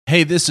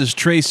Hey, this is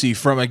Tracy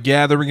from A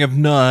Gathering of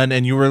None,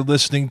 and you are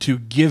listening to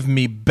Give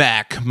Me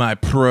Back My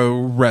Pro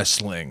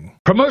Wrestling.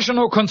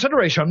 Promotional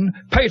consideration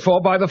paid for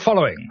by the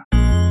following.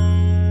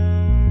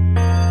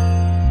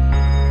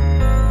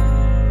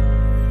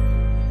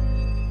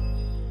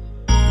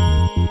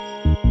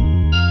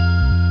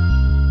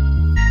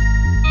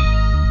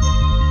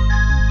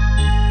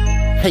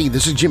 Hey,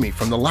 this is Jimmy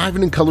from the Live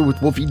and in Color with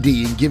Wolfie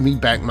D and Give Me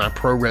Back My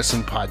Pro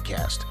Wrestling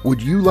podcast.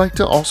 Would you like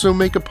to also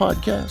make a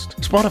podcast?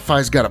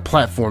 Spotify's got a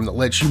platform that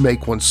lets you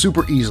make one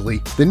super easily,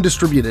 then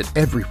distribute it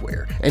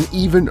everywhere, and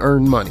even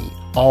earn money,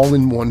 all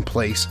in one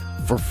place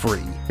for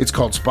free. It's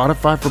called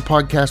Spotify for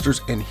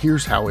Podcasters, and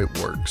here's how it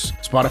works.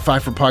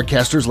 Spotify for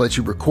Podcasters lets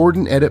you record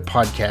and edit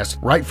podcasts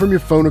right from your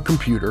phone or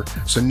computer,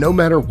 so no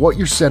matter what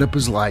your setup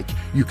is like,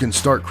 you can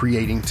start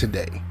creating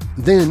today.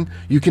 Then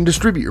you can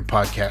distribute your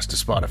podcast to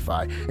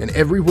Spotify and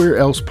everywhere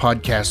else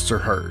podcasts are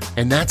heard.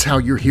 And that's how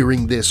you're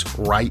hearing this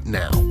right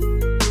now.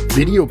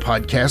 Video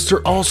podcasts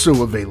are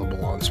also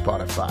available on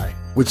Spotify.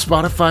 With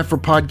Spotify for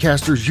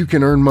Podcasters, you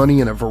can earn money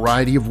in a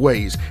variety of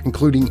ways,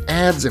 including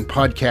ads and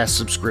podcast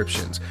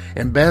subscriptions.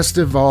 And best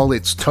of all,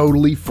 it's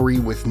totally free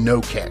with no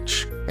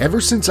catch.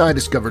 Ever since I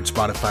discovered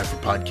Spotify for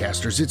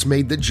Podcasters, it's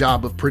made the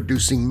job of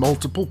producing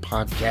multiple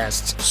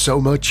podcasts so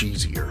much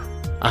easier.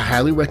 I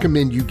highly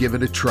recommend you give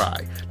it a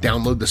try.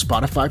 Download the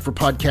Spotify for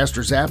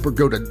Podcasters app or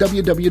go to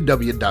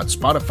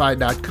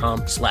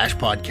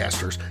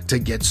www.spotify.com/podcasters to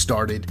get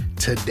started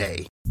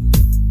today.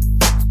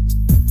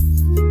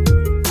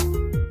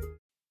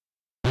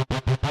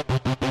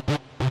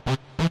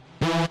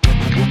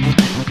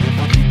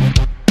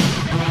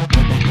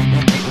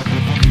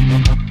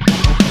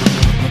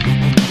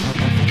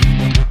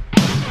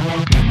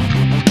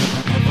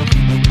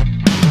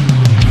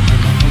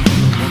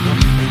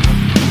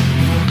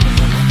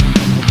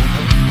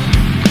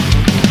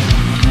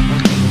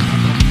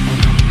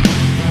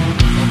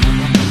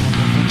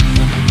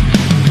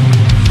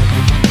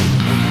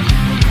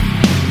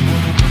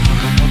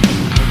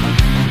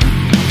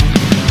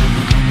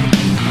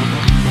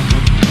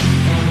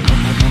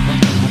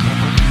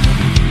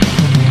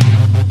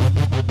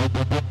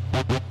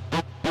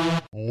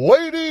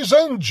 Ladies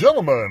and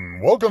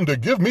gentlemen, welcome to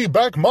Give Me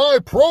Back My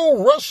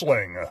Pro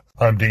Wrestling.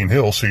 I'm Dean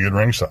Hill, see you at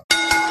ringside.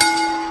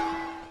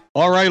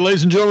 All right,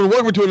 ladies and gentlemen,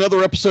 welcome to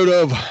another episode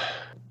of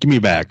Give Me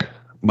Back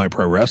My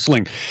Pro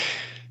Wrestling.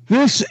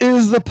 This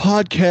is the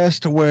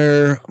podcast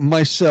where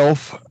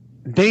myself,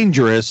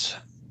 Dangerous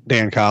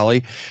Dan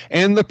Colley,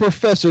 and the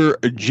Professor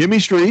Jimmy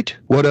Street,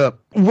 what up,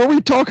 where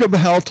we talk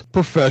about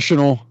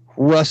professional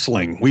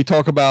wrestling. We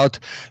talk about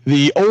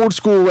the old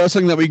school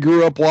wrestling that we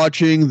grew up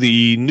watching,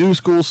 the new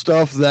school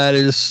stuff that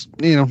is,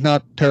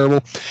 not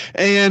terrible.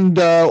 And,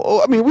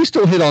 we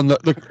still hit on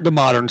the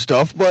modern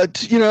stuff,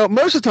 but,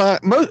 most of the time,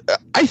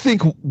 I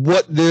think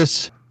what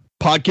this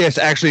podcast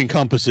actually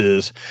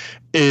encompasses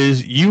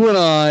is you and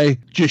I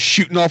just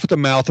shooting off at the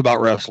mouth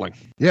about wrestling.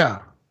 Yeah.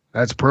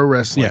 That's pro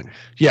wrestling.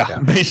 Yeah,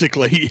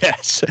 basically,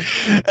 yes.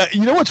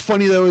 You know what's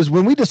funny, though, is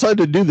when we decided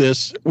to do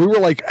this, we were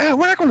like, we're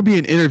not going to be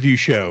an interview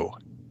show.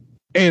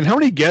 And how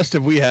many guests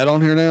have we had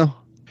on here now?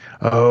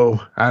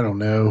 Oh, I don't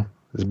know.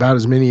 It's about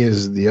as many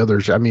as the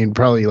others. I mean,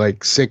 probably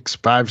like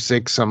 5,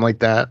 6, something like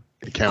that.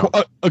 Count.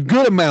 A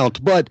good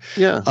amount. But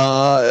yeah.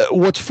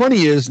 What's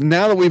funny is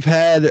now that we've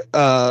had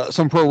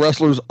some pro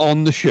wrestlers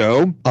on the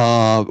show,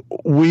 I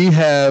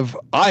have,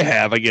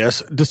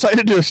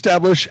 decided to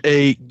establish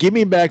a Give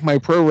Me Back My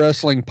Pro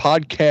Wrestling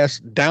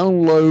podcast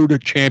download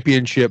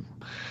championship.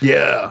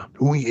 Yeah.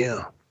 Oh,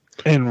 yeah.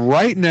 And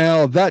right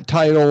now, that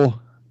title...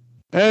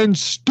 and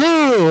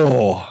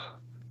still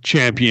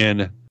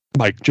champion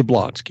Mike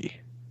Jablonski.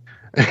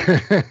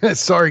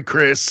 Sorry,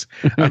 Chris.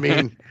 I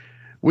mean,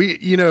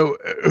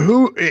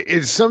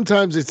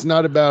 sometimes it's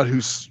not about who,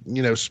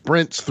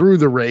 sprints through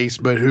the race,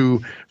 but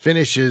who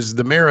finishes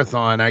the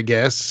marathon, I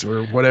guess,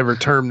 or whatever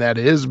term that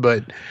is.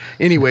 But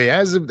anyway,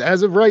 as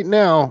of right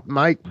now,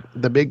 Mike,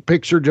 the big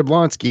picture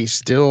Jablonski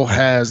still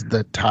has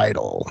the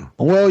title.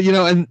 Well,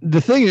 and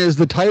the thing is,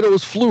 the title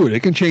is fluid. It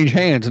can change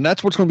hands, and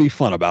that's what's going to be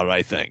fun about it,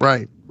 I think.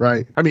 Right.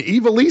 I mean,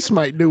 Evilise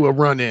might do a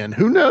run-in.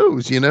 Who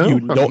knows, You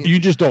don't know. You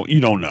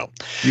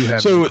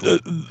have so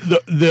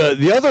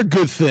the other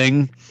good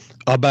thing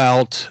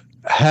about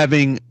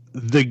having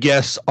the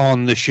guests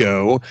on the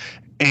show,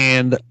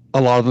 and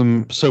a lot of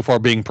them so far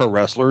being pro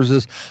wrestlers,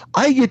 is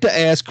I get to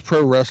ask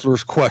pro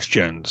wrestlers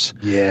questions.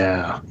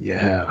 Yeah.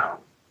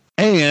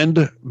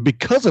 And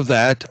because of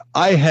that,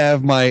 I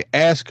have my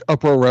Ask a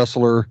Pro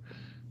Wrestler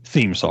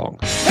theme song.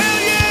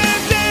 Hell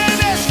yeah, Dan,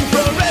 ask a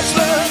pro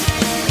wrestler.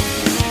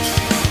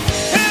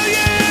 Hell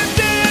yeah,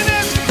 Dan,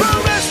 ask a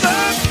pro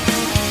wrestler.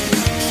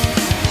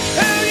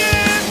 Hell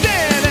yeah,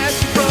 Dan,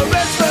 ask a pro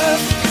wrestler.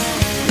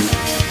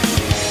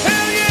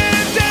 Hell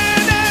yeah,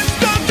 Dan,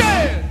 ask a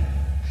Dan.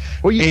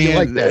 Well, you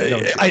like that,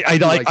 don't you?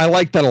 I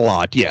like that a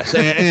lot, yes.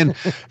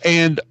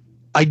 And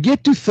I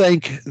get to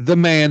thank the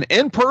man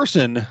in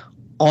person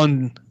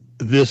on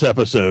this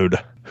episode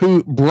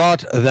who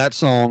brought that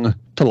song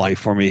to life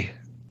for me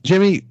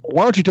Jimmy,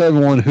 why don't you tell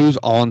everyone who's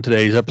on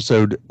today's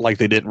episode like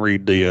they didn't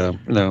read the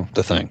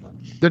thing?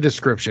 The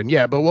description.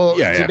 Yeah. But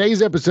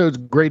today's episode's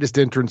greatest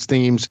entrance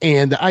themes.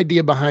 And the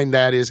idea behind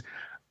that is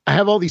I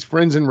have all these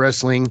friends in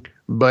wrestling,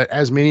 but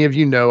as many of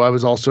you know, I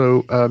was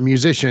also a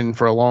musician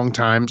for a long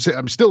time. So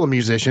I'm still a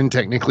musician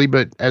technically,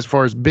 but as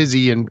far as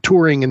busy and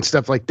touring and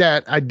stuff like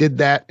that, I did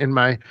that in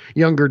my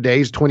younger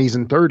days, 20s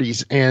and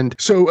 30s. And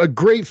so a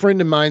great friend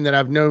of mine that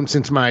I've known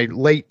since my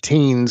late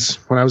teens,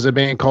 when I was in a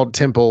band called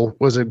Temple,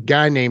 was a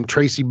guy named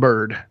Tracy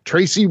Byrd.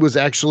 Tracy was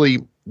actually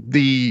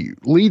the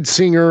lead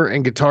singer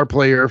and guitar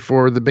player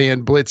for the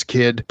band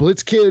Blitzkid.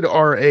 Blitzkid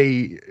are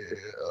a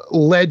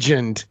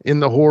legend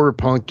in the horror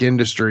punk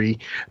industry.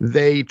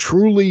 They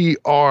truly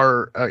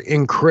are an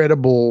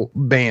incredible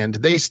band.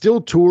 They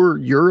still tour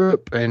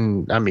Europe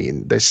and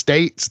the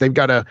States. They've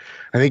got a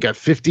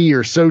 50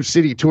 or so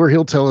city tour.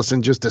 He'll tell us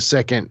in just a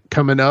second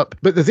coming up.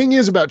 But the thing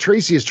is about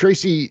Tracy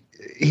is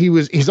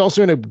he's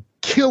also in a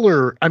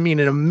killer, an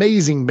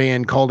amazing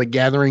band called A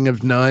Gathering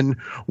of None,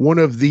 one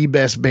of the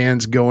best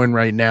bands going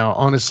right now.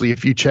 Honestly,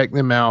 if you check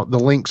them out, the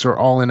links are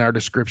all in our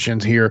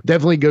descriptions here.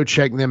 Definitely go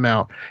check them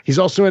out. He's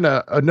also in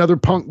another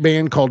punk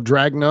band called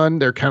Drag None.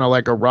 They're kind of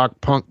like a rock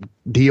punk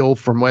deal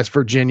from West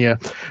Virginia.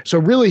 So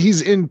really,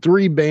 he's in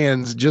 3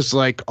 bands, just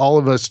like all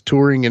of us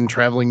touring and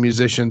traveling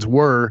musicians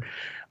were.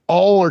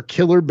 All are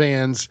killer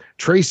bands.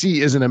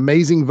 Tracy is an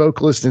amazing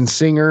vocalist and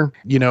singer.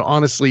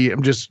 Honestly,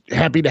 I'm just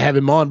happy to have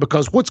him on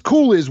because what's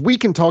cool is we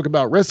can talk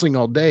about wrestling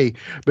all day,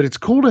 but it's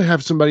cool to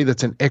have somebody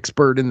that's an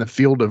expert in the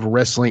field of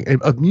wrestling,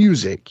 of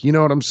music. You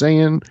know what I'm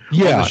saying?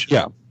 Yeah,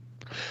 yeah.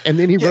 And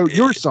then he wrote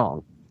your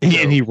song.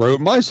 And he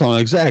wrote my song,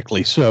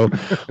 exactly. So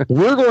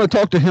we're going to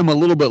talk to him a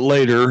little bit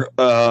later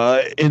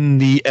in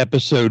the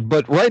episode.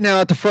 But right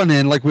now at the front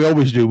end, like we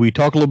always do, we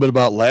talk a little bit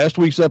about last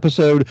week's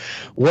episode,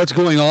 what's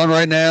going on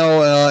right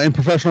now in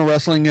professional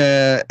wrestling,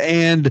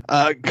 and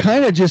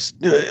kind of just,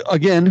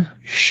 again,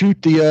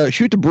 shoot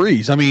the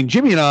breeze.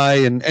 Jimmy and I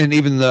and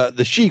even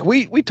the Sheik,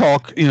 we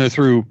talk,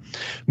 through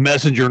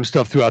Messenger and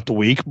stuff throughout the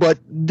week. But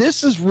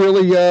this is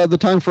really the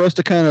time for us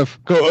to kind of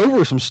go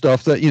over some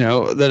stuff that,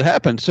 that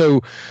happened.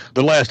 So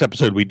the last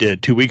episode we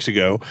did 2 weeks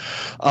ago,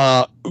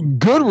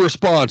 good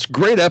response,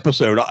 great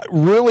episode. I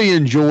really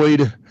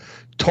enjoyed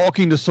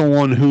talking to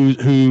someone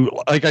who,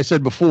 like I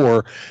said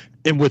before,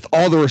 and with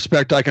all the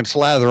respect I can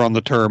slather on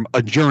the term,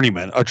 a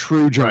journeyman, a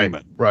true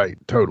journeyman. Right,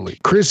 totally.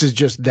 Chris is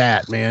just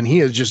that, man. He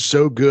is just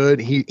so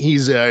good.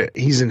 He's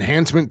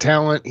enhancement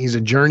talent. He's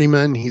a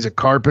journeyman. He's a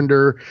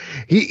carpenter.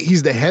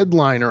 He's the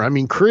headliner.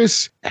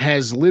 Chris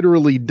has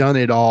literally done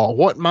it all.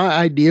 What my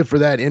idea for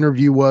that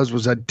interview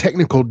was a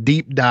technical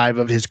deep dive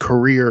of his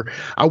career.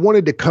 I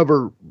wanted to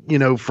cover,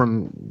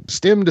 from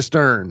stem to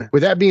stern.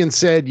 With that being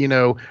said,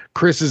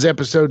 Chris's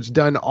episode's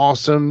done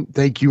awesome.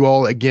 Thank you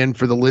all again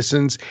for the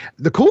listens.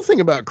 The cool thing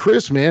about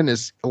Chris, man,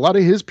 is a lot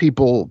of his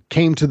people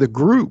came to the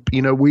group.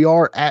 We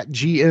are at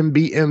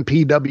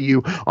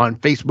GMBMPW on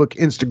Facebook,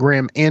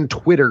 Instagram, and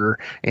Twitter,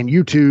 and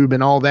YouTube,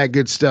 and all that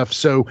good stuff.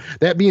 So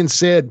that being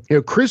said,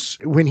 Chris,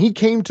 when he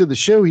came to the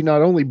show, he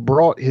not only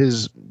brought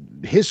his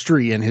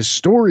history and his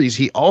stories,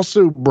 he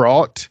also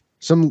brought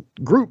some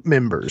group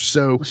members.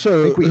 So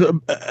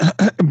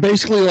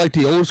basically like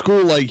the old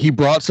school, like he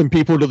brought some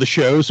people to the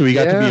show, so he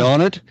got to be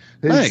on it.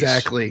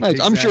 Exactly. Nice.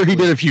 I'm sure he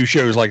did a few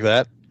shows like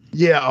that.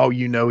 Yeah. Oh,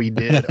 he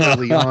did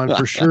early on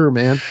for sure,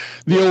 man.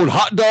 The old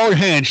hot dog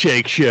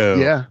handshake show.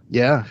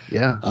 Yeah.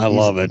 I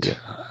love it.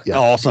 Yeah.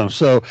 Awesome.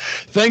 So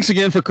thanks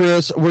again for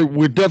Chris.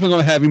 We're definitely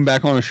going to have him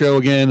back on the show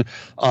again.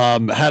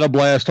 Had a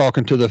blast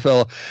talking to the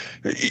fella.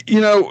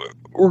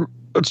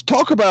 Let's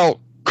talk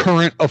about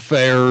current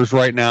affairs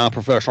right now in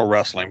professional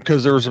wrestling,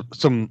 because there's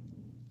some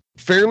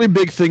fairly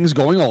big things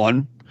going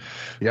on.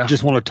 Yeah.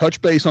 Just want to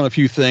touch base on a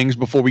few things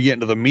before we get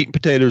into the meat and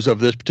potatoes of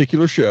this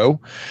particular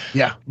show.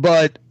 Yeah.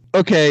 But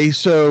okay,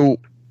 so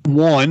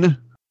one,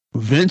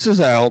 Vince is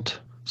out,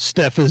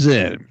 Steph is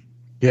in.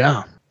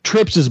 Yeah.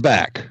 Trips is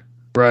back.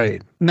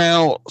 Right.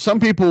 Now, some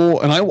people,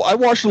 and I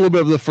watched a little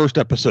bit of the first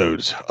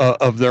episodes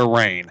of their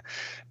reign,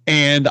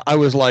 and I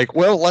was like,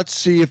 well, let's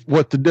see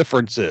what the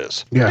difference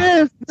is.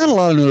 Yeah. Not a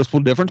lot of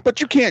noticeable difference,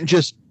 but you can't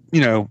just,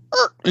 hard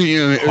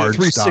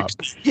 360. stop.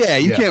 Yeah,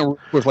 you can't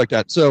work like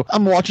that. So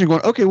I'm watching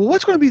going, okay, well,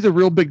 what's going to be the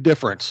real big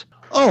difference?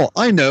 Oh,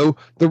 I know.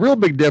 The real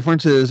big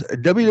difference is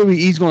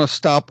WWE's going to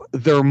stop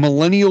their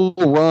millennial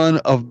run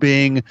of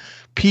being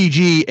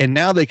PG, and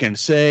now they can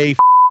say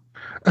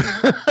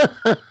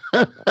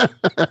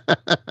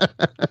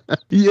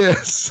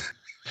Yes.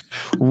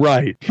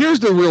 Right. Here's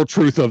the real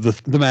truth of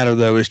the matter,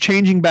 though, is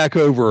changing back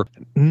over.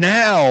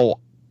 Now,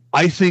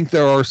 I think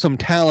there are some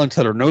talents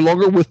that are no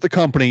longer with the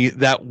company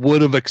that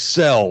would have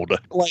excelled.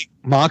 Like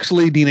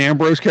Moxley, Dean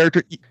Ambrose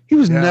character, he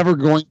was never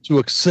going to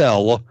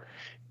excel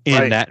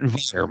in that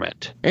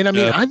environment. And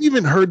I've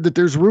even heard that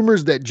there's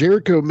rumors that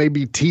Jericho may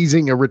be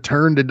teasing a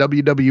return to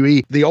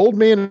WWE. The old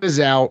man is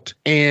out,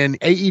 and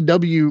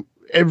AEW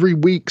every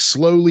week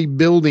slowly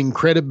building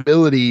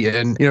credibility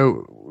and,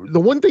 the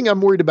one thing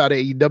I'm worried about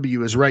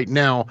AEW is right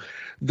now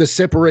the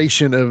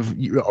separation of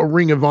a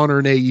Ring of Honor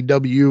and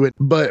AEW.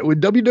 But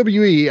with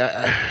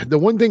WWE, the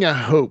one thing I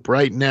hope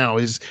right now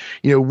is,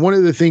 one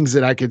of the things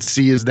that I could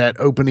see is that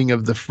opening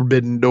of the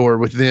forbidden door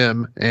with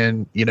them.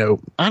 And,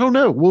 I don't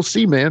know. We'll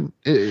see, man.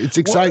 It's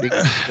exciting.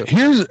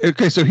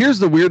 Well, so here's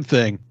the weird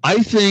thing.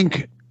 I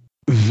think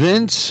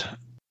Vince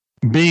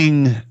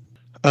being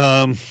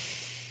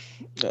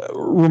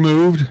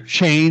removed,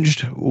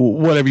 changed,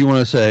 whatever you want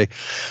to say,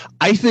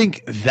 I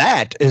think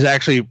that is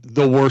actually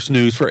the worst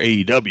news for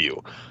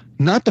AEW.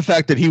 Not the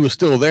fact that he was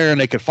still there and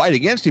they could fight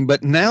against him,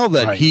 but now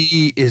that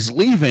he is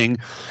leaving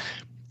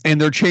and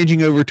they're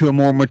changing over to a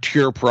more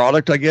mature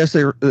product, I guess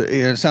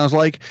it sounds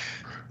like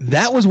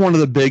that was one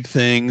of the big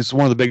things,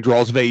 one of the big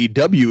draws of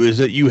AEW is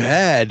that you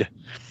had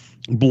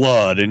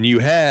blood and you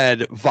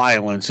had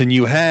violence and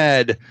you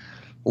had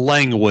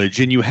language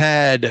and you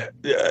had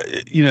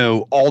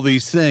all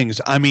these things.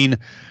 I mean,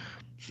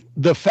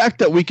 the fact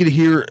that we could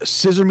hear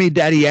 "Scissor Me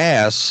Daddy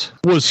Ass"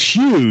 was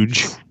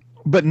huge,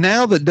 but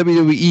now that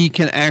WWE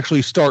can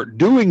actually start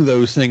doing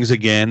those things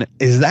again,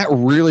 is that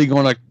really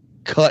going to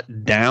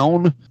cut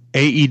down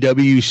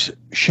AEW's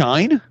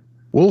shine?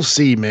 We'll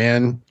see,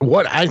 man.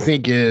 What I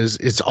think is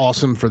it's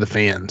awesome for the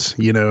fans,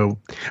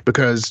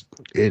 because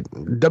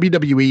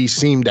WWE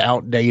seemed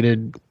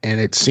outdated and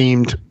it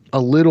seemed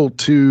a little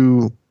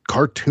too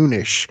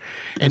cartoonish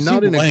and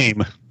not in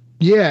lame.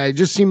 Yeah, it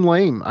just seemed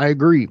lame. I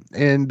agree.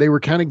 And they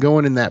were kind of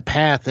going in that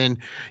path. And,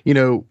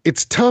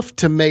 it's tough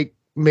to make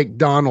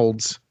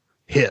McDonald's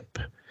hip.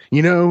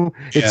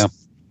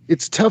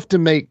 It's tough to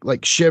make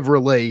like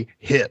Chevrolet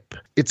hip.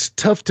 It's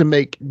tough to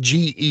make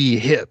GE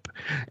hip.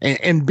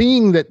 And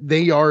being that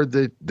they are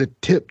the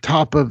tip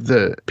top of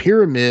the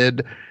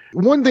pyramid,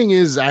 one thing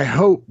is I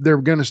hope they're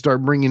going to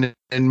start bringing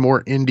in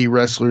more indie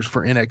wrestlers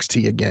for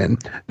NXT again.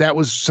 That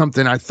was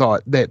something I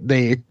thought that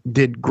they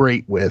did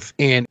great with.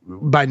 And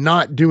by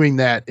not doing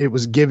that, it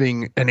was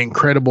giving an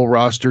incredible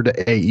roster to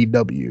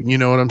AEW. You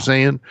know what I'm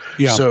saying?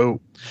 Yeah.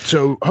 So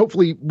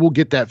hopefully we'll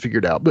get that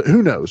figured out, but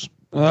who knows?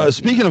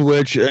 Speaking of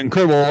which,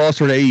 incredible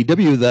roster to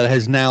AEW that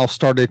has now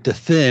started to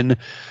thin,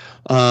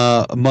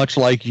 much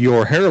like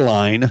your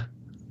hairline.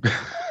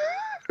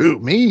 Who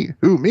me?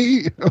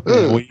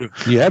 Well,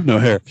 you have no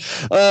hair.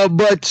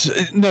 But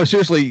no,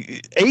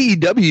 seriously,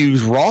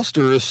 AEW's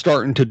roster is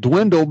starting to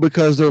dwindle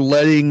because they're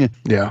letting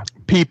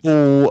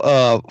people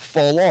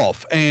fall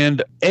off.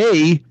 And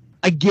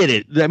I get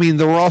it. I mean,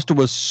 the roster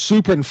was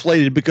super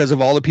inflated because of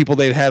all the people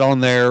they'd had on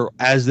there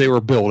as they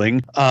were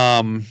building.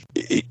 And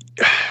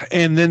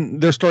then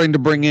they're starting to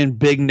bring in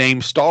big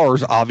name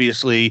stars,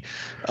 obviously.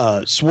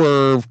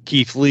 Swerve,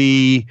 Keith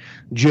Lee,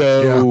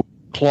 Joe,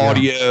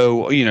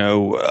 Claudio,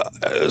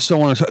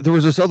 so on. There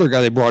was this other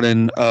guy they brought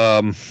in.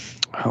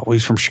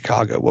 He's from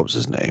Chicago. What was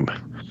his name?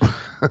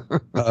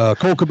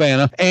 Cole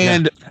Cabana.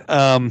 And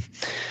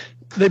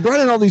they brought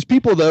in all these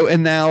people, though,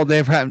 and now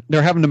they're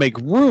having to make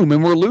room,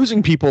 and we're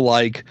losing people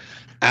like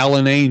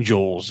Alan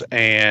Angels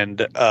and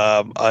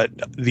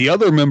the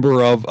other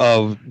member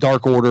of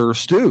Dark Order,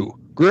 Stu.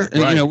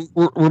 Right.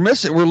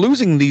 We're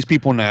losing these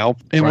people now,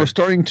 and we're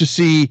starting to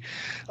see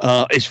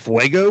is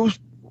Fuego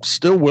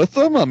still with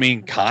them? I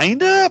mean,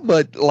 kinda,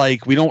 but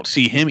like we don't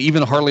see him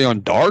even hardly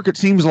on Dark, it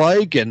seems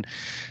like, and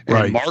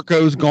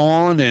Marco's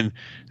gone,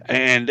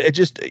 and it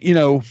just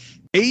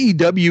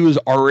AEW is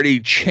already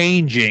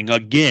changing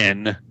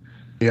again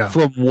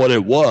from what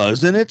it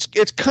was, and it's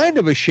kind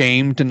of a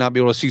shame to not be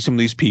able to see some of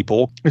these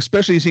people,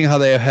 especially seeing how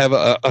they have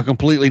a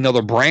completely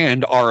another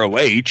brand,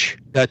 ROH,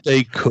 that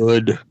they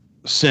could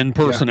send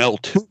personnel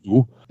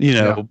to,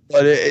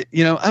 but I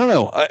don't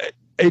know.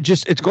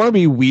 It's going to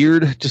be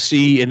weird to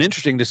see and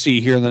interesting to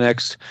see here in the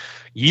next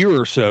year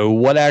or so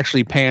what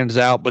actually pans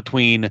out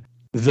between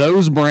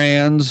those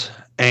brands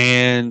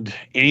and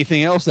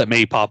anything else that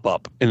may pop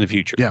up in the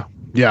future.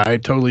 Yeah, I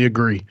totally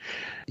agree.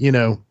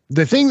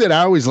 The thing that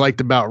I always liked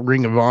about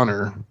Ring of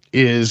Honor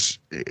is,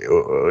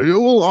 a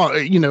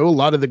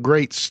lot of the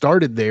greats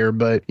started there,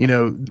 but,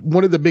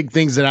 one of the big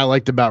things that I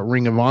liked about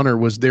Ring of Honor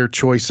was their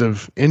choice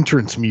of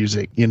entrance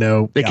music.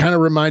 They kind of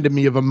reminded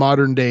me of a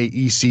modern day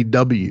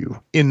ECW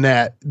in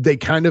that they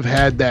kind of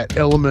had that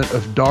element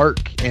of dark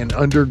and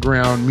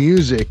underground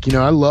music.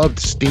 I loved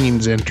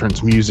Steen's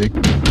entrance music.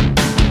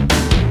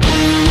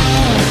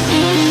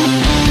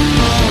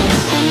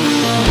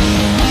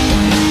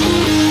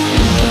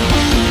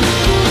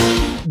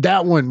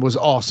 That one was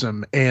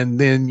awesome. And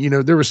then,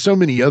 there were so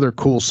many other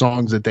cool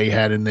songs that they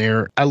had in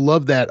there. I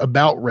love that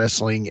about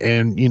wrestling.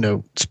 And,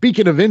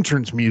 speaking of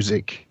entrance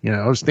music,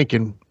 I was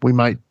thinking we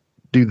might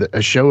do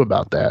a show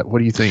about that. What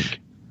do you think?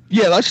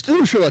 Yeah, let's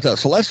do a show about that.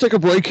 So let's take a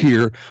break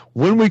here.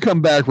 When we come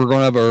back, we're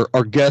going to have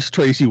our guest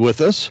Tracy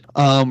with us.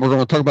 We're going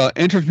to talk about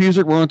entrance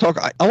music. We're going to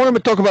talk. I want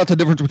to talk about the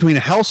difference between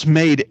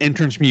house-made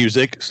entrance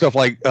music, stuff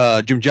like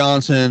Jim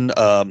Johnson,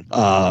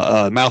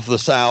 Mouth of the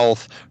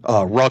South,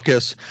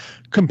 Ruckus,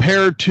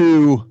 compared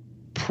to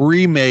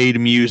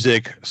pre-made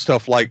music,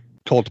 stuff like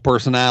Cult of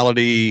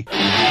Personality,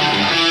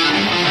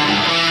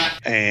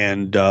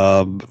 and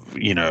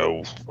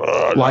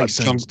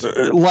Licensed.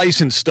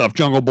 licensed stuff,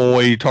 Jungle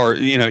Boy, all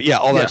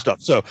that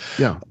stuff. So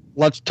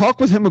let's talk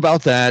with him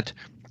about that.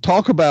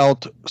 Talk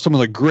about some of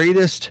the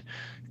greatest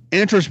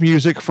entrance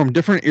music from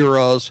different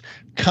eras,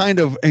 kind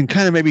of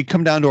maybe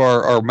come down to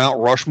our Mount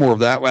Rushmore of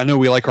that. I know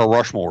we like our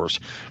Rushmores.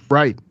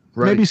 Right.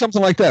 Maybe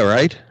something like that,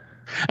 right?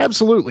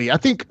 Absolutely. I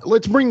think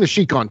let's bring the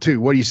Sheik on too.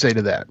 What do you say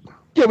to that?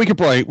 Yeah, we could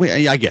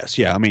probably, I guess.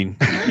 Yeah, I mean,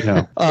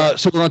 so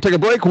we're going to take a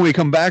break. When we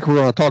come back, we're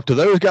going to talk to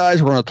those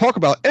guys. We're going to talk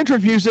about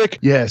entrance music.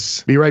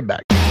 Yes. Be right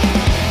back.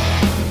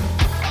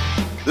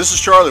 This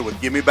is Charlie with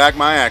Give Me Back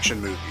My Action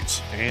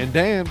Movies. And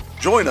Dan.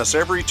 Join us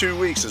every 2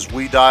 weeks as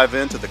we dive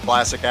into the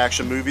classic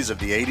action movies of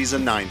the 80s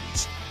and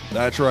 90s.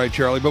 That's right,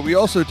 Charlie. But we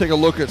also take a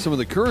look at some of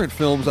the current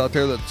films out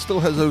there that still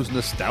has those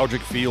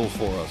nostalgic feels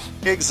for us.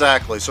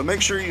 Exactly. So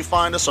make sure you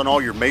find us on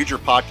all your major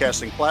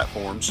podcasting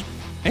platforms.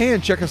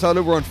 And check us out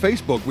over on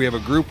Facebook. We have a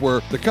group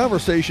where the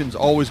conversation's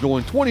always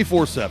going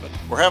 24/7.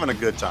 We're having a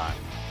good time.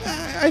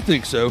 I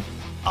think so.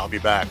 I'll be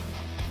back.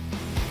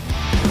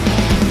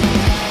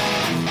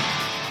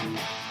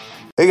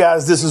 Hey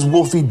guys, this is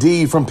Wolfie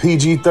D from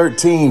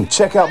PG-13.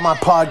 Check out my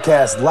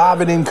podcast,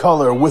 Live and in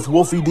Color with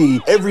Wolfie D,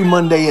 every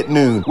Monday at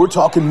noon. We're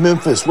talking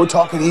Memphis, we're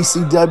talking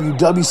ECW,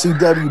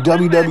 WCW,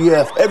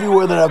 WWF,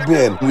 everywhere that I've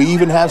been. We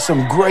even have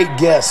some great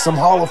guests, some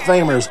Hall of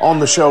Famers on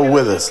the show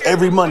with us.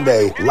 Every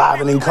Monday,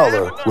 Live and in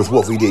Color with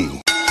Wolfie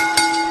D.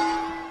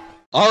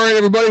 All right,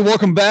 everybody,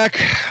 welcome back.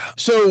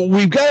 So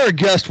we've got our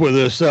guest with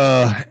us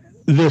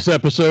this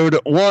episode,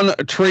 one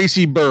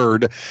Tracy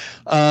Byrd,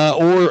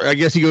 or I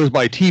guess he goes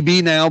by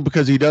TB now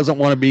because he doesn't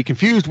want to be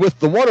confused with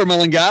the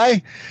watermelon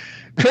guy.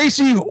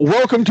 Tracy,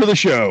 welcome to the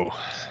show.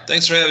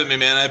 Thanks for having me,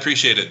 man. I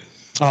appreciate it.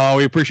 Oh,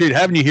 we appreciate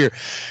having you here.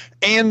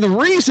 And the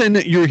reason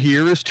you're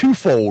here is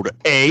twofold.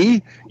 A,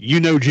 you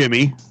know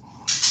Jimmy.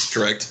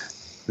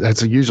 Correct.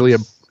 That's usually a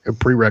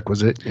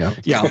prerequisite. Yeah.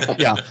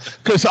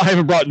 Because I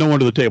haven't brought no one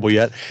to the table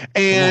yet.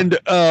 And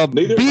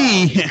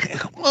B,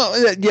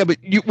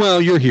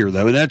 you're here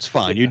though, and that's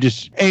fine. You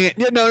just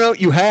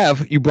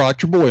you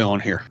brought your boy on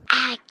here.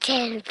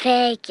 Action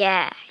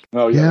figure.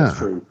 Oh yeah, that's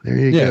true. There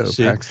you go,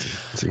 see?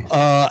 Paxton.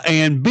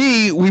 And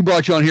B, we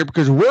brought you on here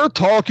because we're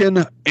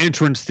talking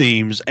entrance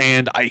themes,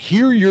 and I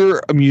hear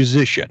you're a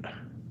musician.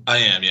 I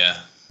am, yeah.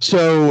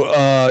 So,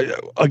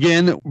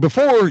 again,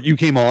 before you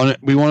came on,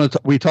 we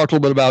talked a little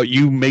bit about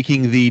you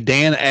making the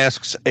Dan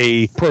Asks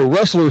a Pro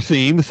Wrestler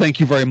theme. Thank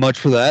you very much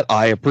for that.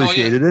 I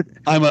appreciated it.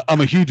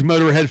 I'm a huge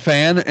Motorhead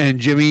fan, and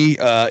Jimmy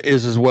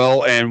is as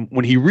well. And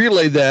when he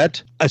relayed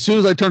that, as soon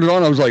as I turned it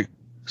on, I was like,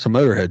 it's a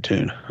Motorhead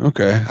tune.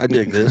 Okay, I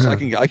dig this. I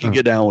can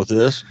get down with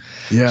this.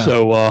 Yeah.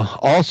 So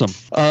awesome.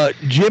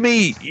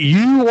 Jimmy,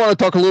 you want to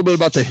talk a little bit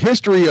about the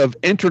history of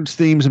entrance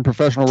themes in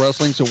professional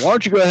wrestling. So why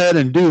don't you go ahead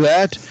and do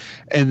that,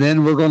 and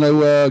then we're going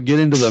to get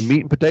into the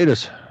meat and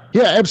potatoes.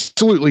 Yeah,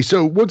 absolutely.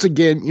 So once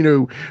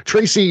again,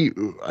 Tracy,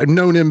 I've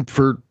known him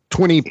for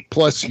 20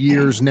 plus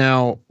years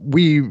now.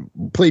 We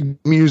played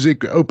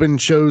music, open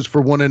shows for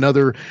one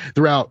another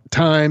throughout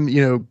time,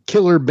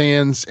 killer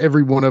bands,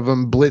 every one of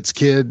them, Blitz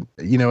Kid,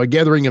 A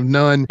Gathering of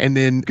None, and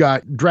then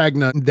got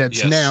Dragnet,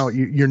 that's now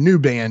your new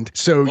band.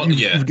 So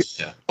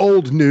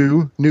old,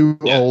 new,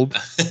 old,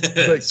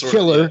 but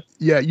killer.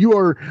 Yeah, you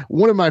are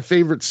one of my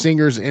favorite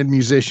singers and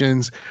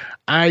musicians.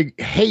 I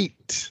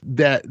hate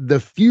that the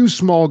few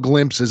small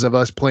glimpses of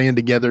us playing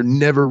together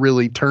never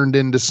really turned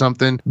into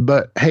something,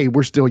 but hey,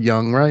 we're still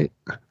young, right?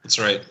 That's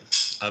right.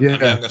 I'm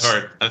young at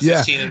heart. I'm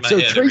 15 in my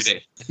head every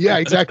day. Yeah,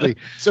 exactly.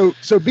 So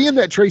being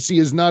that Tracy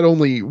is not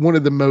only one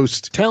of the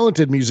most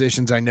talented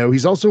musicians I know,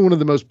 he's also one of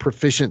the most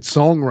proficient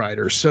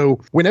songwriters. So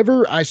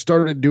whenever I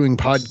started doing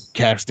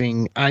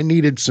podcasting, I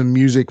needed some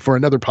music for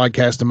another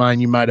podcast of mine.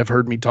 You might have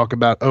heard me talk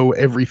about,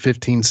 every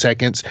 15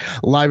 seconds,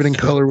 Live and in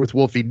Color with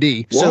Wolfie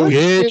D. So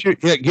get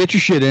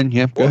your shit in.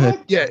 Yeah, go ahead.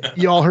 Yeah,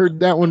 y'all heard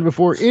that one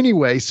before.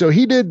 Anyway, so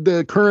he did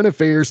the Current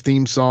Affairs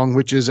theme song,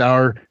 which is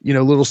our,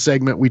 little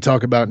segment we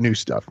talk about new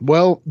stuff.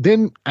 Well,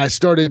 then I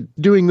started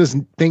doing this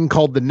thing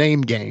called the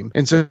Name Game.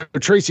 And so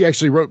Tracy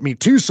actually wrote me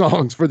 2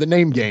 songs for the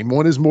Name Game.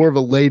 One is more of a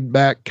laid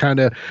back kind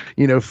of,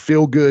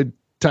 feel good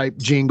type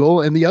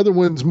jingle, and the other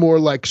one's more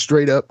like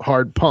straight up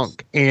hard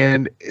punk.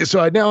 And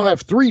so I now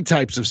have 3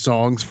 types of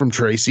songs from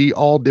Tracy,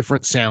 all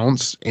different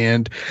sounds.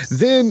 And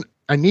then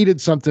I needed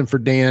something for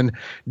Dan.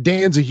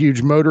 Dan's a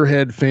huge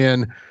Motorhead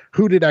fan.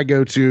 Who did I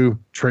go to?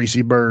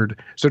 Tracy Byrd.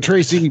 So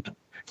Tracy,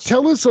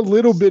 tell us a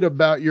little bit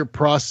about your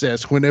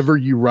process whenever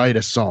you write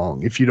a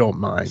song, if you don't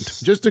mind.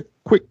 Just a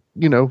quick,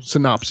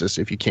 synopsis,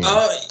 if you can.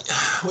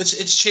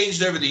 It's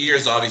changed over the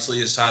years,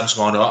 obviously, as time's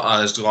gone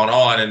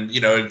on, and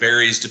it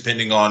varies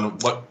depending on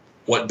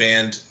what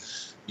band,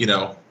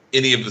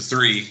 any of the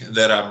 3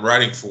 that I'm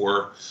writing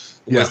for.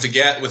 Yeah. With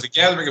the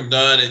Gathering of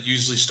None, it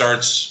usually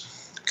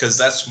starts because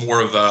that's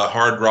more of a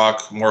hard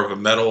rock, more of a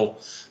metal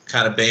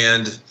kind of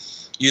band.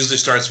 Usually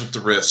starts with the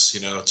riffs.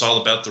 It's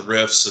all about the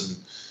riffs,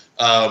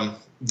 and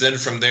then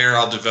from there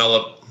I'll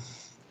develop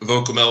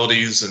vocal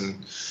melodies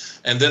and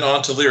then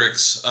on to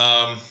lyrics.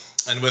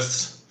 And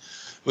with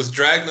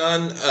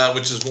Dragnon,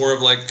 which is more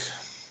of like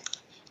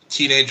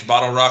Teenage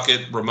Bottle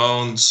Rocket,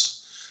 Ramones,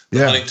 the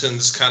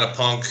Huntingtons kind of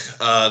punk.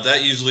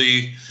 That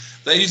usually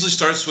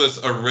starts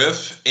with a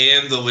riff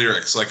and the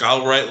lyrics. Like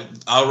I'll write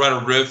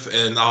a riff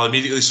and I'll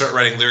immediately start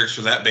writing lyrics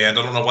for that band.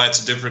 I don't know why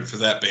it's different for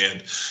that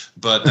band,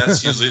 but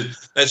that's usually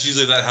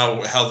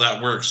how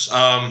that works.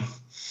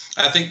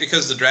 I think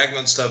because the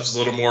Dragnon stuff is a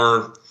little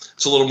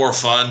more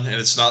fun, and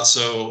it's not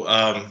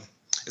so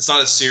it's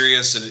not as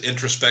serious and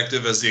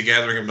introspective as the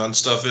Gathering of None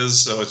stuff is.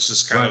 So it's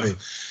just kind of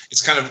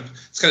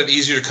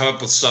easier to come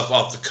up with stuff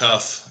off the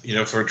cuff,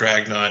 for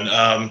Dragnon.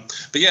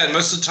 But yeah,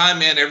 most of the time,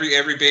 man,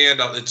 every band,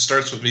 it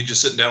starts with me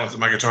just sitting down with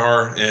my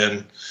guitar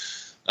and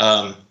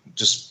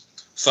just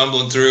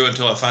fumbling through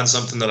until I find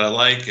something that I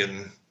like,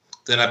 and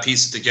then I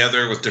piece it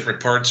together with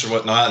different parts or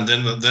whatnot, and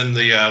then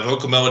the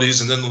vocal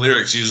melodies, and then the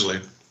lyrics usually.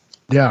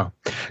 Yeah.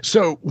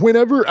 So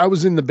whenever I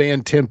was in the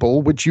band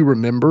Temple, which you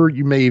remember,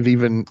 you may have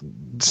even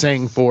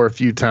sang for a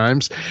few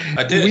times.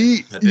 I did.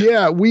 We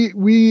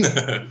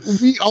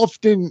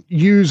often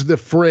use the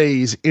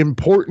phrase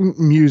important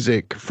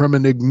music from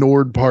an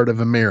ignored part of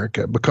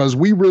America because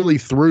we really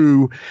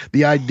threw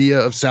the idea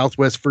of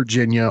Southwest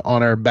Virginia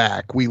on our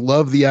back. We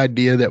love the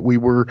idea that we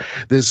were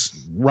this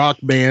rock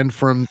band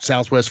from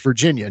Southwest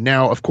Virginia.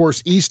 Now, of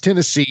course, East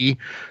Tennessee,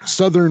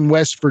 Southern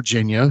West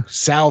Virginia,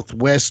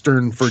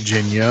 Southwestern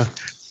Virginia,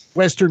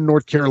 Western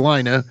North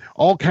Carolina,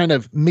 all kind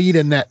of meet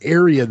in that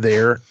area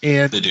there.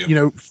 And,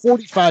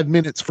 45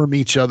 minutes from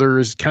each other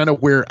is kind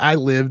of where I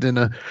lived, in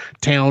a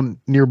town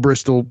near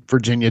Bristol,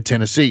 Virginia,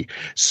 Tennessee.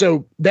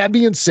 So that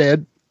being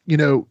said,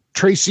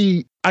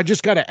 Tracy, I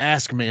just got to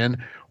ask,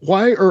 man,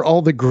 why are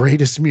all the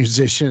greatest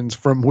musicians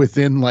from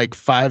within like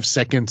 5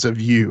 seconds of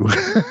you?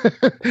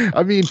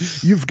 I mean,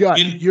 you've got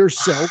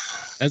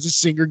yourself as a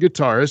singer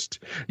guitarist.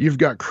 You've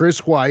got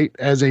Chris White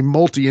as a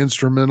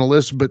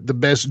multi-instrumentalist, but the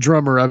best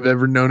drummer I've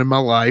ever known in my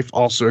life.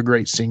 Also a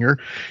great singer.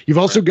 You've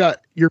also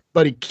got your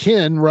buddy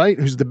Ken, right?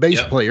 Who's the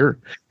bass player,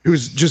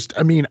 who's just,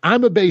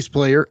 I'm a bass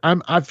player.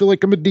 I feel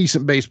like I'm a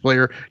decent bass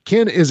player.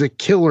 Ken is a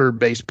killer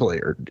bass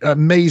player,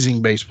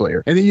 amazing bass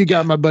player. And then you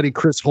got my buddy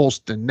Chris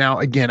Holston. Now,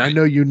 again, I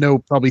know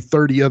probably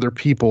 30 other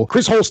people.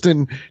 Chris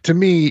Holston, to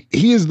me,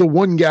 he is the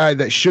one guy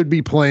that should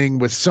be playing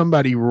with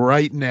somebody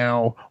right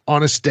now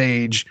on a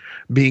stage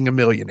being a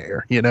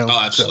millionaire,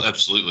 Oh,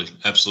 absolutely.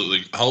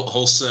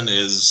 Holston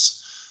is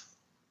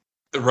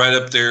right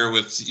up there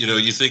with,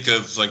 you think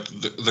of like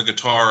the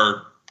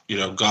guitar,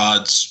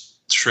 gods,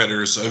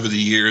 shredders over the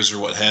years or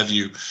what have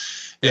you.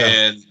 Yeah.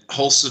 And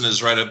Holston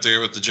is right up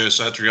there with the Joe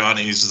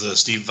Satriani's, the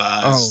Steve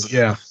Vais. Oh,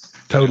 yeah,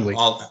 totally.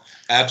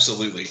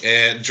 Absolutely.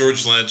 And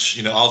George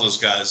Lynch, all those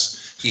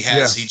guys. He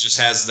just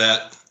has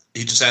that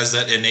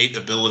innate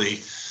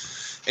ability.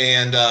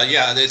 And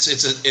it's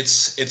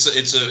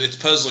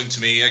puzzling to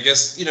me. I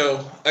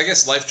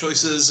guess life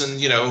choices and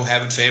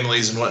having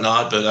families and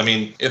whatnot. But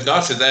if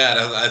not for that,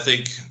 I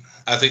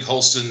think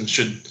Holston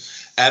should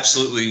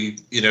absolutely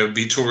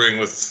be touring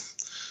with,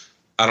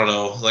 I don't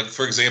know, like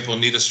for example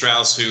Nita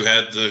Strauss, who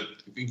had the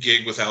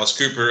gig with Alice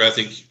Cooper. I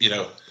think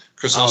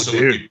Chris Holston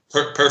would be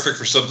perfect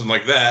for something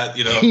like that.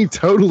 He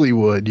totally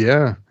would.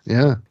 Yeah.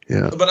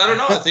 But I don't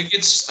know. I think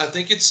it's not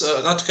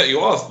to cut you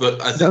off, but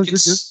I think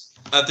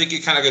I think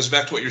it kind of goes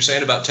back to what you're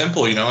saying about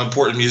Temple,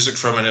 important music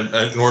from an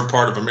ignored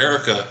part of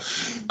America,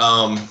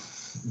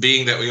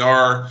 being that we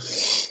are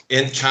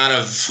in kind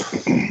of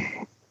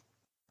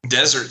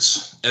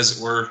deserts, as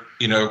it were,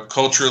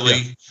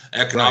 culturally,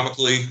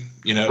 economically,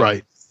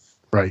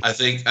 Right. I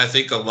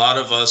think a lot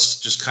of us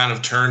just kind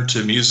of turned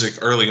to music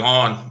early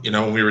on,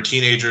 when we were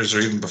teenagers or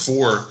even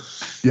before,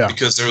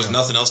 because there was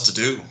nothing else to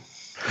do.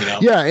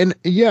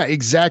 Yeah,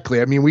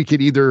 exactly. We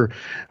could either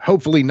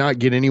hopefully not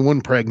get anyone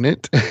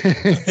pregnant.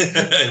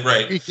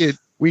 Right.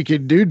 We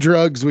could do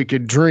drugs, we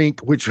could drink,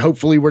 which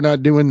hopefully we're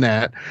not doing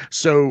that.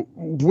 So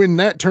when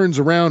that turns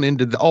around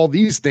into all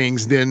these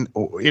things, then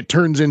it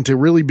turns into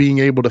really being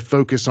able to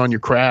focus on your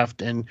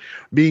craft. And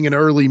being an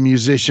early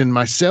musician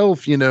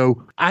myself,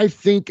 I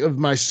think of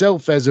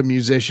myself as a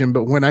musician,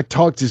 but when I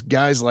talk to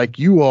guys like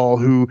you all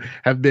who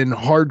have been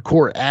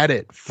hardcore at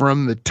it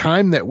from the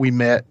time that we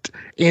met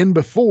and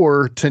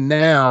before to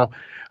now,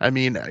 I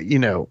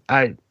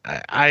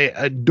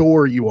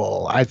adore you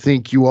all. I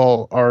think you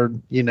all are,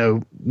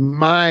 if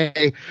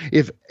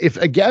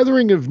a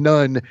Gathering of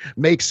None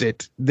makes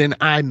it, then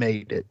I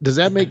made it. Does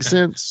that make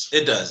sense?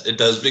 It does.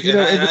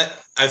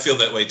 I feel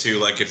that way too.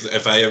 Like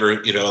if I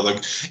ever,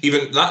 like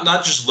even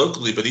not just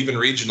locally, but even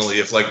regionally,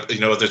 if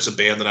there's a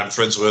band that I'm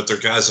friends with or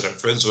guys that I'm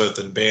friends with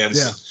and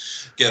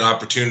bands get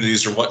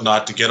opportunities or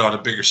whatnot to get on a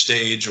bigger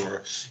stage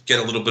or get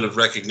a little bit of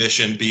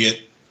recognition, be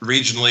it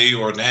regionally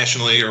or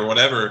nationally or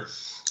whatever.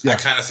 I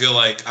kind of feel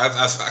like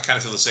I kind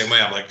of feel the same way.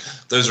 I'm like,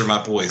 those are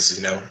my boys,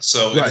 you know.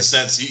 So in a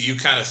sense, you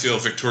kind of feel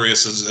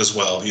victorious as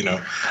well, you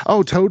know.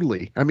 Oh,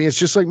 totally. I mean, it's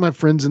just like my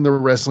friends in the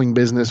wrestling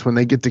business when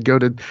they get to go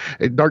to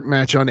a dark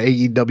match on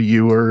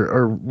AEW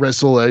or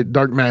wrestle a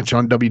dark match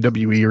on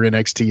WWE or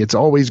NXT. It's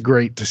always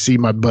great to see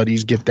my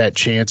buddies get that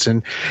chance.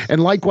 And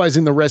likewise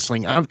in the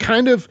wrestling, I've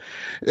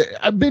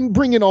been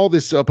bringing all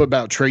this up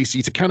about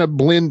Tracy to kind of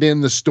blend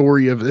in the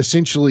story of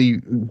essentially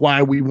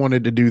why we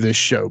wanted to do this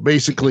show.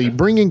 Basically,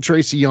 bringing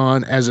Tracy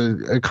on as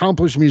an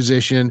accomplished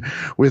musician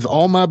with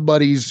all my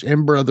buddies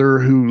and brother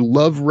who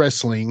love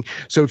wrestling.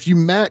 So if you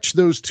match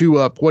those two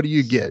up, what do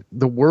you get?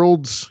 The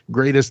world's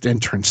greatest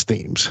entrance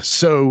themes.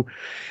 So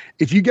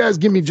if you guys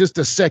give me just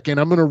a second,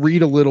 I'm going to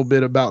read a little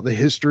bit about the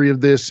history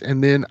of this,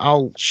 and then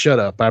I'll shut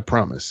up. I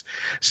promise.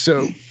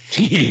 So,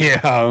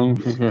 yeah,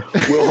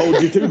 we'll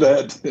hold you to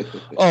that.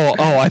 Oh,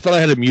 I thought I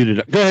had it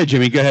muted. Go ahead,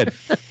 Jimmy. Go ahead.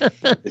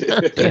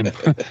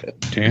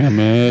 Damn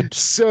it.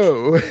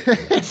 So,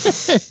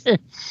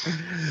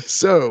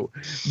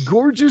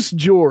 Gorgeous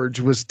George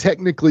was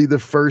technically the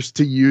first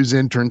to use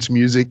entrance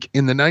music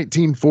in the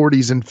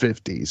 1940s and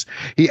 50s.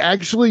 He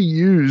actually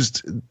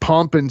used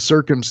Pomp and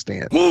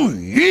Circumstance. Oh,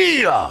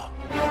 yeah!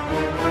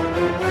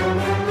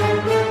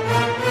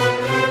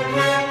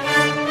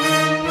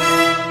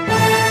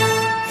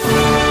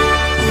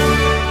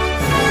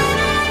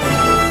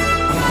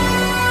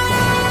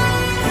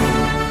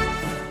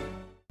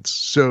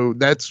 So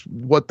that's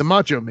what the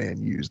Macho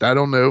Man used. I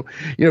don't know.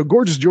 You know,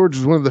 Gorgeous George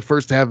was one of the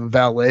first to have a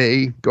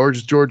valet.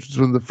 Gorgeous George was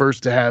one of the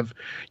first to have,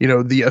 you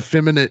know, the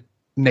effeminate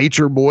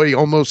nature boy,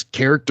 almost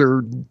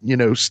character, you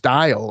know,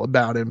 style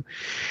about him.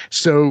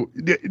 So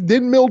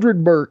then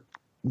Mildred Burke,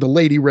 the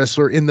lady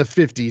wrestler in the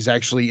 50s,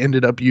 actually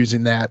ended up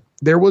using that.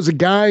 There was a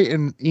guy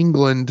in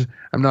England,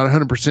 I'm not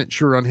 100%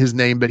 sure on his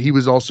name, but he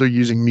was also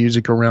using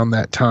music around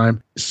that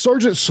time.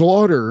 Sergeant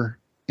Slaughter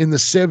in the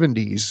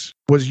 70s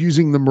was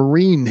using the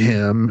Marine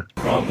hymn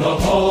From the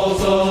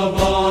halls of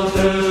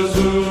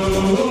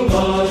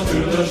Montezuma to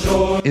the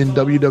shore in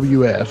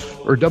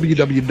WWF or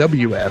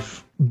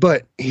WWWF.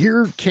 But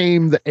here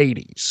came the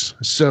 80s.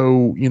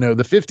 So, you know,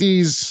 the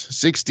 50s,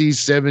 60s,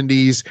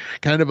 70s,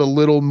 kind of a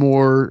little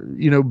more,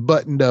 you know,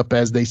 buttoned up,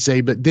 as they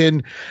say. But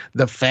then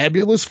the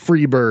fabulous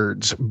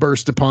Freebirds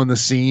burst upon the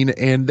scene,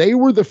 and they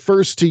were the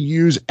first to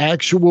use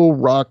actual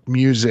rock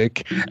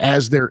music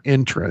as their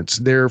entrance.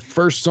 Their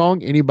first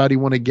song, anybody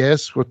want to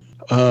guess? What?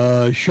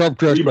 Sharp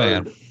Dressed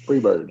Man.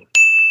 Freebird.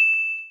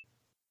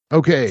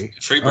 Okay.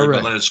 Freebird by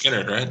Leonard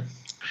Skinner, right?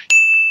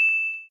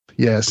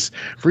 Yes.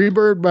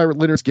 Freebird by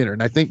Leonard Skinner.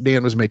 And I think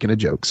Dan was making a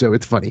joke, so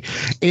it's funny.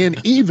 And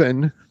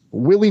even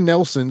Willie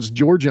Nelson's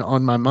Georgia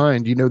on My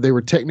Mind, you know, they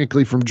were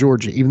technically from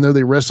Georgia, even though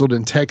they wrestled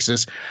in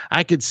Texas.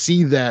 I could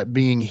see that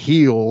being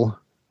heel,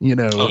 you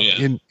know,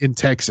 in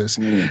Texas.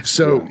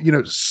 So, you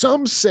know,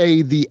 some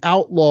say the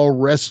outlaw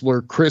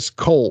wrestler Chris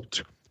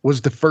Colt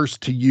was the first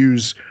to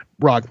use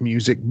rock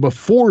music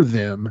before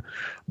them,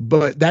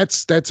 but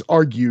that's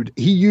argued.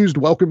 He used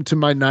Welcome to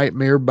My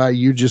Nightmare by,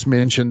 you just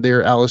mentioned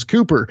there, Alice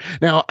Cooper.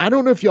 Now, I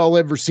don't know if y'all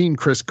ever seen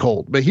Chris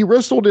Colt, but he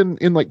wrestled in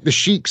like the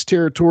Sheik's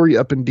territory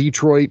up in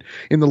Detroit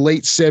in the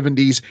late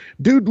 70s.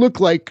 Dude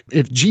looked like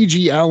if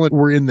Gigi Allen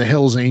were in the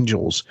Hells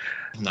Angels.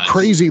 Nice.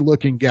 Crazy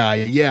looking guy.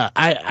 Yeah,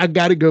 I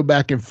got to go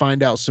back and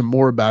find out some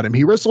more about him.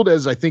 He wrestled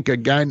as, I think, a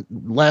guy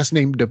last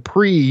name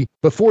Dupree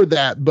before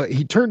that, but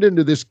he turned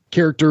into this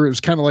character. It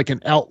was kind of like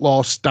an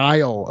outlaw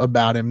style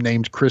about him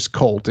named Chris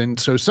Colt. And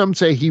so some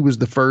say he was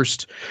the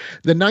first.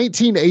 The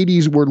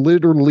 1980s were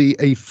literally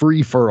a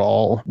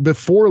free-for-all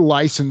before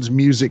licensed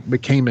music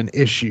became an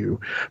issue.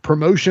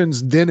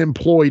 Promotions then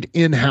employed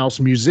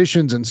in-house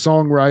musicians and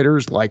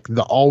songwriters like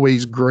the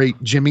always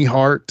great Jimmy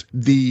Hart,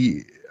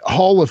 the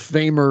Hall of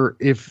Famer,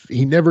 if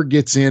he never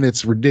gets in,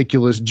 it's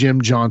ridiculous,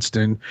 Jim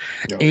Johnston.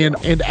 And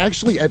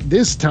actually at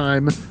this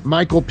time,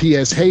 Michael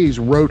P.S. Hayes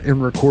wrote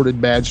and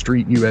recorded Bad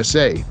Street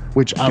USA,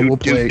 which I will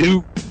play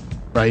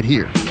right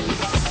here.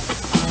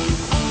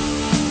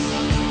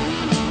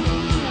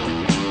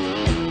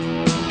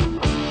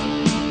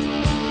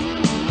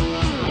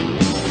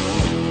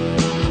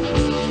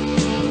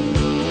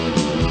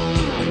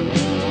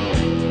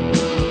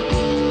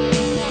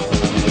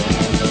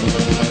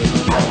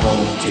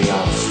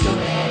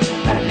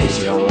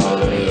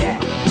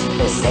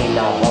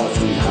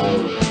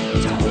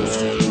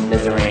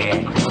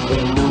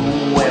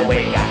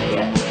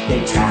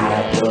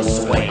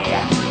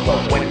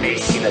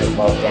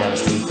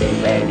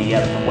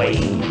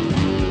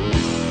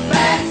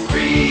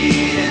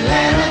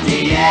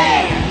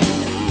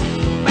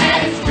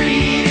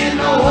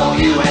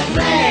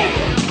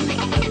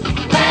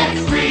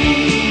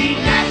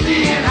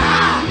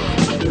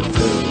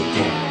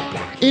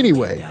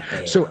 Anyway,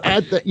 so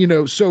at the, you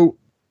know, so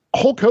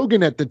Hulk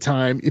Hogan at the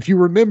time, if you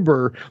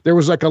remember, there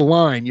was like a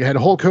line. You had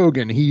Hulk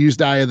Hogan. He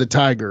used Eye of the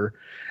Tiger.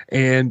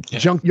 And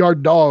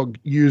Junkyard Dog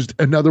used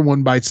Another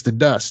One Bites the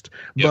Dust.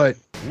 But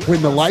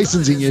when the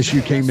licensing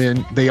issue came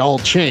in, they all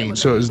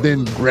changed. So it was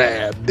then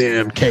Grab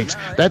Them Cakes.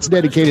 That's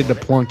dedicated to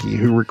Plunky,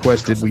 who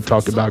requested we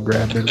talk about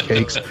Grab Them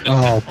Cakes.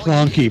 Oh,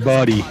 Plunky,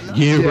 buddy.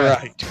 You're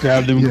right.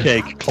 Grab Them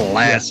Cake.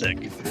 Classic.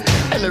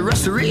 And the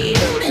rest are real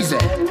easy.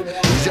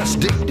 Just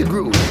dig the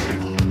groove.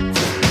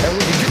 And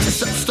when you get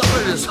yourself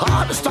started, it's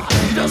hard to stop.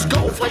 You just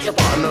go for your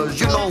partners,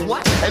 you know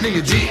what? And then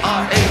you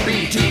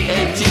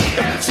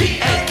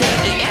GRABTAGMCAKES.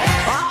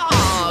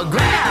 Oh,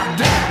 grab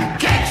them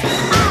cakes.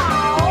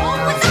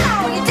 Oh, what's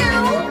that all you do?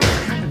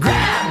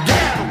 Grab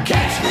them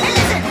cakes. And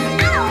listen,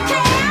 I don't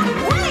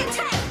care what it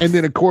takes. And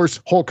then, of course,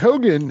 Hulk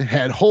Hogan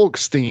had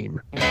Hulk's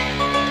theme.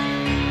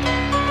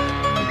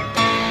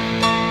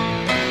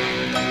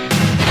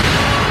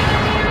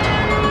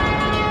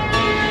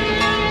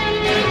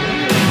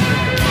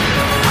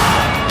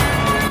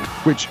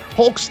 Which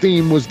Hulk's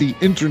theme was the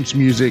entrance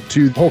music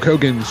to Hulk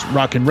Hogan's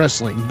Rockin'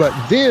 Wrestling. But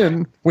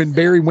then when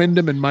Barry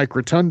Windham and Mike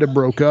Rotunda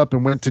broke up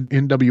and went to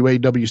NWA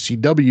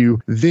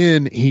WCW,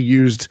 then he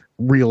used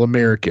Real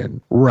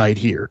American right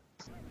here.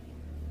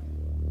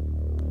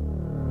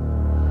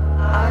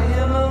 I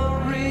am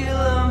a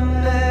real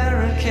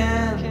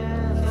American,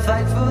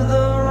 fight for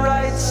the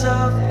rights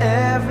of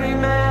every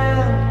man.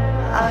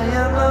 I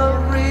am a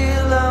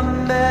real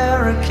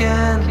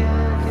American,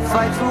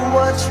 fight for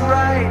what's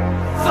right,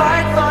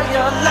 fight for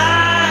your life.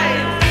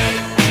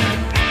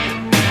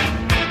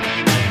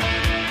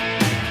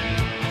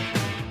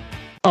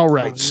 All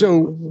right,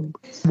 so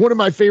one of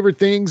my favorite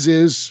things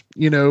is,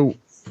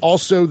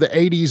 also the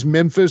 80s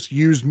Memphis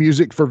used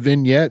music for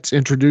vignettes,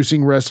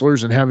 introducing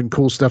wrestlers and having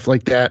cool stuff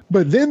like that.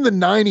 But then the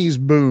 90s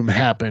boom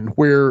happened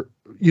where,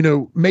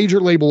 major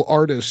label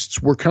artists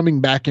were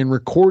coming back and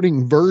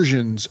recording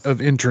versions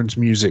of entrance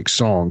music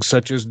songs,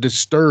 such as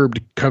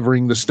Disturbed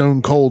covering the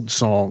Stone Cold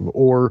song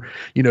or,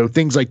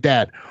 things like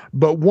that.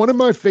 But one of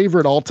my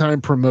favorite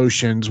all-time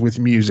promotions with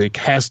music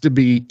has to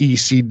be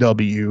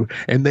ECW,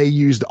 and they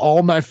used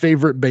all my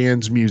favorite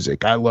bands'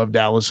 music. I loved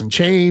Alice in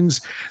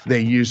Chains. They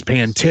used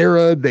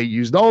Pantera. They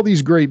used all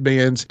these great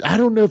bands. I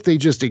don't know if they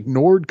just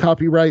ignored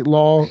copyright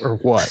law or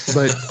what,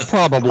 but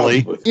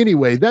probably.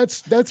 Anyway,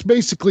 that's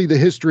basically the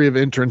history of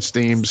entrance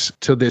themes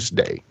to this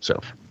day.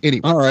 So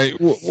anyway. All right.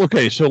 Well,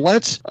 okay. So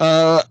let's,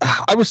 I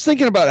was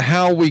thinking about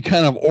how we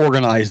kind of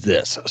organize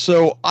this.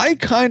 So I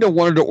kind of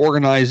wanted to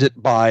organize it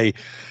by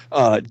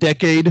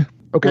decade,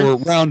 or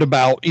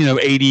roundabout,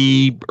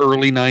 80,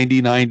 early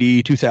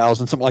 90,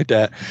 2000, something like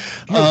that.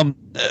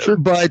 Sure.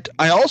 But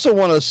I also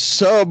want to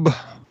sub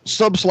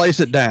slice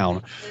it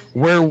down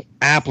where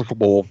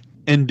applicable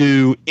and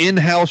do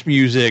in-house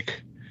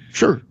music.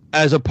 Sure.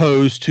 As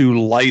opposed to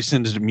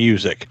licensed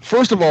music.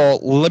 First of all,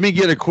 let me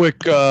get a quick,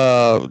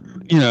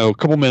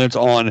 couple minutes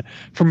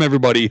from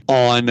everybody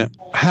on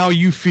how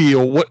you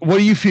feel. What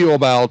do you feel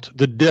about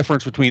the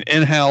difference between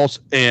in-house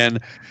and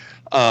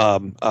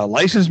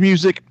licensed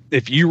music?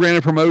 If you ran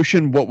a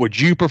promotion, what would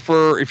you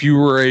prefer? If you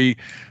were a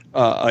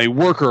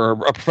worker or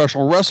a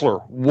professional wrestler,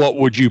 what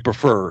would you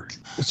prefer?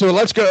 So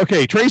let's go.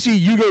 Okay, Tracy,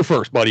 you go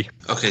first, buddy.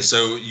 Okay,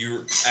 so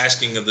you're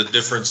asking of the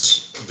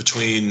difference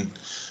between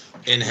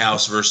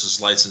in-house versus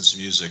licensed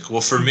music.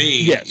 Well, for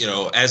me, yes.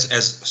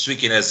 As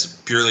speaking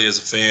as purely as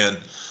a fan,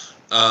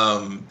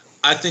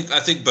 I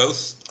think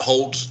both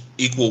hold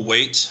equal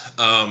weight.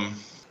 I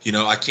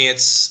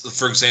can't,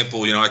 for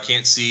example, I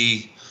can't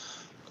see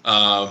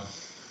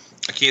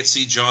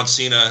John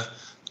Cena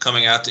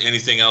coming out to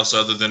anything else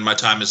other than My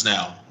Time Is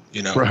Now.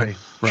 Right.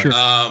 Sure.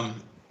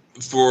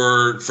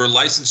 For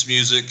licensed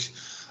music,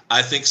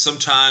 I think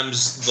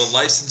sometimes the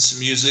licensed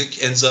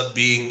music ends up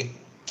being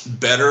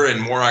better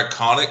and more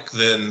iconic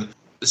than,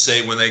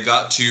 say, when they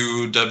got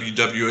to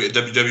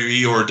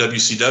WWE or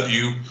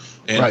WCW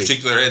in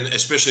particular, and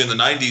especially in the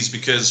 90s,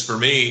 because for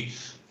me,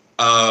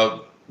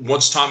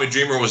 once Tommy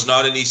Dreamer was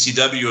not in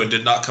ECW and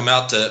did not come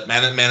out to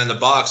Man in the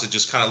Box, it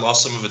just kind of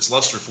lost some of its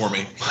luster for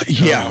me.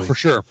 Yeah, for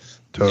sure.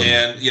 Totally.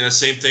 And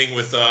same thing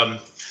with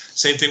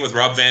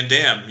Rob Van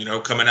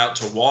Dam, coming out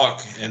to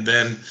Walk and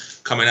then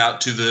coming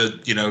out to the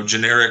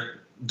generic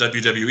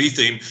WWE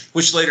theme,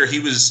 which later he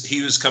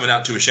was coming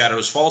out to a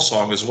Shadows Fall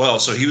song as well.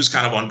 So he was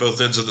kind of on both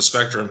ends of the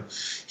spectrum.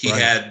 He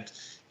had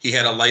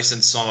a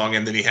licensed song,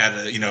 and then he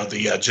had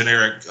the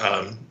generic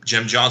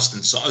Jim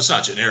Johnston song. It's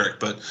not generic,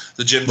 but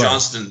the Jim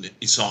Johnston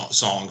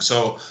song.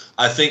 So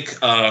I think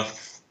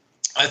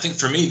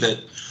for me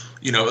that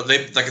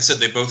they, like I said,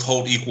 they both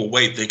hold equal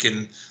weight. They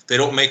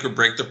don't make or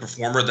break the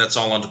performer. That's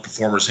all on the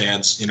performer's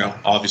hands,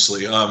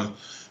 obviously.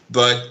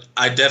 But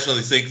I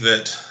definitely think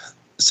that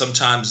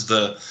sometimes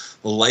the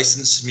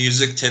licensed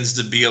music tends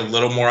to be a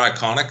little more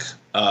iconic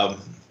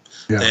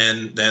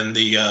than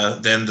the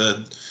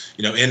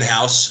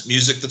in-house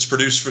music that's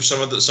produced for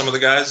some of the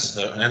guys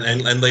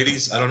and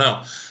ladies. I don't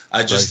know.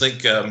 I just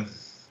think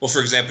for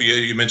example,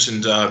 you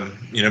mentioned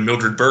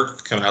Mildred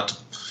Burke coming out to,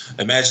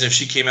 imagine if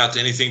she came out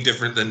to anything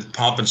different than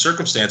Pomp and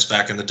Circumstance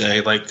back in the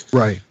day, I'm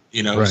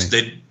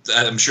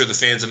sure the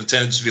fans in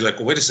attendance would be like,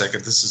 well, wait a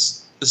second,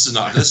 this is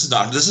not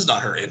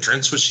her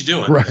entrance. What's she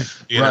doing? Right.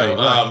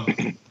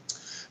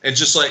 And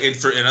just like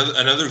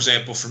another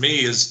example for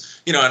me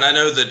is, and I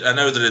know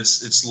that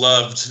it's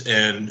loved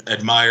and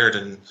admired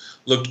and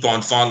looked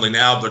upon fondly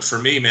now, but for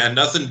me, man,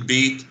 nothing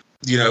beat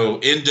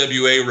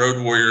NWA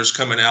Road Warriors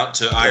coming out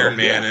to Iron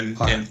Man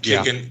and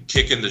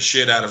kicking the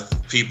shit out of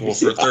people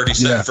for 30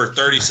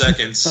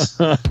 seconds,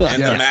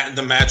 and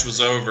the match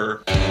was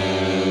over.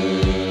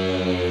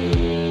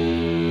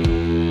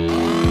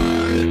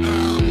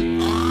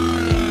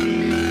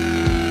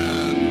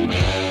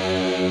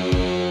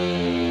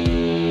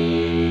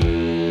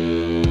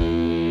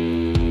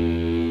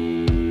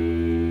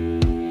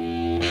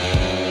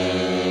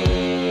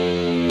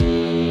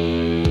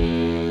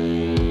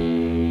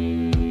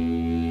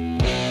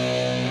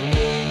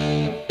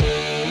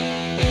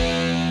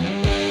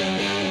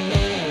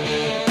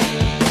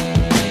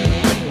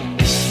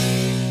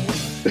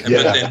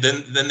 And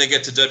then they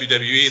get to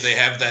WWE. They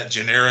have that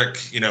generic,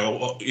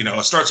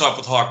 it starts off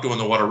with Hawk doing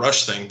the What a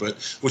Rush thing,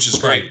 which is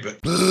great. But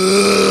What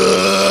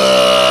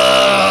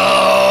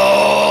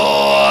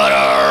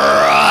a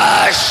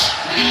rush!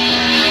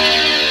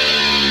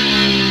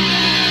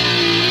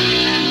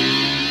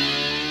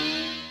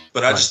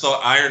 But I just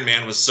thought Iron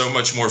Man was so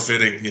much more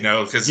fitting,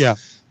 because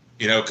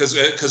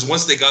because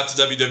once they got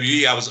to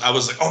WWE, I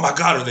was like, oh my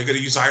God, are they going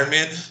to use Iron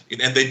Man?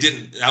 And they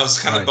didn't. I was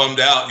kind of bummed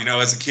out,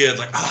 as a kid,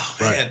 like, oh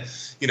man.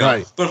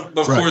 But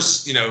of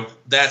course,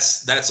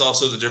 that's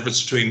also the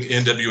difference between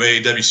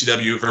NWA,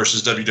 WCW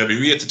versus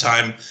WWE at the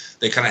time.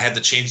 They kind of had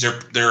to change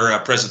their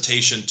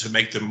presentation to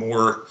make them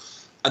more,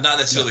 not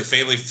necessarily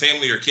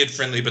family or kid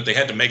friendly, but they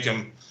had to make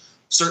them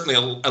certainly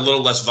a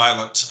little less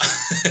violent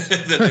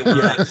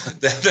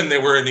than they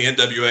were in the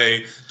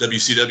NWA,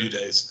 WCW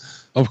days.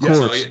 Of course.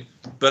 So,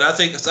 but I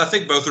think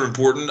both are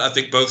important. I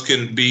think both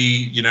can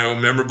be,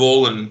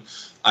 memorable and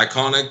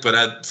iconic,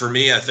 but for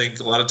me, I think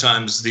a lot of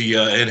times the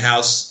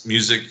in-house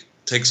music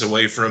takes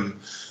away from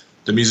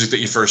the music that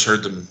you first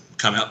heard them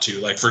come out to.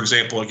 Like, for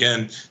example,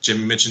 again,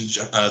 Jimmy mentioned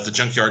the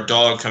Junkyard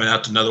Dog coming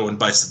out to Another One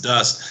Bites the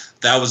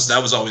Dust. That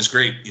was always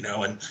great,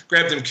 and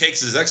Grab Them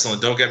Cakes is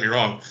excellent. Don't get me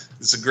wrong;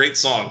 it's a great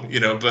song,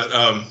 but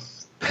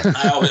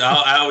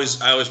I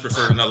always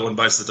prefer Another One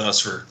Bites the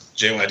Dust for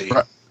JYD.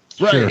 Right.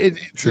 Sure.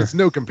 It's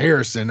no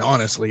comparison,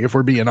 honestly, if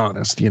we're being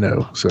honest,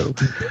 so.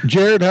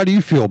 Jared, how do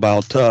you feel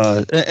about,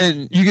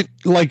 and you get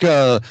like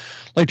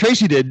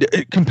Tracy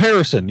did,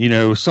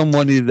 comparison,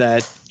 somebody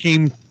that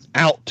came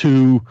out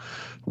to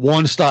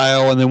one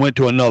style and then went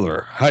to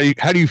another. How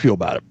do you feel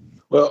about it?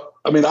 Well,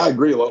 I mean, I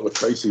agree a lot with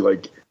Tracy.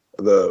 Like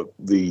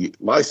the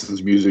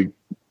licensed music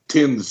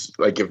tends,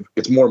 like, if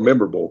it's more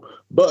memorable,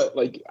 but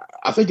like,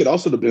 I think it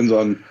also depends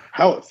on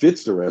how it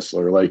fits the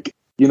wrestler. Like,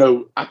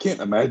 I can't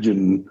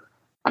imagine.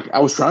 I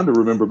was trying to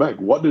remember back.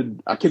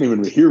 I can't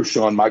even hear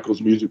Shawn Michaels'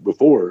 music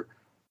before.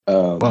 It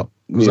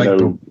was like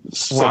the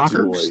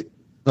Rockers.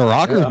 The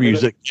Rockers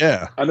music,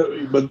 yeah. I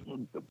know, but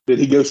did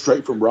he go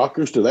straight from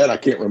Rockers to that? I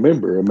can't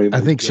remember. I mean,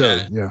 I think so.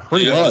 Yeah,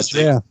 pretty much.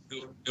 Yeah.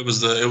 It was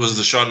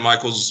the Shawn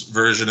Michaels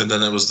version, and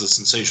then it was the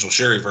Sensational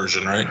Sherry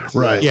version, right?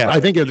 Right. Yeah. I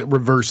think it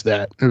reversed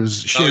that. It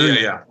was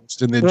Sherry, and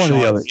then one or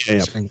the other.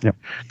 Yeah.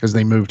 Because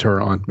they moved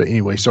her on. But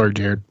anyway, sorry,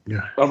 Jared.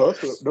 Yeah. Oh no,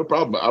 no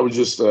problem. I was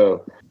just,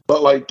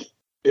 but like.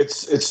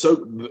 It's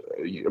so,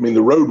 I mean,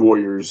 the Road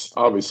Warriors,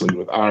 obviously,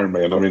 with Iron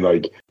Man, I mean,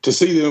 like, to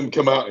see them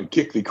come out and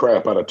kick the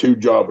crap out of two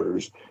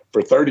jobbers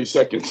for 30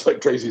 seconds,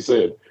 like Tracy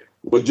said,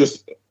 was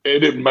just, it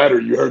didn't matter.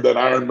 You heard that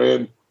Iron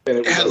Man, and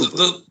it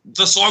was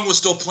the song was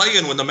still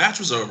playing when the match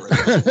was over.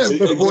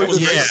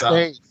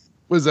 It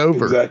was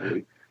over.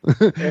 Exactly.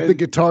 The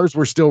guitars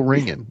were still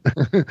ringing.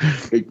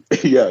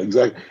 Yeah,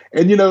 exactly.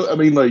 And, I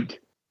mean,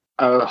 like,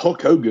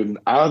 Hulk Hogan,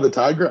 Eye of the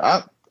Tiger,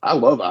 I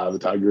love Eye of the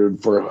Tiger,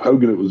 and for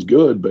Hogan it was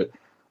good, but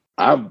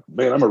I'm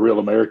a real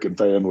American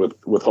fan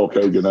with Hulk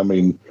Hogan. I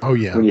mean, oh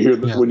yeah, when you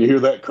hear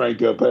that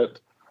crank up,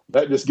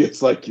 that just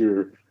gets like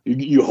you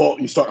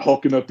start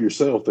hulking up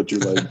yourself. That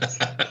you're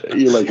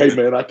like, hey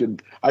man, I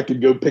can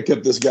go pick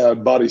up this guy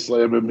and body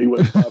slam him. He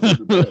weighs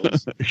 500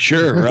 pounds.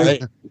 Sure,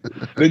 right.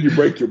 Then you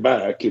break your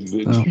back, and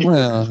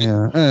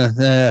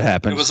that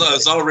happens. It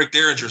was all Rick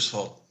Derringer's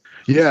fault.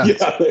 Yeah.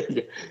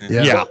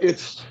 Yeah.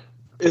 It's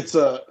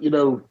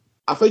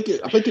I think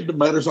it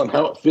matters on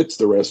how it fits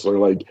the wrestler.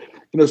 Like,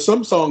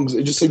 some songs,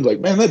 it just seems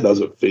like, man, that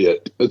doesn't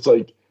fit. It's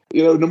like,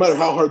 no matter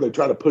how hard they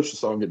try to push the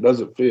song, it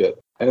doesn't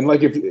fit. And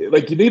like, if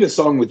you need a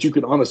song that you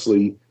can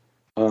honestly,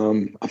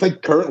 I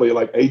think currently,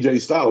 like AJ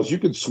Styles, you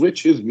could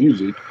switch his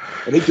music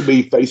and he could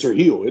be face or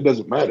heel. It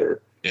doesn't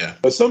matter. Yeah.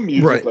 But some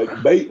music,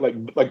 like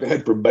they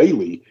had for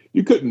Bayley,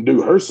 you couldn't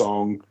do her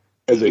song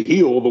as a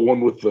heel, the one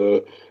with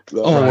the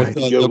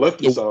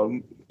Lefty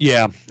song.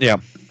 Yeah.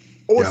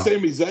 Or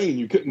Sami Zayn,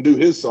 you couldn't do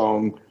his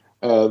song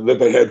that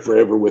they had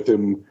forever with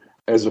him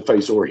as a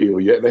face or heel.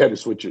 Yeah, they had to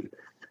switch it.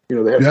 They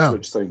had to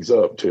switch things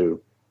up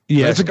too.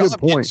 Yeah, that's a good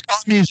point. Ska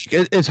music,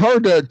 it's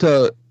hard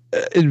to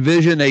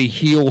envision a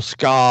heel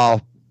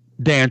ska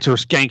dancer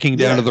skanking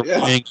down to the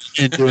ring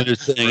and doing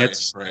his thing.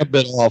 It's a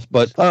bit off,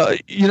 but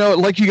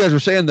like you guys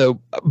were saying though,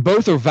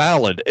 both are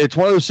valid. It's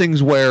one of those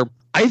things where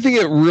I think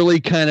it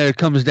really kind of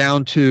comes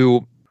down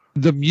to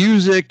the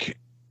music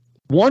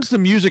once the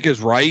music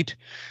is right,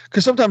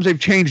 because sometimes they've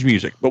changed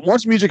music, but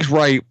once music is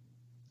right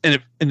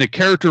and the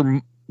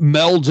character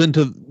melds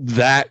into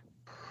that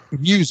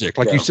music,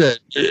 like you said,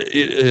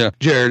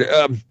 Jared.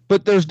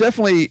 But there's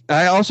definitely,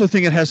 I also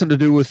think it has something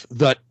to do with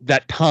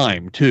that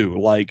time too,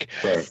 like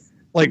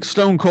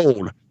Stone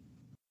Cold.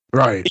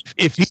 Right.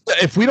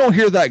 If we don't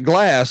hear that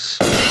glass,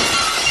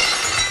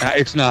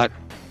 it's not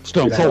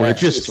Stone Cold. It's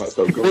just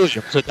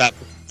Williams at that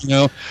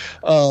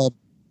point,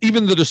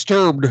 even the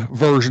Disturbed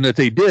version that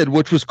they did,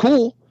 which was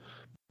cool,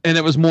 and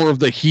it was more of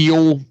the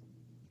heel,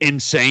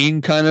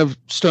 insane kind of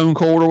Stone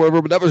Cold or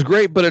whatever, but that was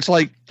great. But it's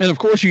like, and of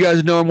course you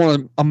guys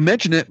know I'm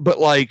mentioning it, but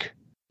like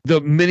the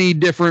many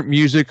different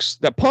musics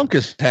that Punk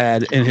has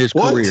had in his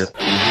career.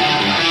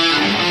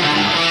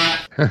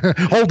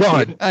 Hold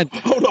on.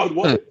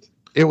 What?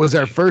 It was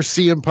our first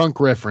CM Punk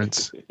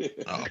reference.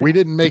 We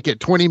didn't make it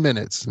 20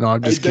 minutes. No,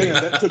 I'm just kidding.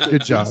 That took a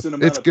good job.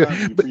 It's good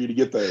for you to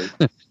get there.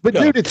 But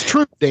dude, it's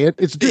true, Dan.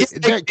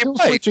 That Kill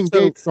Switch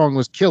Engage song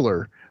was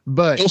killer.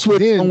 But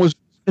then was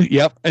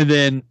and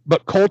then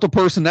but Cult of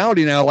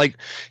Personality now, like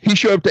he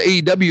showed up to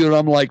AEW and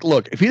I'm like,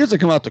 look, if he doesn't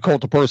come out to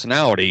Cult of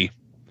Personality,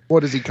 what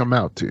does he come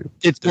out to?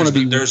 It's going to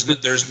be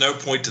there's no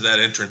point to that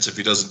entrance if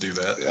he doesn't do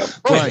that. Yeah.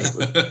 Right.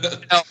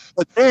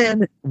 But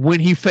then when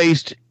he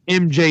faced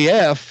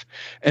MJF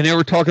and they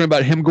were talking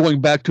about him going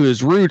back to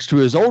his roots, to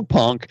his old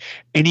Punk,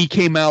 and he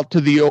came out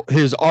to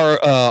his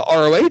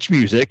ROH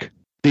music,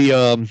 the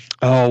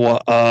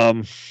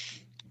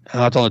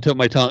it's on the tip of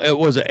my tongue. It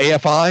was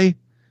AFI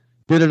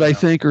did it, I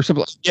think, or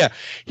something. Yeah,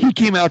 he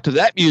came out to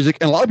that music,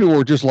 and a lot of people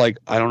were just like,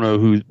 I don't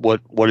know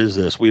what is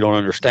this? We don't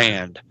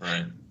understand.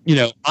 Right.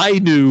 I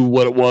knew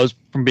what it was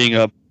from being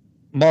a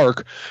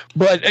mark,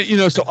 but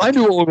so I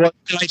knew what it was,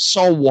 and I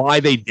saw why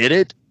they did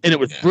it, and it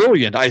was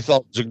brilliant. I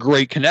thought it was a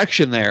great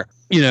connection there,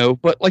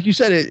 but like you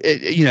said,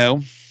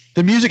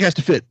 the music has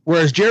to fit.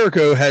 Whereas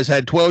Jericho has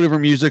had 12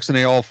 different musics, and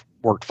they all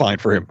worked fine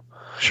for him.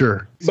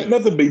 Sure. But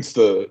nothing beats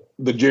the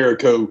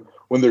Jericho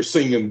when they're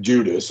singing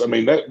Judas. I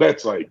mean,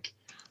 that's like,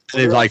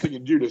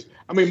 singing Judas.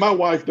 I mean, my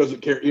wife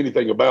doesn't care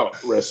anything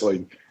about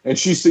wrestling, and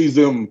she sees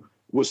them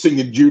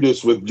singing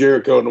Judas with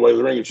Jericho in the way of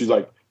the ring, and she's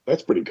like,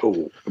 "That's pretty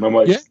cool." And I'm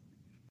like,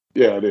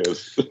 "Yeah, it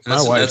is."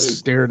 My wife's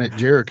staring at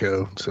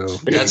Jericho, so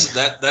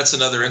that's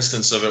another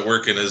instance of it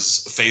working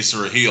as a face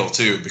or a heel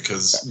too,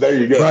 because there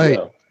you go. Right.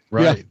 Yeah.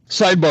 Right. Yeah.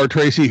 Sidebar,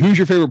 Tracy, who's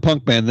your favorite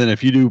Punk band? Then,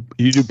 if you do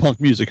Punk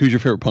music, who's your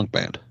favorite Punk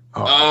band?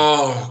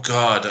 Oh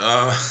God.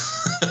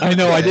 I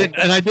know I didn't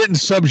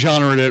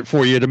subgenre it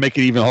for you to make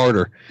it even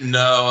harder.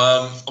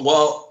 No.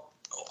 Well,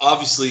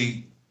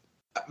 obviously,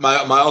 my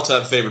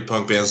all-time favorite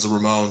punk band is the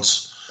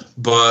Ramones.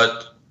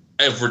 But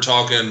if we're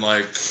talking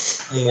like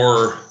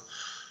more,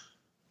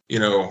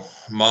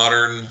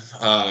 modern,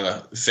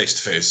 Face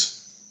to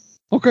Face.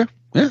 Okay.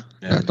 Yeah.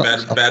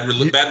 Bad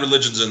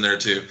Religion's in there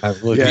too.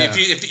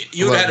 If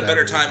you had a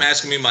better time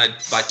asking me my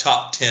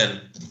top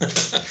 10.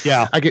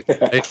 Yeah.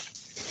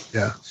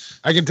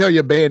 I can tell you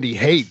a band he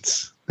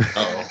hates.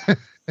 Uh-oh.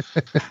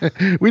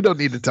 We don't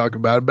need to talk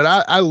about it, but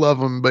I love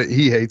him, but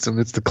he hates him.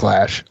 It's the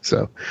Clash.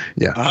 So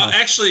yeah.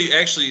 Actually,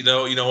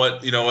 no. You know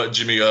what,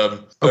 Jimmy? Over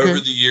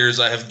the years,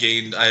 I have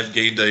gained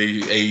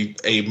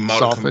a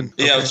modicum.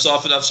 Yeah, I've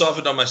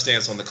softened on my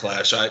stance on the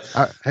Clash.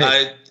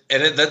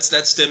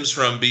 That stems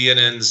from being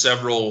in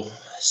several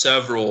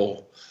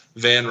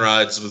van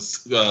rides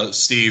with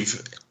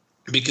Steve,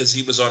 because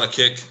he was on a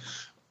kick.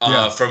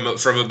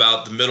 From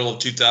about the middle of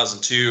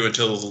 2002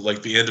 until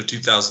like the end of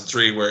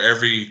 2003, where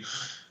every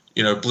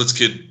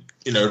Blitzkid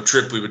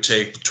trip we would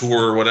take,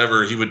 tour or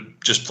whatever, he would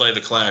just play the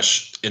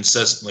Clash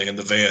incessantly in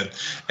the van.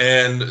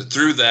 And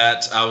through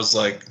that, I was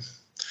like,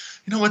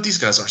 you know what, these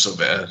guys aren't so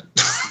bad.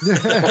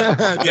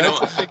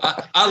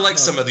 I like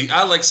some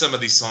of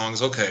these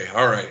songs. Okay,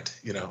 all right,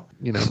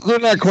 they're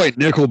not quite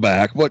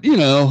Nickelback, but yeah.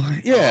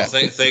 Oh,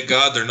 thank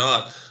God they're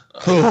not.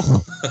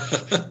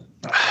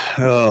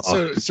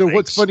 So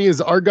what's funny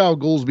is Argyle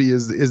Goolsby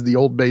is the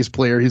old bass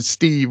player. His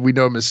Steve, we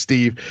know him as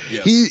Steve.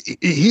 Yes.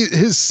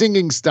 His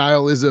singing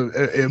style is a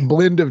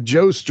blend of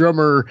Joe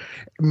Strummer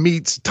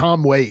meets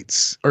Tom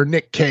Waits or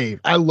Nick Cave.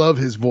 I love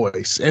his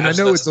voice, and I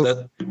know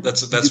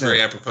that's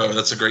very apropos.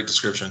 That's a great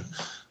description.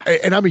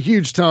 And I'm a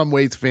huge Tom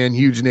Waits fan,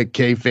 huge Nick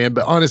Cave fan,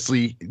 but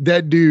honestly,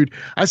 that dude,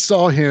 I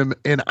saw him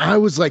and I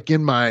was like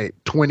in my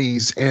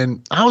 20s,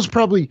 and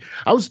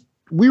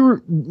we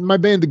were my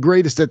band, The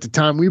Greatest, at the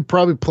time. We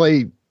probably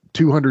played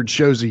 200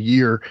 shows a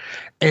year,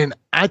 and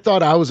I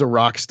thought I was a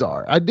rock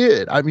star. I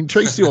did. I mean,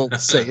 Tracy will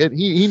say it.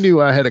 He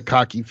knew I had a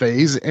cocky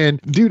phase,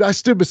 and dude, I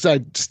stood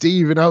beside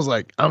Steve, and I was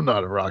like, I'm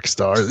not a rock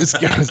star. This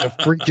guy's a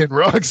freaking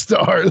rock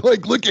star.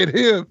 Like, look at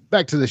him.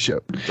 Back to the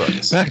show.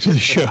 Back to the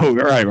show.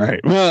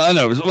 Right. Well, I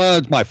know. Well,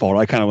 it's my fault.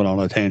 I kind of went on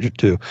a tangent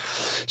too.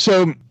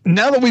 So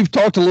now that we've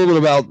talked a little bit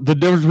about the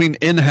difference between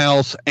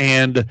in-house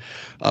and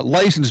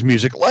licensed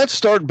music, let's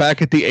start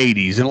back at the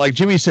 80s. And like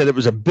Jimmy said, it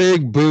was a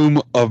big boom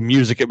of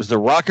music. It was the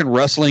rock and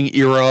wrestling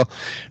era.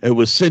 It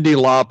was Cyndi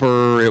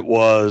Lauper. It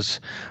was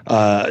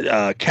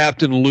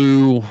Captain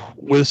Lou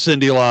with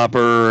Cyndi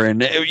Lauper.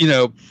 And, you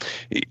know,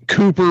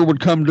 Cooper would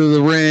come to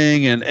the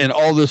ring and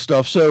all this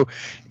stuff. So,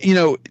 you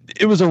know,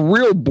 it was a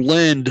real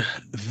blend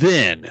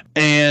then.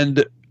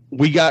 And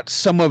we got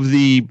some of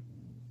the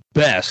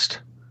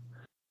best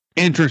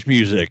entrance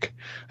music.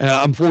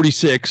 I'm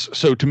 46,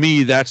 so to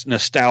me that's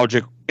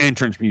nostalgic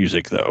entrance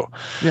music, though.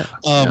 Yeah.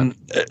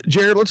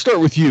 Jared, let's start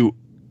with you.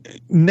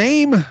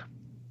 Name,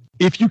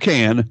 if you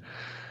can,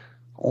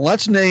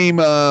 let's name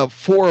 4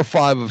 or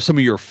 5 of some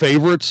of your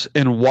favorites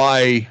and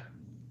why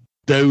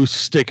those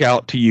stick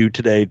out to you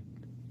today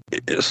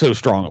so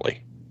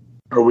strongly.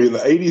 Are we in the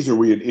 80s or are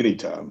we in any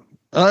time?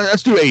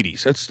 Let's do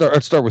 80s. Let's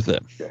start with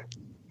them. Okay.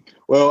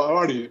 Well, I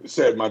already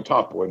said my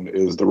top one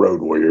is the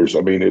Road Warriors.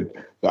 I mean,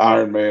 the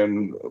Iron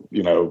Man.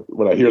 You know,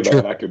 when I hear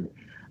that, sure.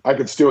 I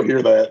could still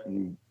hear that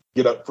and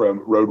get up from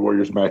Road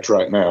Warriors match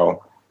right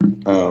now.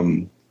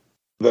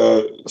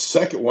 The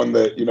second one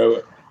that, you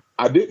know,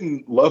 I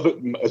didn't love it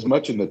as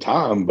much in the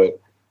time, but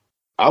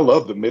I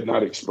love the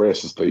Midnight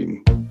Express's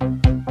theme.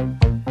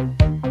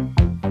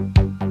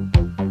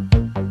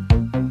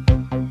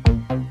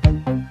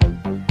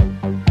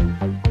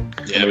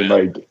 Yeah, I mean,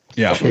 like,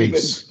 yeah.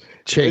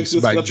 Chase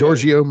by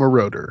Giorgio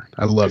Moroder.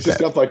 I love it's that.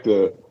 It's just got like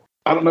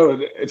I don't know.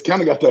 It's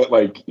kind of got that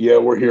like, yeah,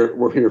 we're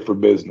here for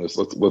business.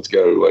 Let's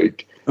go.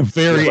 Like a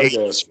very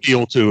 80s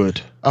feel to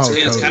it. Oh, so,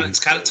 yeah, totally. it's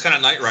kind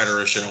of Knight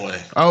Rider-ish in a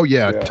way. Oh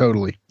yeah,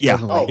 totally. Yeah,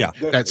 totally. Oh, yeah.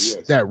 That's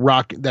that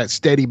rock, that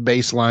steady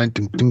bass line.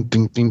 Ding, ding,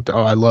 ding, ding.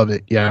 Oh, I love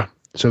it. Yeah,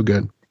 so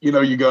good. You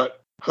know, you got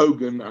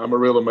Hogan. I'm a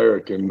Real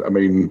American. I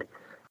mean,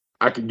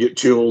 I could get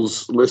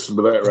chills listening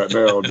to that right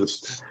now.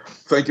 Just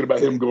thinking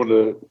about him going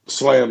to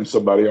slam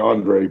somebody,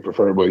 Andre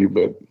preferably,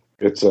 but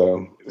it's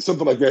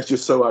something like that's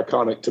just so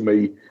iconic to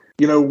me.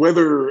 You know,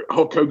 whether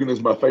Hulk Hogan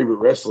is my favorite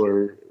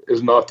wrestler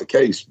is not the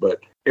case, but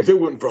if it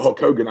wasn't for Hulk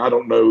Hogan, I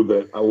don't know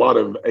that a lot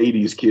of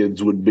 80s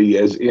kids would be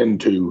as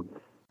into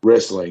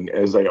wrestling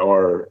as they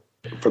are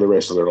for the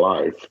rest of their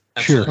life.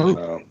 Sure.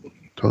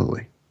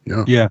 Totally.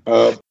 Yeah. Yeah.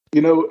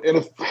 You know, and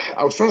if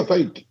I was trying to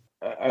think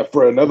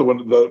for another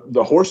one,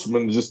 the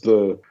Horsemen,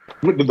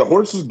 did the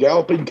horses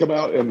galloping come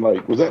out in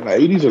like, was that in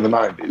the 80s or the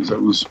 90s?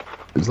 It was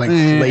like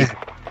late.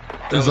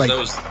 That was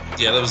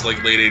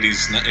like late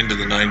 80s into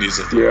the 90s.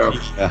 I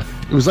think. Yeah.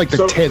 It was like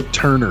the Ted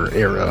Turner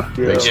era.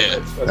 Yeah.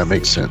 That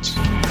makes sense.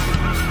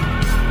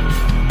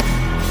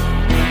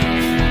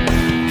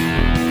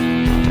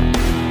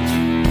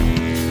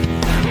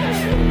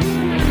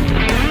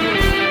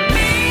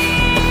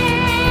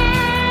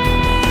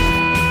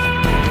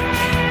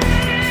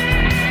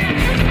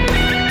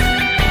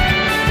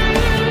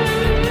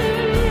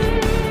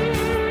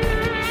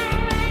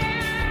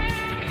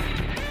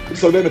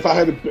 So then if I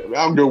had to,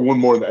 I'll go one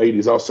more in the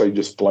 80s. I'll say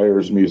just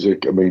Flair's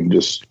music. I mean,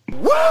 just...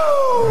 Woo!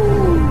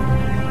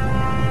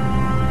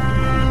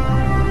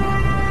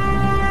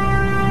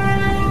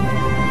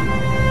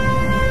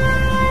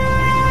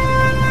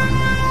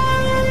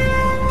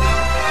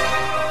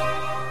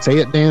 Say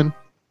it, Dan.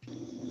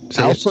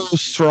 Also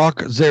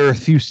struck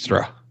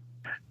Zarathustra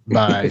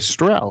by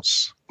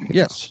Strauss.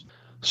 Yes.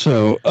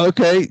 So,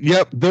 okay.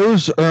 Yep.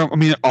 Those are, I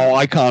mean, all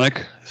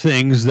iconic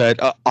things that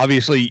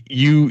obviously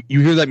you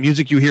hear that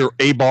music, you hear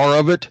a bar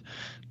of it,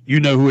 you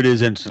know who it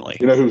is instantly.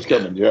 You know who's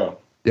coming. Yeah.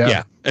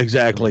 Yeah,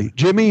 exactly.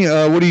 Jimmy,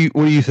 what do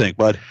you think,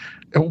 bud?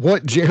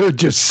 What Jared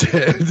just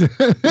said.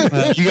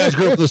 You guys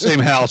grew up in the same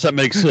house. That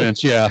makes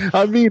sense. Yeah.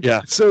 I mean,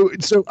 yeah. So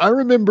I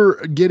remember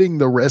getting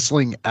the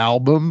wrestling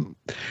album,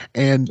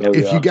 and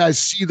if you guys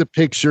see the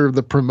picture of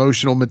the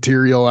promotional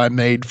material I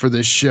made for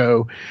this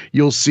show,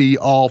 you'll see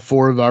all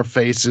 4 of our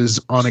faces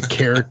on a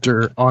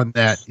character on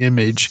that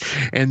image.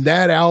 And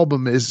that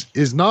album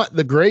is not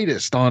the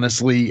greatest,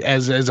 honestly,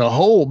 as a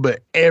whole,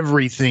 but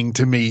everything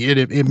to me.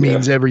 It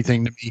means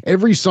everything to me.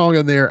 Every song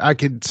on there I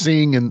could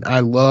sing, and I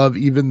love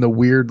even the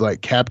weird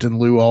like Captain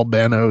Lou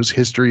Albano's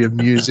History of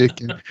Music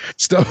and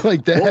stuff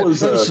like that. What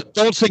was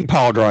Don't sing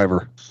Power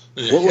Driver.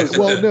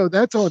 Well, no,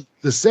 that's on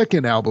the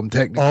second album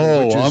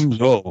technically.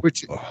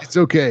 Which it's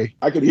okay.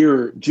 I could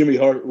hear Jimmy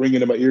Hart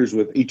ringing in my ears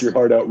with "Eat Your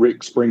Heart Out,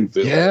 Rick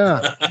Springfield."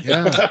 Yeah,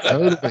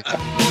 totally. Eat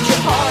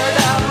your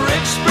heart out,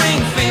 Rick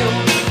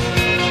Springfield.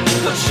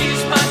 'Cause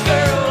she's my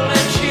girl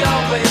and she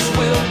always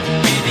will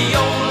be the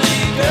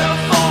only girl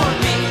for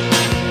me.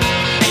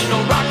 Ain't no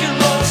rock and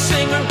roll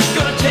singer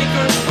gonna take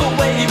her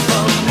away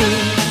from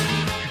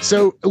me.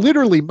 So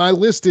literally, my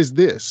list is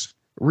this: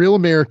 Real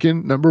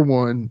American, number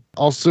 1.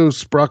 Also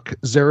Struck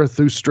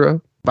Zarathustra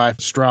by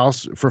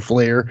Strauss for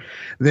Flair.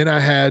 Then I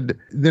had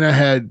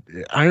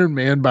Iron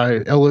Man by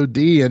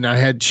LOD, and I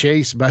had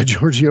Chase by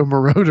Giorgio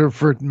Moroder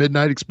for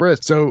Midnight Express.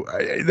 So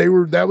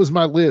that was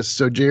my list.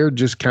 So Jared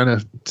just kind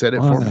of said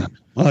it for me.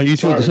 Oh, you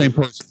two are the same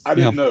person. I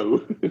didn't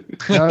know.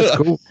 That's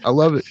cool. I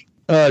love it.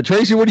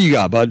 Tracy, what do you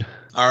got, bud?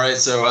 All right,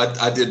 so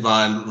I did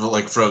mine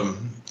like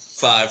from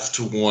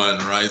 5-1,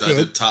 right? I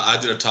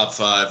did a top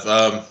 5.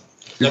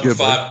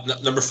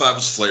 Number 5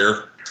 was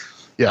Flair.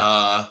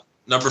 Yeah.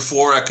 Number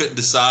 4, I couldn't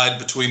decide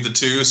between the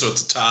two, so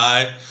it's a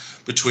tie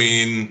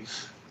between,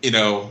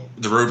 the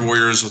Road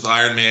Warriors with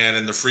Iron Man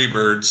and the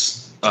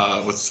Freebirds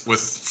with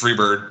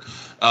Freebird.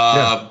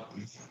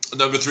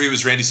 Number 3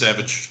 was Randy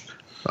Savage.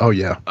 Oh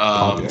yeah.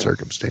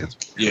 Circumstance.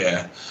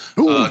 Yeah.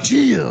 Oh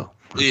yeah.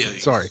 Yeah.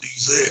 Sorry.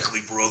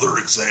 Exactly, brother.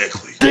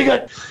 Exactly. Dig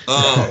it.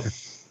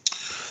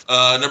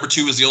 Number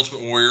 2 was the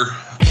Ultimate Warrior.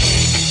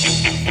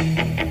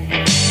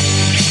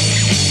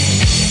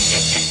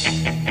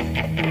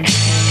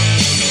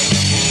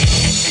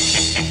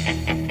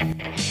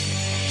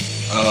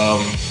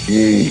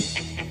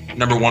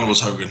 Number 1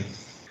 was Hogan.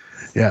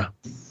 Yeah.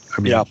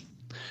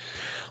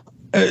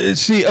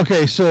 See,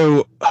 okay,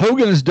 so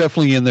Hogan is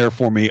definitely in there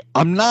for me.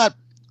 I'm not,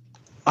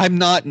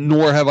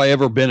 nor have I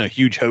ever been a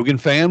huge Hogan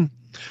fan.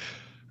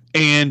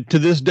 And to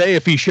this day,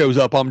 if he shows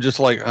up, I'm just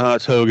like, oh,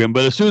 it's Hogan.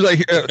 But as soon as I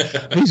hear,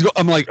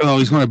 I'm like, oh,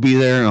 he's going to be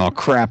there. And oh,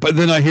 crap. But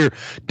then I hear,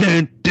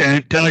 dun,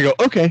 dun, dun. I go,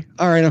 okay,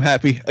 all right, I'm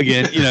happy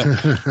again,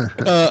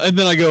 and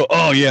then I go,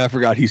 oh, yeah, I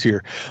forgot he's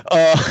here.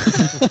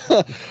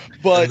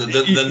 But then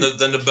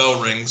the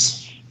bell rings.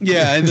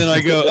 Yeah, and then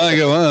I go,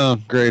 oh,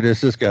 great,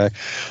 it's this guy.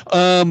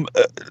 Some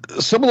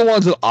of the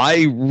ones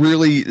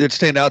that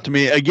stand out to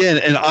me again,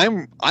 and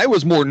I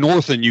was more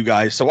north than you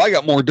guys, so I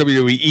got more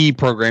WWE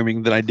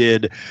programming than I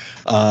did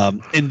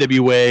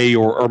NWA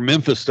or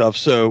Memphis stuff.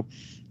 So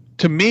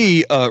to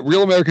me,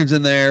 Real Americans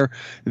in there,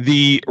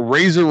 the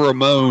Razor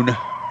Ramon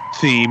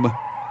theme.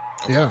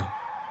 Yeah.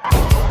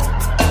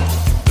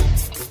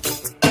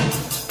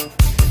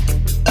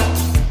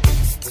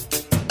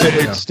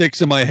 It sticks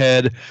in my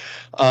head.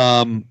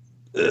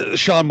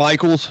 Shawn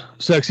Michaels,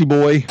 Sexy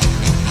Boy.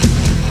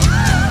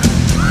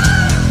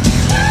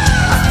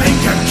 I think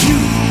I'm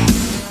cute.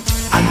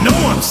 I know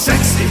I'm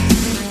sexy.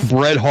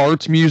 Bret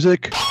Hart's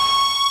music.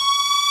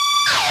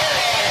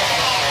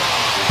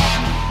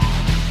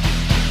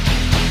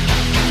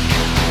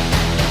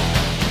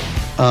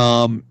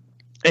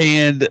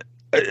 And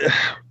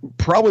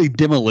probably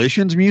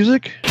Demolition's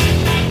music.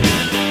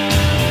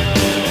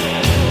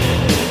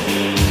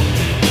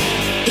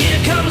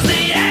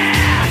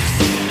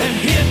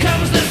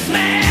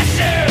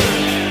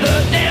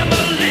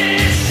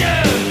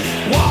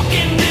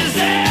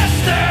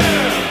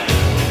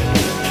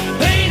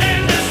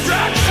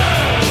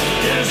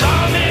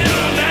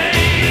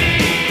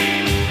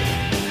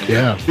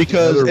 Yeah,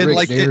 because and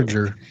like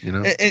manager,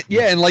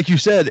 and like you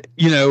said,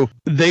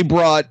 they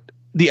brought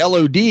the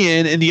LOD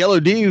in, and the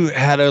LOD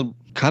had a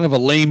kind of a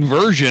lame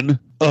version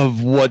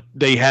of what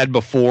they had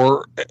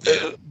before.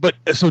 But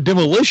so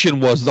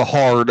Demolition was the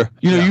hard.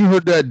 You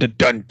heard that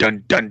dun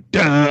dun dun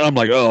dun. I'm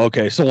like, oh,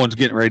 okay, someone's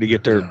getting ready to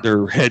get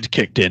their heads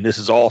kicked in. This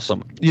is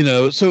awesome.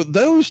 So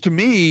those to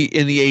me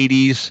in the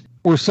 80s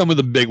were some of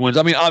the big ones.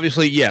 I mean,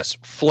 obviously, yes,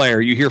 Flair.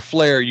 You hear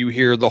Flair, you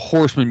hear the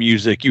Horseman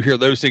music, you hear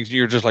those things, and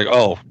you're just like,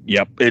 oh,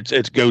 yep,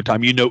 it's go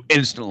time. You know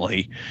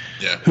instantly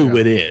who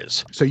it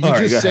is. So you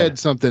just said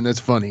something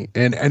that's funny,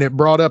 and it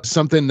brought up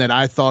something that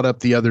I thought up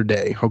the other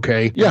day,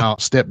 okay? Yeah. Now,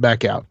 step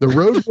back out. The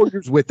Road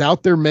Warriors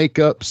without their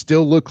makeup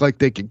still look like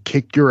they could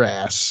kick your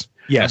ass.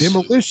 Yes.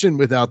 Demolition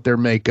without their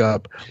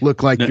makeup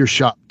look like your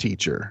shop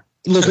teacher.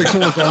 Look like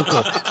someone's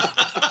uncle.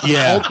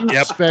 Yeah. All due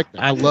respect,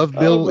 I love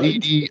Bill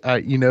Eadie.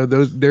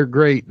 Those they're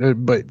great,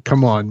 but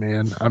come on,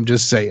 man. I'm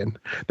just saying.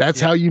 That's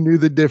how you knew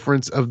the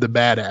difference of the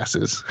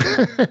badasses.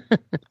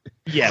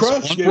 Yes,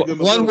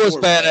 one was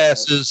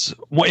badasses.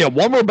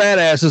 One were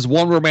badasses.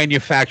 One were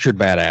manufactured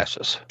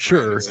badasses.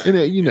 Sure,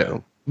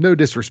 and no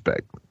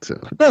disrespect.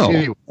 So, no,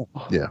 anyway,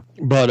 yeah,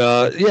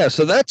 but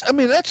so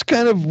that's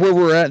kind of where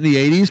we're at in the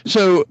 80s.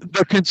 So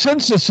the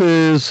consensus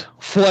is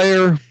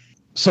Flair,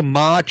 some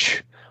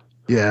Mach.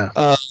 Yeah.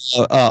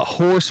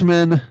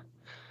 Horseman,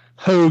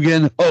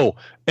 Hogan. Oh,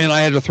 and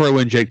I had to throw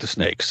in Jake the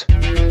Snakes.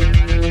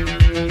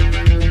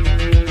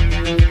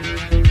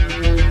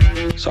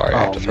 Sorry,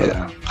 I had to throw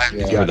that. I have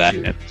to throw that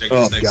in. Jake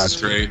the Snakes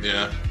is great,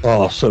 yeah.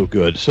 Oh, so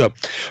good. So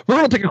we're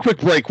going to take a quick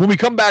break. When we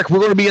come back, we're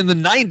going to be in the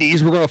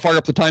 90s. We're going to fire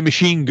up the time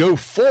machine, go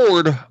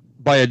forward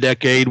by a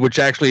decade, which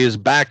actually is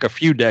back a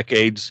few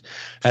decades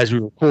as we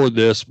record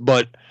this.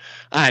 But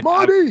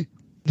Marty!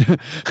 I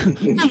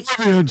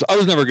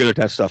was never good at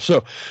that stuff.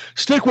 So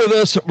stick with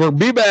us. We'll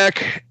be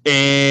back.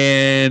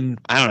 And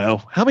I don't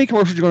know. How many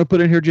commercials are you going to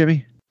put in here,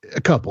 Jimmy?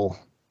 A couple.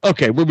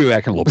 Okay. We'll be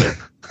back in a little bit.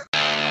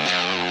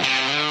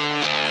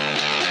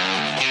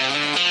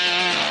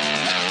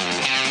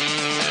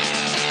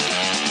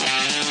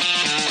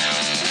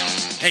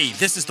 Hey,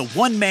 this is the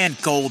one-man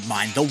gold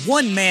mine, the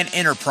one-man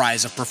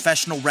enterprise of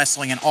professional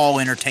wrestling and all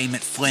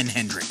entertainment, Flynn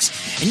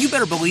Hendricks. And you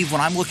better believe when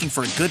I'm looking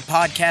for a good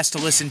podcast to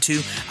listen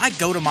to, I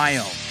go to my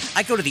own.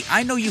 I go to the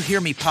I Know You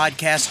Hear Me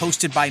podcast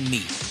hosted by me,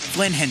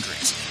 Flynn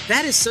Hendricks.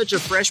 That is such a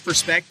fresh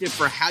perspective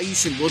for how you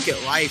should look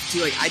at life,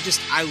 too.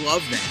 I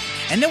love that.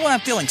 And then when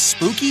I'm feeling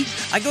spooky,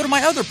 I go to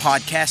my other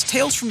podcast,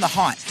 Tales from the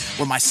Haunt,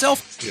 where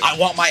myself, I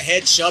want my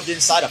head shoved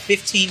inside a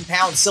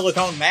 15-pound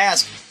silicone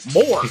mask,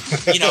 more.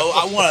 You know,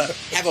 I want to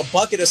have a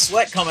bucket of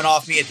sweat coming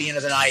off me at the end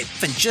of the night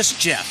than just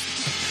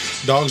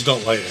Jeff. Dogs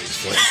don't lay eggs,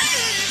 Flynn.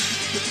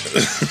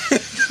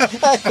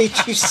 I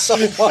hate you so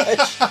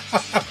much.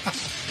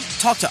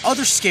 Talk to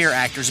other scare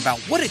actors about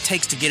what it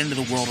takes to get into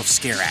the world of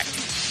scare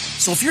acting.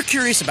 So if you're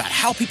curious about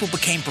how people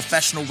became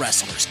professional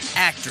wrestlers,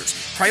 actors,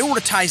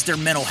 prioritized their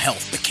mental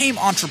health, became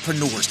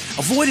entrepreneurs,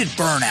 avoided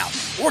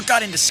burnout, or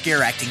got into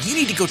scare acting, you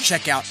need to go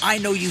check out I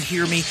Know You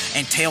Hear Me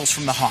and Tales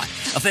from the Haunt,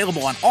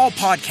 available on all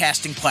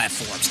podcasting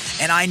platforms.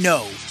 And I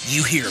know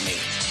you hear me.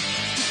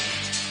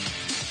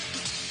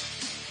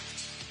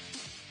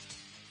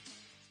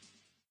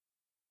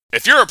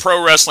 If you're a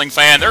pro wrestling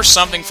fan, there's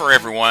something for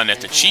everyone at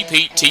the Cheap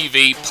Heat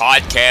TV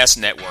Podcast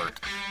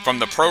Network. From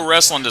the Pro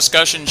Wrestling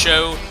Discussion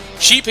Show,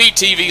 Cheap Heat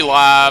TV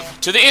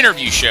Live, to the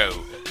interview show,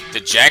 the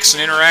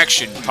Jackson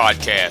Interaction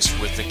Podcast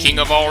with the king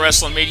of all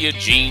wrestling media,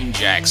 Gene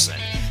Jackson,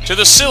 to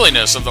the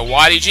silliness of the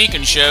Whitey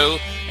Jenkins Show,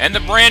 and the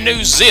brand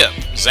new Zip,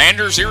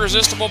 Xander's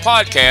Irresistible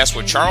Podcast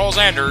with Charles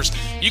Anders.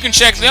 You can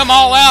check them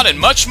all out and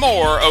much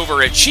more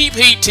over at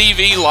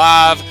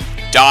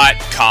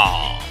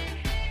cheapheattvlive.com.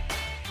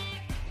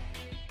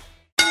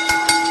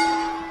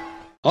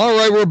 All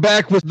right, we're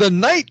back with the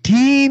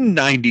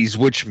 1990s,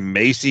 which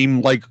may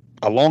seem like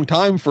a long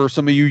time for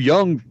some of you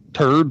young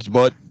turds,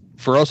 but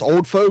for us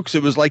old folks,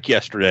 it was like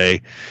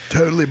yesterday.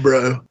 Totally,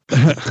 bro.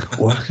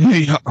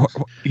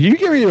 You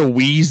get ready to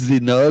wheeze the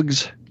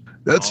nugs?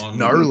 That's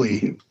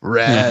gnarly.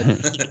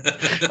 Rad.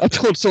 I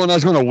told someone I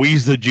was going to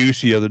wheeze the juice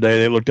the other day.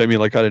 They looked at me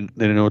like they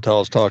didn't know what the hell I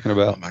was talking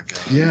about. Oh my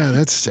God. Yeah,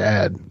 that's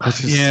sad.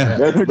 That's just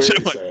sad. That's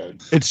very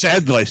sad. It's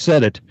sad that I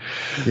said it.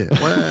 Yeah.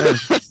 Well,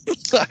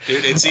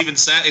 Dude, it's even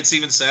sad. It's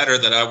even sadder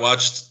that I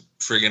watched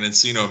friggin'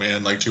 Encino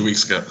Man like 2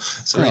 weeks ago.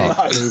 So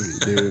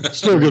movie, dude.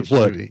 Still a good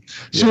flick.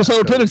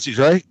 Suicidal Tendencies,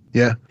 right?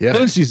 Yeah.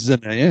 Tendencies is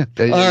in there, yeah.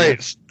 Yeah. All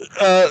right.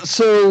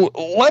 So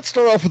let's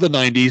start off with the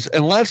 90s,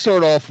 and let's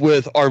start off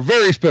with our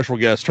very special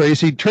guest,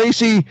 Tracy.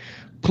 Tracy,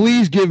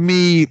 please give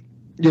me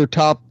your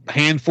top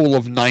handful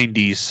of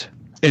 90s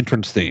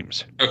entrance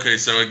themes. okay,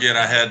 so again,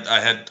 I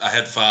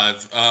had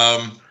five.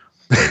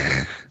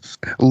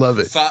 Love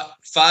it.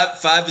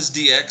 Five is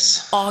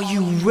DX. Are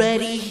you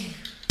ready?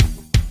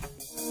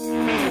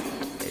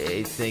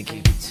 Hey, think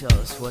you could tell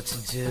us what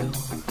to do?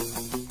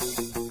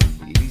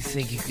 You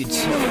think you could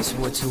tell us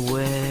what to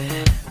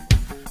wear?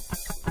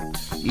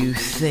 You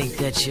think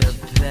that you're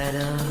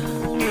better?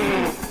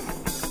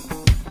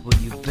 Well,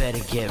 you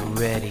better get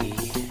ready.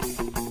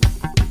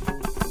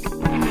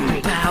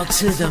 Bow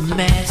to the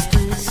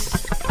masters.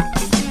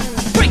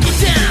 Break it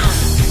down!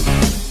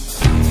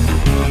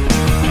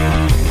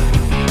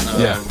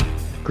 Yeah.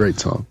 Great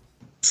song.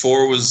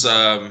 4 was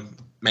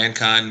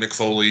Mankind, Mick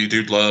Foley,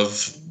 Dude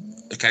Love,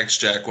 Cactus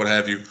Jack, what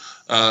have you.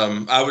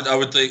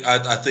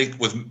 I think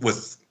with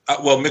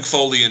Mick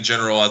Foley in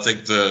general, I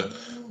think the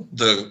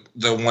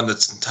one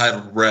that's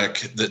entitled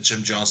Wreck that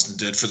Jim Johnston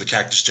did for the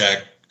Cactus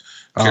Jack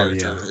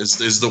character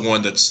is the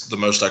one that's the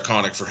most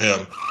iconic for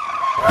him.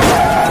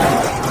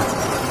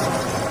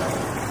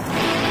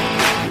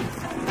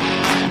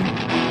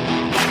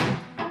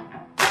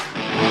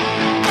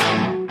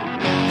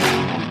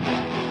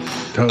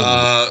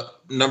 Totally.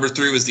 Number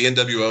 3 was the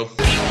NWO.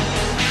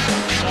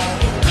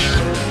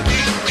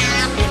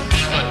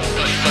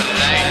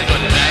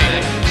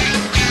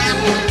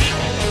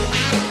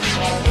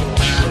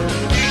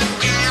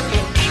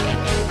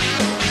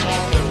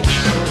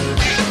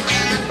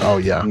 Oh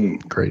yeah,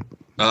 great.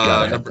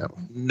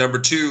 Number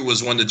 2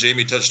 was one that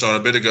Jamie touched on a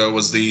bit ago,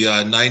 was the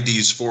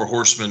 90s Four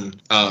Horsemen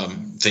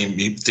theme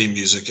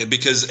music. And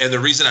the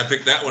reason I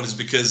picked that one is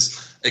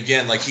because,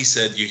 again, like he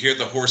said, you hear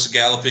the horse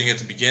galloping at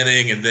the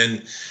beginning, and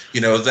then,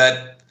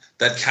 that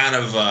kind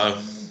of,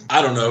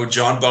 I don't know,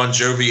 John Bon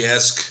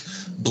Jovi-esque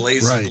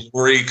Blaze of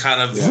Glory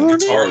kind of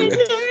guitar.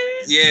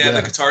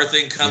 The guitar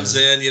thing comes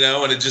in,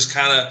 and it just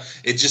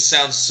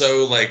sounds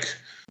so like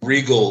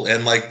regal,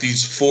 and like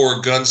these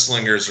 4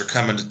 gunslingers are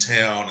coming to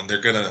town, and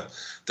they're gonna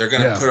put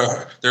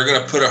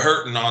a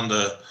hurting on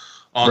the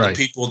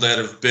people that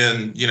have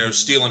been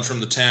stealing from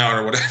the town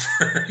or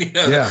whatever.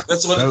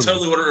 That's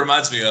totally what it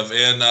reminds me of.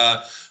 And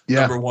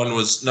number one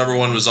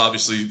was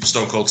obviously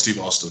Stone Cold Steve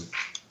Austin.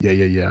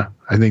 Yeah.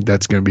 I think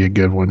that's going to be a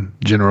good one.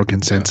 General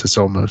consensus,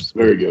 almost.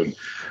 Very good.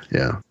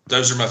 Yeah.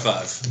 Those are my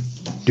 5.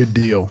 Good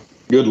deal.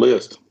 Good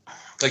list.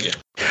 Thank you.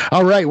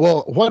 All right.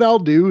 Well, what I'll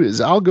do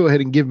is I'll go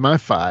ahead and give my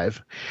 5.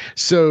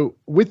 So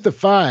with the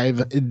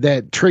 5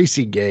 that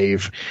Tracy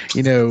gave,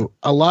 a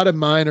lot of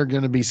mine are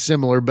going to be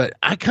similar, but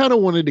I kind of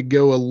wanted to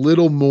go a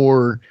little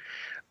more,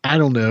 I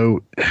don't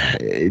know,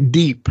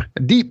 deep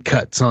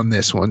cuts on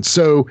this one.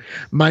 So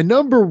my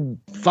number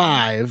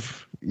 5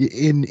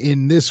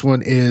 in this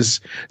one is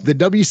the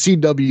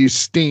WCW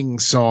Sting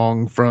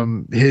song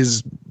from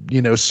his,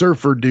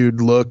 surfer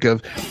dude look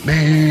of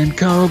Man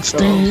Called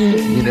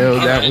Sting.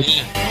 That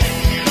was.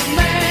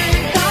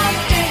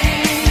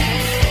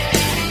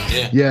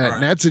 Yeah,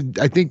 and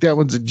I think that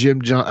one's a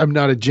I'm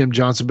not a Jim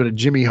Johnson, but a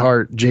Jimmy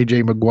Hart,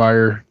 JJ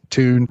Maguire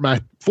tune.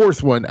 My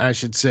 4th one, I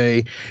should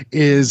say,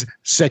 is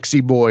Sexy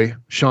Boy,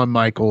 Shawn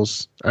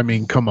Michaels. I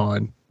mean, come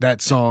on.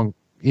 that song,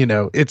 you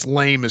know, it's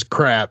lame as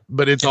crap,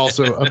 but it's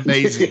also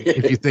amazing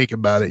if you think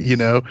about it, you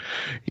know.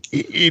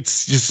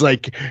 It's just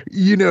like,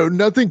 you know,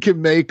 nothing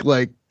can make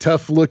like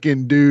tough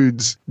looking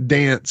dudes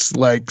dance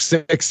like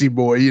Sexy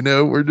Boy, you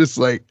know. We're just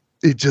like,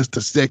 it's just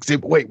a sexy,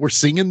 wait, we're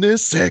singing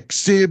this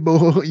sexy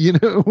boy, you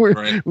know,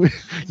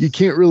 you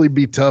can't really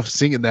be tough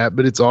singing that,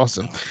 but it's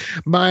awesome.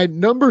 My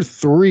number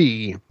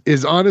 3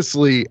 is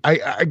honestly,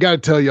 I got to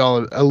tell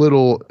y'all a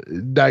little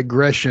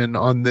digression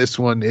on this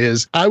one.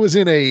 Is I was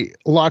in a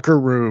locker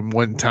room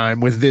one time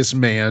with this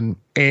man,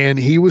 and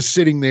he was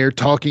sitting there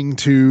talking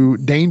to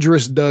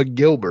Dangerous Doug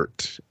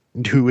Gilbert,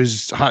 who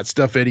is Hot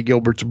Stuff Eddie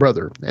Gilbert's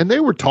brother. And they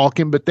were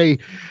talking, but they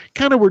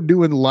kind of were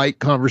doing light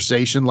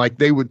conversation. Like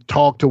they would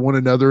talk to one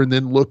another and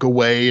then look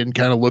away and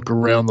kind of look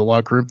around the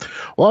locker room.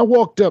 Well, I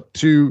walked up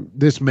to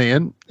this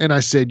man and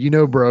I said, you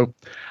know, bro,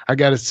 I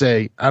got to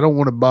say, I don't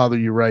want to bother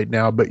you right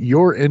now, but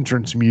your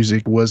entrance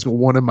music was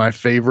one of my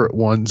favorite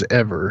ones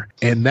ever.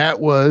 And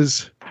that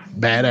was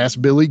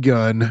Badass Billy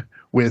Gunn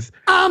with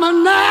I'm a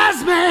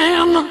nice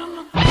man.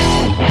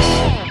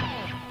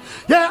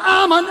 Yeah,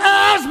 I'm an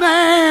ass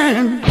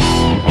man.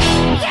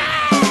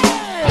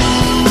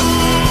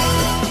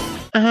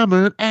 I'm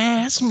an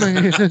ass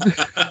man.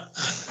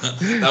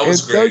 That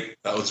was great.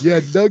 That was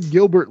great. Yeah, Doug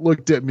Gilbert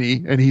looked at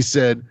me and he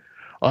said,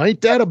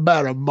 ain't that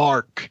about a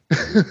mark?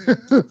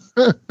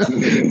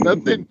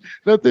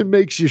 Nothing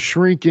makes you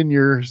shrink in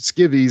your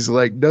skivvies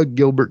like Doug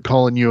Gilbert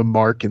calling you a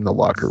mark in the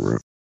locker room.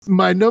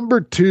 My number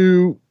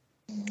 2,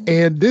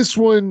 and this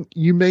one,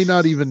 you may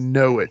not even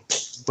know it,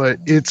 but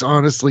it's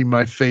honestly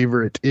my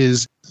favorite,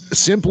 is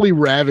Simply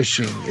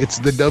Ravishing. It's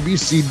the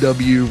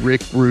WCW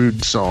Rick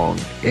Rude song,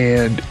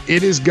 and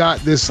it has got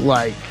this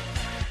like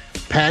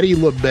Patti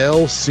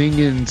LaBelle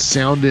singing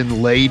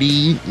sounding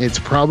lady. It's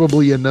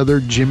probably another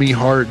Jimmy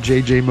Hart,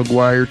 JJ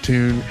Maguire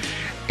tune,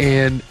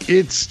 and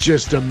it's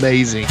just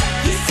amazing.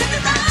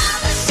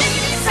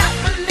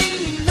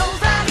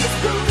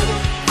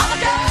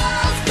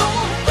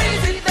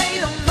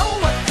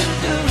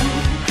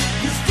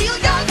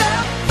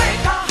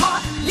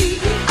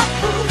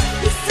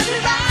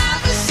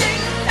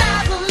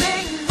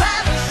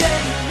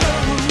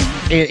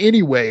 And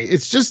anyway,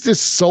 it's just this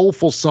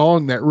soulful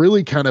song that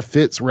really kind of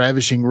fits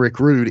Ravishing Rick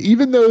Rude.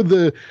 Even though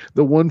the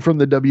one from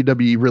the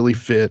WWE really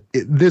fit,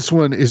 this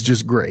one is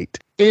just great.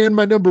 And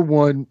my number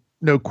 1,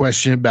 no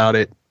question about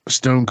it,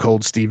 Stone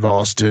Cold Steve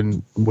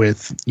Austin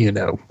with, you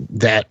know,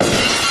 that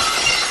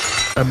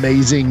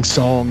amazing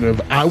song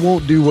of I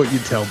Won't Do What You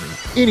Tell Me.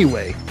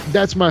 Anyway,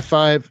 that's my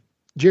 5.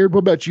 Jared, what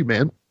about you,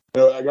 man?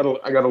 You know,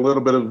 I got a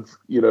little bit of,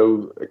 you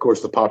know, of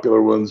course the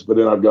popular ones, but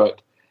then I've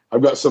got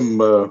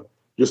some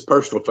just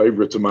personal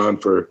favorites of mine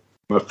for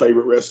my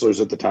favorite wrestlers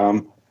at the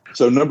time.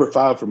 So number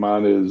 5 for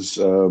mine is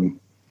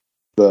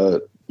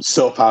the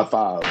Self High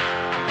Five.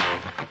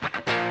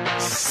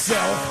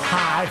 Self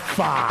High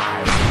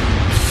Five.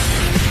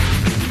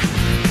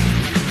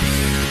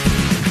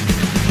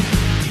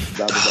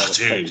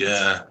 Dude,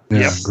 yeah.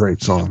 Yeah,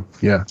 great song.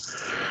 Yeah.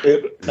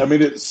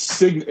 It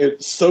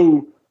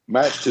so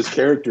matched his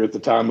character at the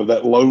time of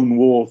that lone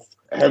wolf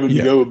having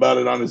to go about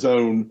it on his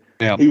own.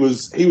 Yeah. He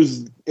was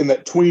in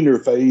that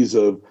tweener phase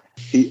of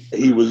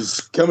he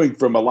was coming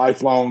from a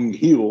lifelong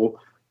heel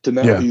to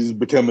now he's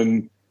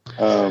becoming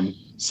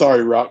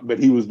sorry Rock, but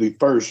he was the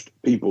first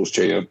people's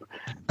champ.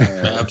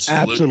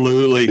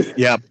 Absolutely.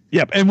 Yep.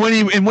 And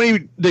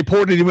when they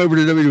ported him over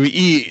to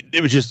WWE,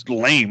 it was just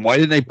lame. Why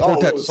didn't they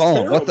port that song?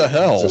 Terrible. What the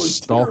hell?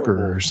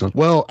 Stalker or something.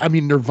 Well, I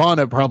mean,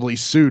 Nirvana probably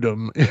sued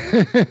him.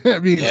 I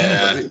mean,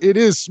 it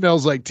is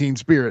Smells Like Teen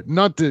Spirit.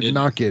 Not to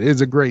knock it.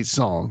 It's a great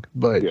song,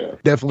 but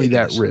definitely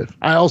that riff.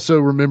 I also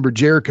remember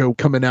Jericho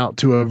coming out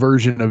to a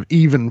version of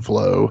Even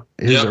Flow.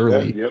 His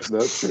early.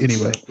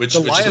 Anyway.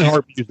 The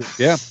Lionheart music.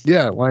 Yeah.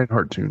 Yeah,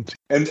 Lionheart tunes.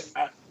 And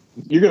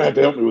you're going to have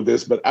to help me with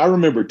this, but I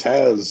remember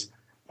Taz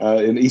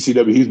in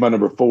ECW, he's my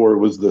number 4,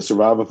 was the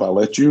Survive If I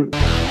Let You.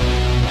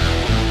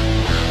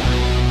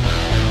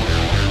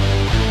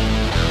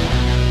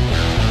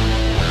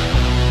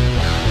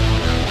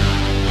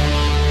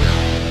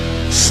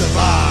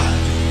 Survive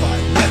if I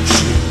let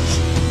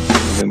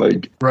you. And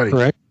like, right.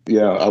 Correct.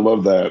 Yeah, I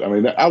love that. I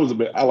mean, I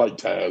like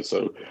Taz,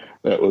 so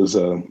that was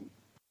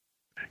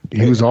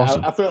he was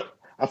awesome. I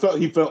felt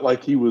he felt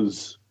like he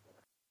was,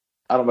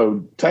 I don't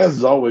know, Taz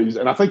is always,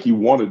 and I think he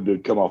wanted to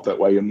come off that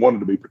way and wanted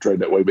to be portrayed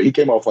that way, but he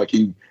came off like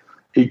he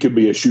could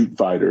be a shoot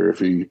fighter if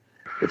he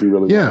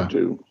really wanted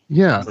to.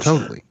 Yeah,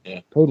 totally. Sure.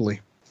 Yeah.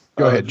 Totally.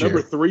 Go ahead, Jared.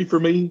 Number 3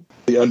 for me,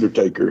 The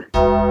Undertaker.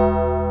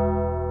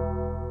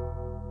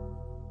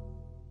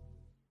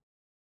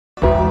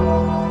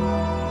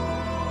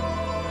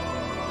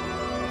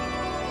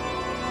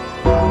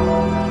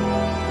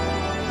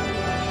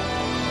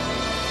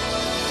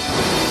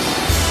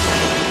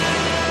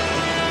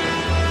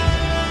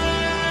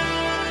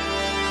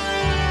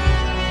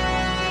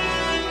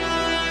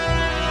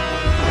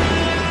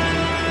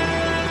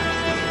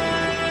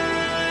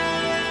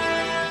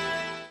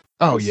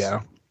 Oh yeah.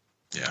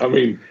 I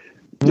mean,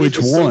 Which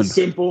it's one? So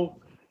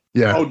simple,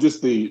 Yeah. Oh,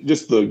 just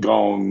the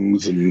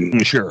gongs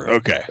and sure.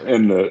 Okay.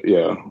 And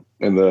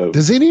the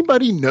Does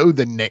anybody know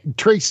the name?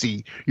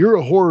 Tracy, you're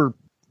a horror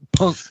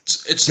punk.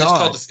 It's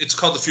called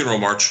the Funeral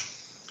March.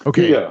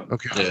 Okay. Yeah.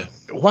 Okay. Yeah.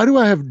 Why do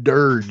I have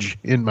dirge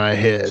in my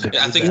head?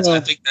 Yeah, I think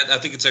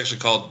it's actually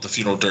called the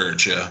Funeral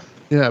Dirge. Yeah.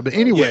 Yeah, but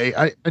anyway,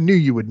 I knew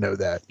you would know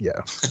that.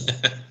 Yeah.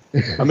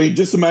 I mean,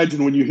 just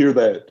imagine when you hear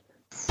that,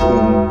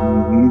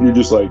 you're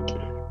just like,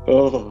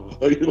 oh,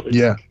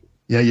 yeah.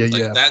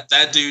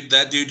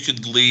 That dude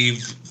could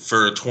leave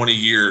for 20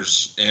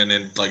 years, and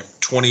in like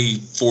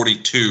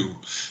 2042,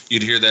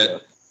 you'd hear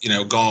that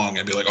gong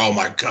and be like, oh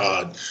my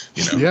god,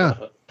 Yeah,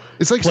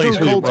 it's like Stone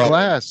Cold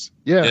Glass.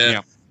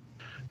 Yeah.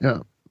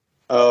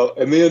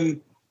 And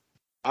then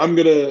I'm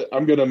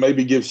gonna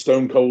maybe give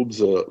Stone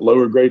Cold's a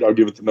lower grade. I'll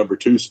give it the number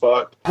 2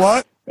 spot.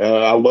 What?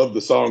 I love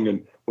the song,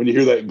 and when you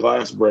hear that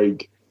glass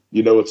break,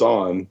 you know it's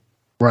on.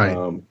 Right.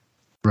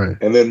 Right.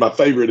 And then my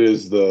favorite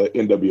is the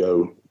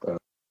NWO.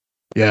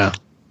 Yeah.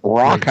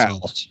 Rock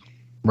House.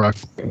 Rock.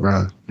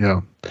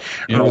 Yeah.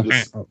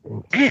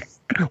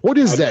 What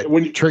is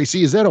that?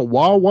 Tracy, is that a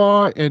wah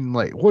wah? And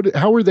like,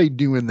 how are they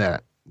doing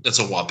that? That's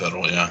a wah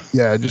pedal. Yeah.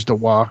 Yeah, just a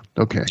wah.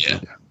 Okay. Yeah.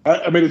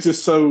 I mean, it's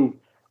just so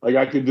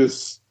like you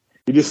just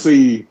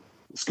see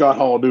Scott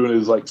Hall doing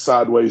his like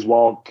sideways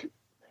walk.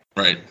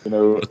 Right.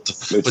 With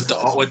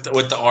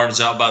the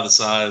arms out by the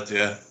side.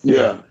 Yeah.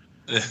 Yeah.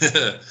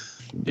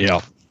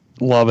 Yeah.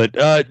 Love it.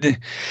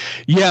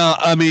 Yeah.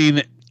 I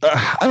mean,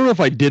 I don't know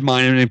if I did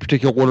mine in any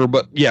particular order,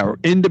 but yeah,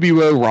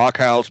 NWO, Rock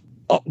House,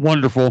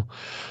 wonderful.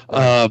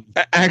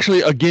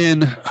 Actually,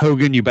 again,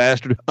 Hogan, you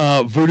bastard.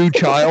 Voodoo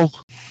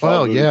Child.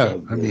 Oh yeah,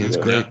 I mean it's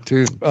great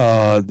too.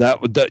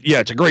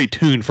 It's a great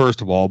tune,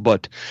 first of all,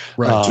 but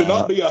to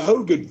not be a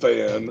Hogan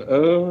fan.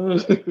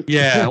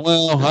 Yeah,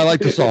 well, I like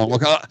the song.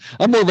 Look,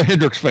 I'm more of a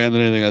Hendrix fan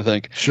than anything, I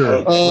think.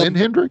 Sure, Glenn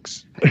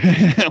Hendrix.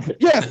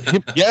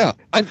 Yeah.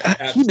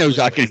 He knows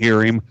I can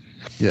hear him.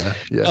 Yeah.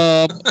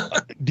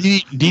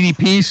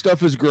 DDP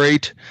stuff is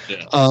great.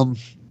 Yeah.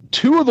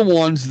 Two of the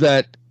ones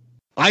that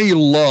I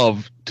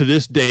love to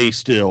this day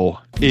still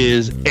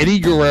is Eddie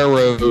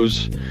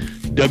Guerrero's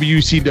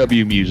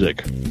WCW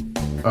music.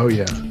 Oh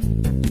yeah.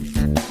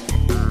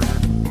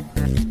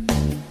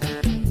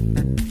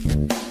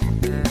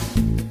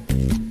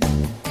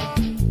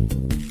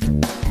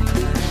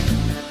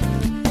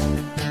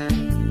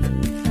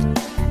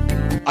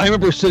 I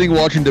remember sitting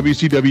watching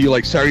WCW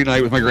like Saturday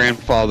night with my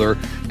grandfather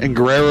and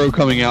Guerrero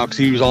coming out because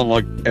he was on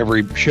like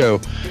every show,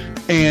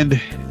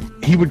 and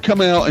he would come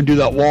out and do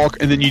that walk,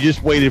 and then you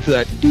just waited for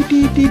that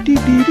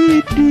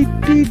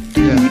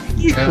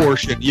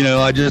portion.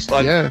 I just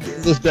to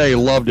this day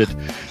loved it.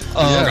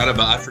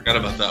 I forgot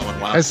about that one.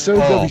 Wow. That's so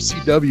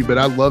WCW, but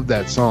I love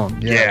that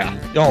song. Yeah.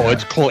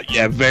 It's cool.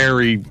 Yeah,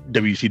 very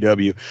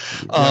WCW.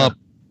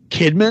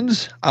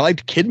 Kidman's. I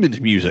liked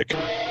Kidman's music.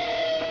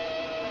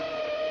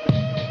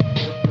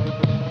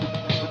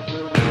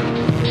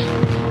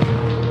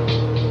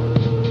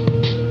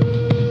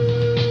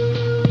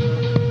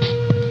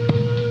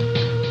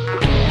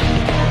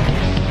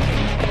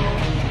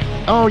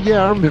 Oh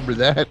yeah, I remember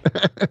that.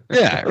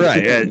 Yeah,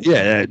 right.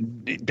 Yeah,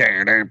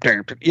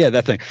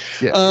 that thing.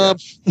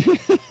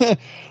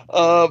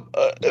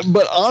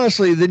 But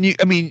honestly, then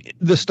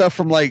the stuff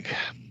from like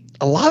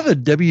a lot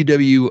of the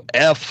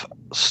WWF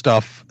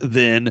stuff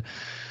then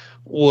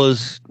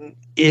was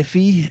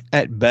iffy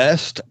at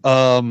best.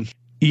 Al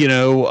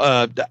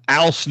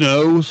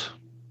Snow's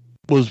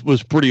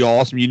was pretty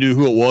awesome. You knew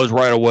who it was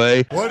right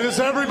away. What does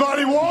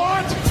everybody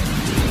want?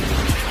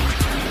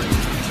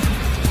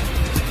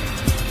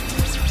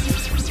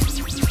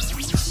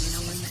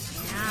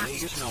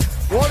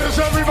 What does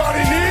everybody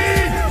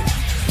need?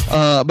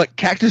 But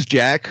Cactus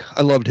Jack,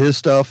 I loved his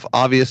stuff,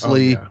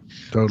 obviously. Oh, yeah.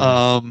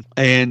 Totally.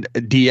 And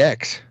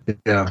DX.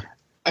 Yeah.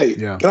 Hey,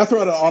 can I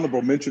throw out an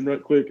honorable mention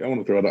right quick? I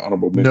want to throw out an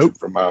honorable mention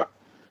from my.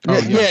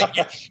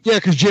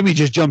 Because Jimmy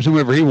just jumps in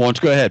whenever he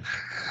wants. Go ahead.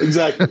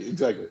 Exactly.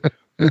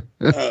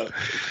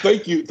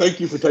 Thank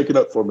you for taking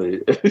up for me.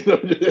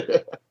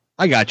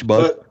 I got you,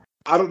 bud. But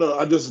I don't know.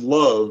 I just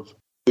love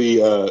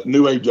the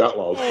New Age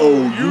Outlaws.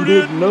 Oh, you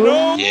didn't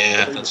know?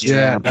 Yeah, that's true.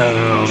 Yeah.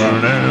 No.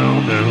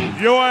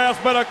 Your ass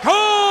better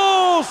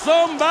call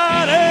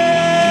somebody.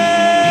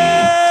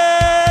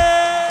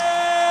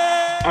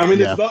 I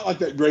mean, it's not like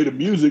that great of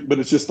music, but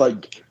it's just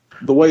like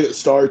the way it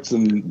starts,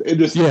 and it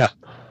just just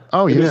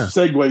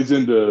segues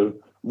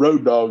into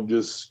Road Dogg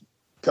just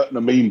cutting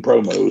a mean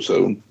promo.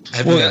 So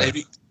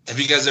have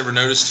you guys ever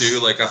noticed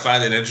too? Like, I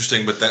find it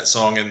interesting, but that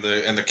song and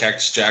the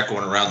Cactus Jack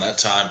one around that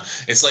time,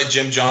 it's like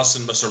Jim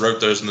Johnston must have wrote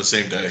those in the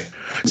same day.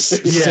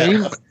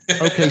 Same.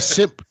 Okay,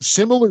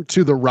 similar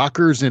to the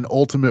Rockers and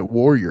Ultimate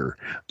Warrior.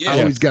 I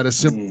always got a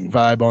similar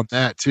vibe on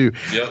that too.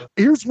 Yep.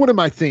 Here's one of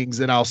my things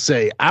that I'll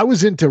say. I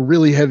was into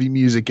really heavy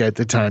music at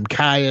the time.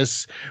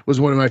 Caius was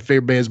one of my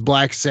favorite bands.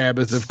 Black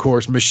Sabbath, of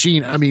course.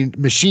 Machine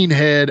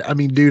Head. I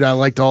mean, dude, I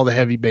liked all the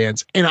heavy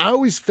bands. And I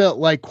always felt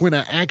like when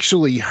I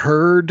actually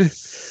heard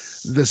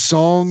the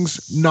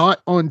songs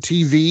not on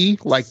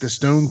TV, like the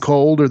Stone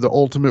Cold or the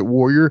Ultimate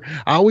Warrior,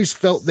 I always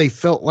felt they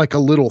felt like a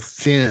little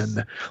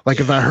thin. Like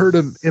if I heard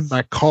them in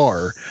my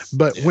car,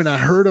 but when I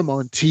heard them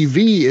on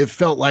TV, it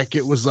felt like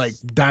it was like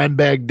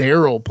Dimebag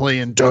Darrell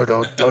playing,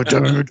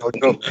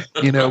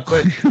 you know.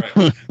 But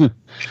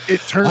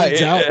it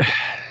turns out,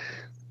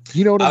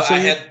 you know what I'm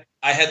saying?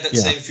 I had that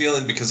same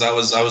feeling because I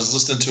was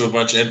listening to a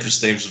bunch of entrance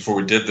themes before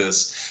we did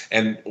this,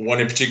 and one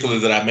in particular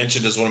that I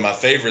mentioned as one of my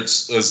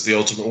favorites was the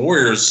Ultimate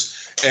Warriors,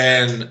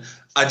 and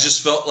I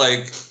just felt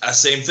like a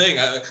same thing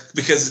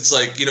because it's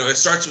like, you know, it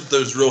starts with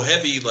those real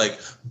heavy like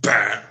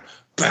bah,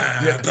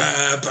 bah,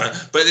 bah, bah,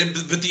 but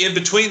the in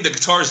between the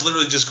guitar is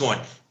literally just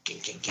going.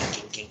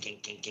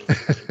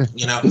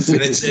 You know, and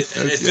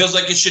it feels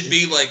like it should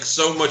be like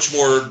so much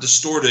more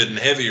distorted and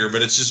heavier,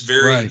 but it's just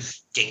very.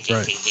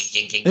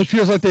 It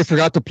feels like they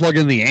forgot to plug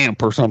in the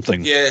amp or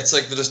something. Yeah, it's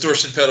like the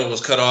distortion pedal was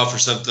cut off or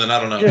something.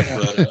 I don't know.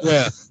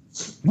 Yeah.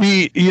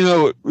 You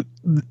know,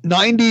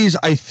 90s,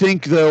 I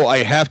think, though,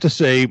 I have to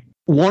say,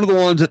 one of the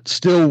ones that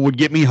still would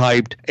get me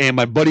hyped, and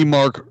my buddy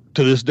Mark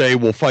to this day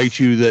will fight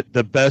you, that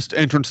the best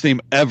entrance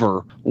theme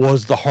ever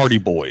was the Hardy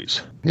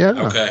Boys. Yeah.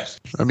 Okay.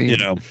 I mean, you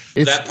know,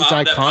 that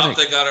pop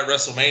they got at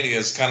WrestleMania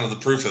is kind of the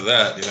proof of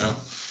that, you know.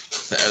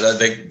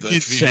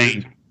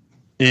 Insane.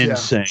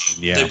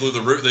 Yeah. They blew the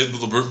roof. They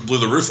blew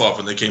the roof off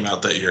when they came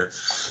out that year.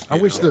 I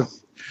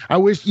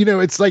wish, you know,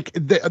 it's like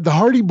the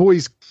Hardy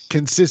Boys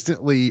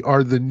consistently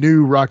are the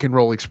new Rock and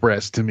Roll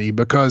Express to me,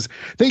 because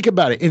think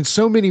about it in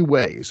so many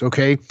ways.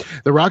 Okay.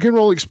 The Rock and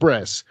Roll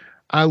Express,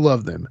 I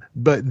love them,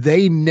 but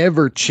they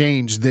never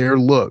changed their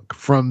look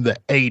from the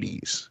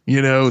 80s,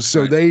 you know,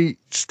 so they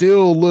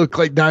still look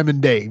like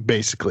Diamond Dave,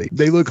 basically.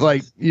 They look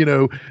like, you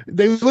know,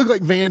 they look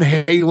like Van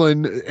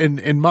Halen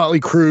and Motley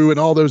Crue and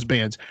all those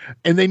bands,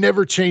 and they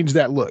never changed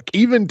that look,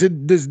 even to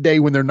this day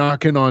when they're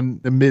knocking on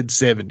the mid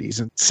 70s.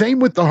 And same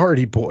with the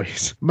Hardy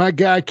Boys. My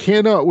guy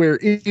cannot wear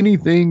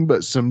anything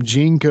but some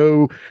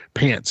Jinko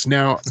pants.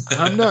 Now,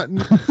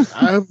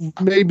 I've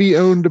maybe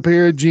owned a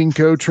pair of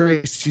Jinko.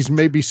 Tracy's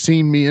maybe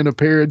seen me in a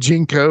pair of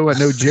Jinko. I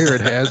know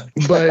Jared has,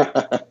 but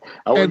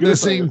at the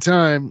same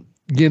time,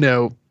 you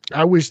know,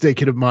 I wish they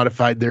could have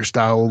modified their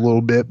style a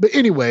little bit. But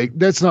anyway,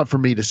 that's not for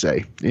me to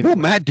say. Well,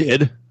 Matt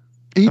did.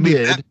 He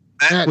did.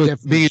 Matt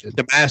with being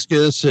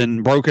Damascus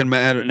and Broken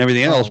Matt and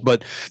everything else,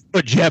 but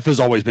Jeff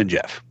has always been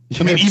Jeff.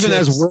 I mean, even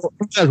as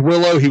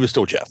Willow, he was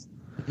still Jeff.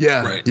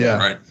 Yeah. Right. Yeah.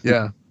 Right.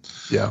 Yeah.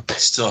 Yeah.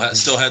 Still had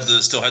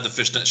the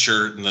fishnet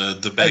shirt and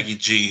the baggy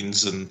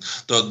jeans and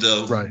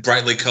the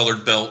brightly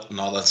colored belt and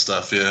all that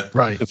stuff. Yeah.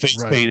 Right. The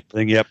face paint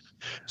thing. Yep.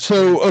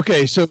 So,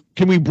 okay. So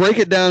can we break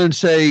it down and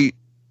say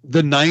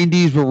the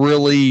 90s were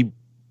really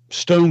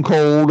Stone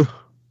Cold?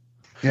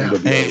 Yeah.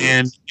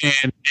 And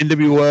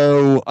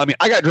NWO. I mean,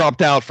 I got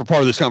dropped out for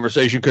part of this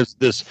conversation because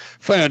this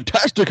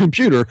fantastic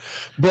computer,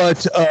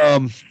 but,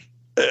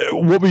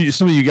 what were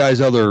some of you guys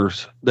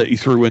others that you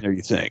threw in there,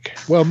 you think?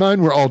 Well,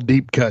 mine were all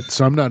deep cuts,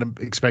 so I'm not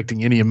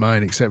expecting any of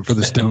mine except for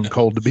the Stone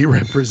Cold to be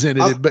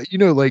represented. But, you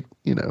know, like,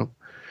 you know.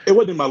 It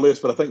wasn't in my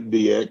list, but I think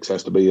DX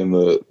has to be in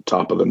the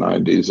top of the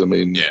 90s. I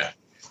mean. Yeah.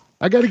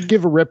 I got to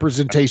give a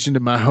representation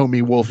to my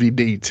homie Wolfie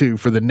D, too,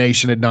 for the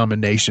Nation of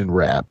Domination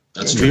rap.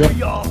 That's true.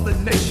 We are the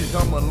nation,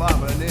 come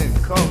alive and in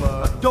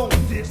color. Don't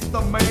diss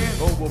the man,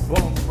 over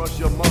bum rush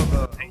your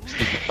mother.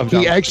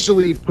 He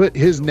actually put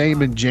his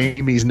name and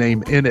Jamie's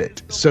name in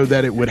it so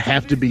that it would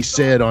have to be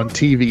said on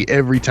TV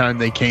every time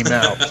they came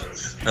out.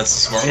 That's a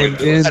smart way to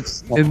do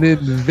it. And then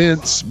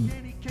Vince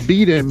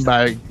beat him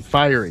by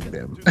firing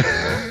them.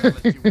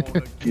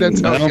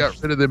 That's how he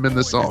got rid of them in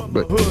the song.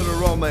 But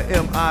Hooder on the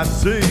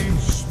MIC,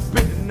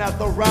 spitting out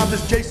the rhymes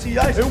is JC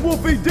Ice and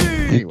Wolfie D.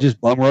 Anyway.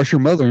 Just bum rush your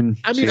mother. And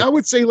I mean, I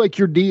would say like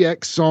your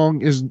DX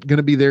song is going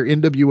to be there.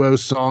 NWO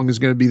song is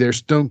going to be there.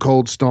 Stone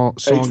Cold song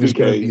is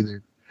going to be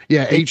there.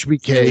 Yeah,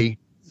 HBK.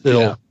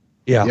 Still.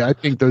 Yeah, I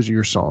think those are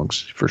your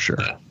songs for sure.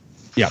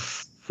 Yeah.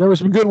 There were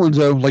some good ones,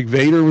 though. Like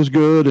Vader was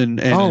good.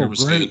 And oh,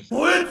 was great.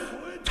 good.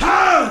 It's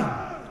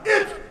time!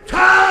 It's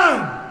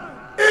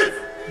time! It's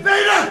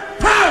Vader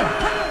time!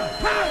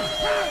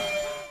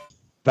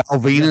 Val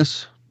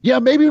Venus. Yeah,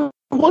 maybe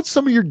what's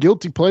some of your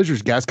guilty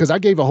pleasures, guys? Because I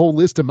gave a whole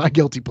list of my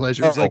guilty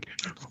pleasures. Like,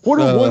 what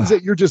are ones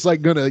that you're just like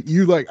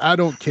I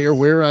don't care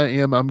where I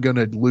am, I'm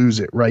gonna lose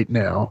it right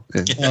now.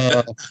 And,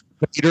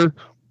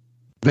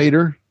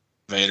 Vader.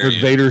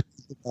 Vader.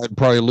 I'd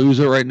probably lose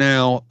it right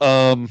now.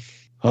 I don't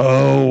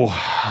know.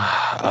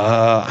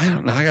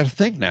 I got to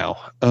think now.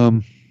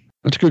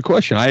 That's a good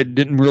question. I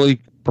didn't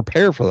really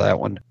prepare for that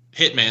one.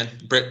 Hitman,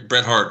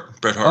 Bret Hart.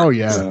 Oh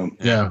yeah.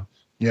 Yeah.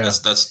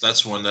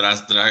 That's one that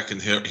I can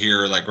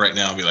hear like right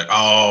now and be like,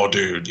 oh,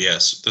 dude,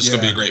 yes, this is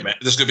gonna be a great match.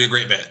 This is gonna be a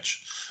great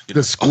match.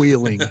 The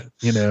squealing,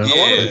 you know.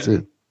 Yeah. That's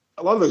it.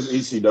 A lot of those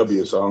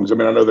ECW songs. I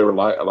mean, I know they were a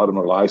lot of them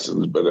are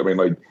licensed, but I mean,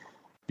 like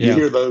you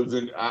hear those,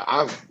 and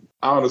I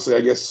honestly,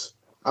 I guess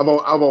I've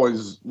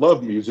always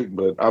loved music,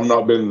 but I've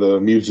not been the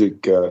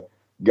music guy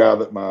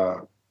that my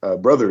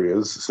brother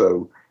is.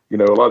 So, you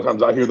know, a lot of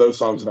times I hear those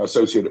songs and I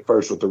associate it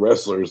first with the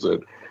wrestlers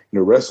that,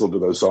 wrestle to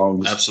those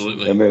songs.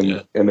 Absolutely. And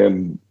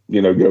then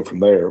go from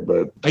there.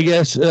 But I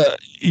guess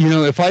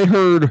if I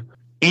heard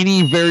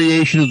any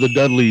variation of the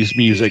Dudleys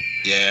music,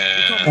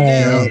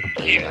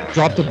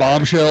 Drop the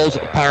Bombshells,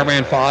 Power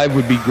Man 5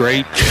 would be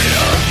great. Get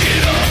up,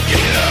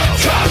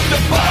 drop the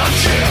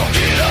bombshell.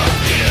 Get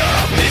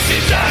up, this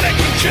is out of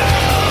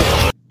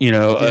control.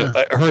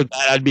 I heard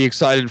that. I'd be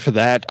excited for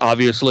that,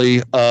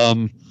 obviously.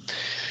 The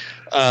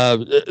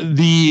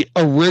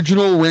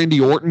original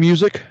Randy Orton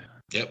music.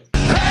 Yep.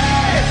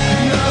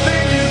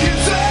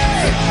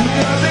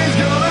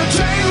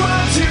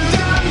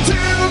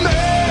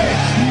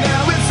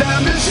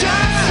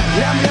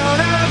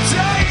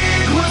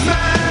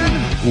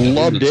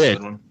 Loved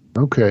it.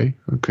 Okay.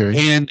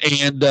 And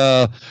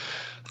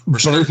we're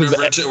skirting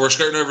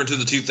over into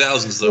the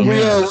 2000s, though.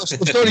 Yeah, we're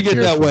starting to get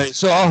that way.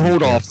 So I'll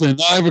hold off. Then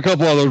I have a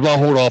couple others, but I'll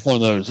hold off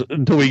on those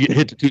until we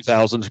hit the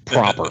 2000s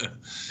proper.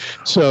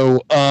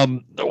 So,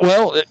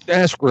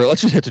 ask real.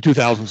 Let's just hit the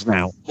 2000s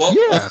now. Well,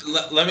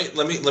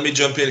 let me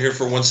jump in here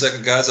for 1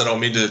 second, guys. I don't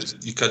mean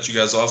to cut you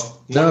guys off.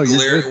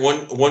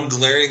 One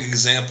glaring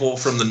example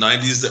from the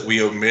 90s that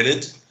we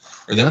omitted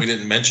or that we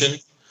didn't mention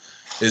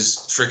is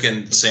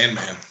freaking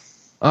Sandman.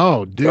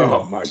 Oh, dude.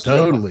 Oh, my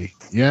totally.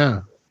 God.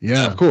 Yeah.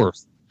 Yeah. Of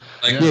course.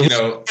 Like,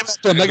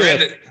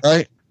 Megadeth,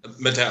 right?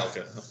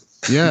 Metallica.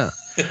 Yeah.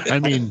 I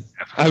mean,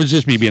 I was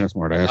just me being a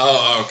smart ass.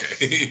 Oh,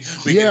 okay.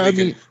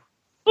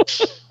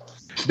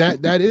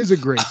 That is a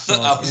great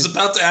song. I was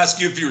about to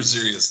ask you if you were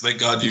serious. Thank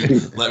God you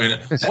let me know.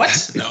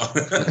 What? No.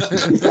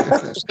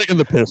 Just taking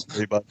the piss,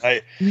 but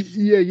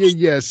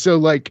yeah. So,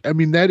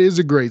 that is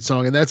a great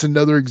song, and that's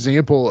another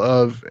example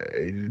of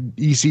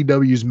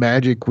ECW's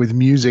magic with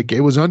music. It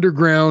was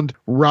underground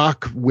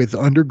rock with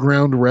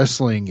underground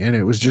wrestling, and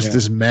it was just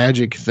this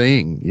magic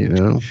thing,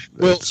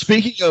 Well,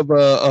 speaking of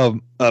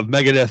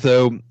Megadeth,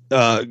 though,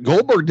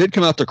 Goldberg did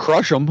come out to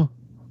crush them.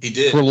 He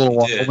did for a little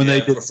while when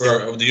they did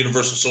for the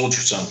Universal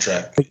Soldier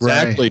soundtrack.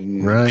 Exactly.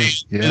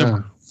 Right. Yeah.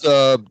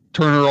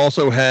 Turner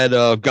also had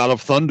God of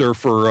Thunder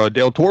for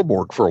Dale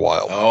Torborg for a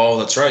while. Oh,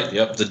 that's right.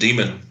 Yep, the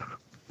Demon.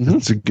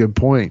 That's a good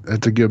point.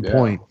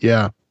 Point.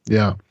 Yeah.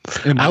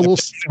 And I will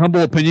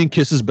humble opinion,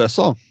 Kiss's best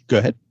song. Go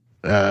ahead.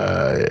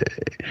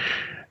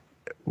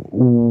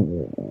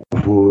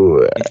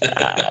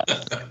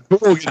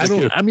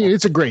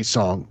 It's a great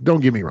song. Don't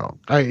get me wrong.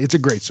 It's a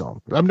great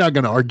song. I'm not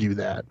going to argue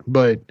that,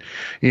 but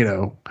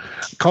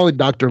Call It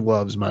Dr.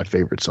 Love's my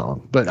favorite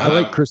song, but I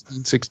like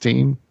Christine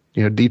 16,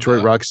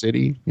 Detroit Rock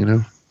City,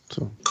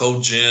 so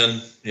Cold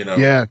Gin,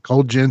 Yeah.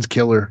 Cold Gin's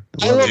killer.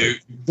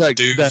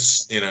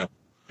 Deuce,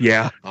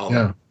 Yeah.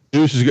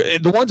 Deuce is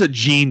good. The ones that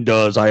Gene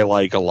does, I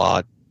like a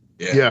lot.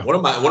 Yeah. One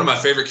of my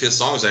favorite Kiss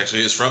songs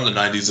actually is from the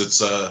 90s.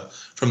 It's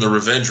from the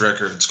Revenge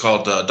record. It's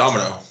called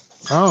Domino.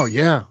 Oh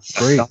yeah,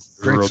 great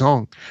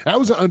song. That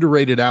was an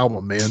underrated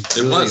album, man.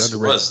 It was.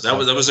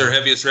 That was their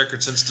heaviest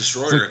record since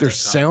Destroyer. It's like their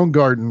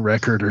Soundgarden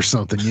record or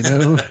something.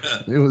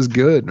 It was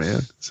good,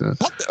 man. So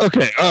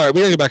okay, all right,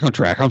 we gotta get back on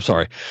track. I'm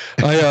sorry.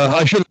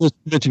 I should have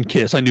mentioned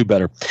Kiss. I knew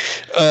better. We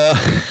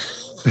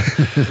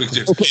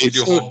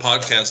do a whole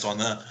podcast on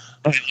that.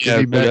 Give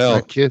me back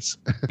my kiss.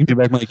 Give me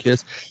back my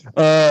kiss.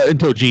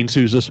 Until Gene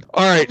sues us.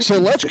 All right, so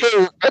let's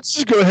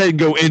just go ahead and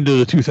go into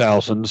the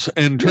 2000s.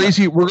 And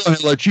Tracy, we're going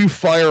to let you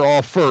fire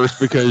off first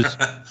because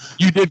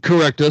you did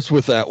correct us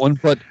with that one.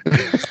 But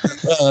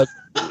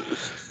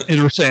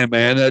Enter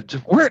Sandman,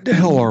 where the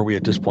hell are we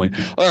at this point?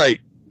 All right,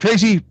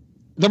 Tracy,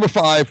 number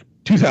 5,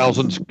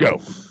 2000s, go.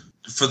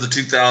 For the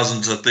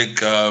 2000s, I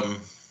think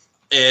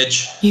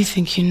Edge. You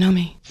think you know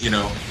me?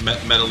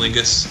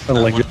 Metalingus.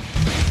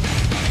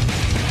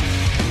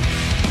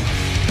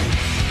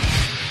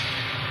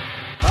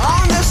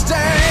 On this day,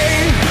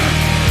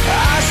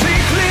 I see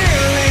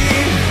clearly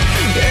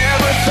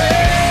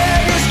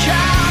everything has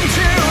come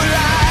to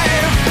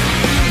life.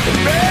 A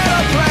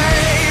better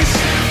place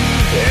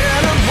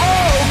in a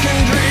broken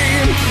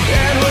dream,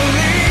 and we'll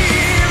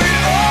leave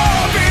it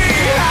all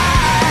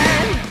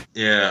behind.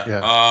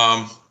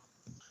 Yeah.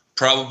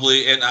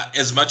 Probably, and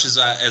as much as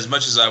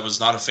I was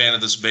not a fan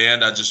of this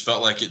band, I just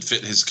felt like it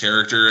fit his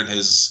character and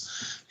his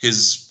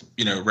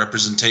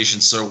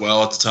representation so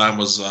well at the time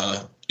was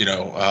the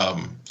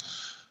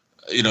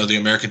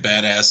American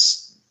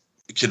Badass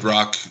Kid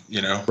Rock,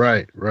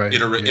 right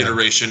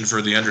iteration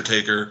for the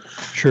Undertaker.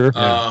 Sure.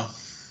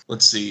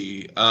 Let's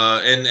see.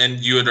 And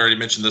you had already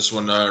mentioned this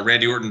one,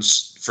 Randy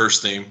Orton's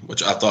first theme,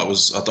 which I thought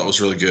was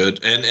really good,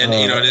 and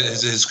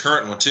his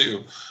current one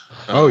too.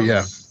 Oh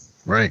yeah.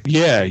 Right.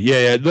 Yeah.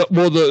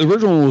 The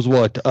original was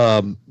what?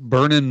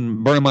 Burning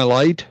My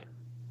Light?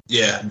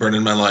 Yeah,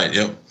 Burning My Light,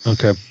 yep.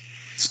 Okay.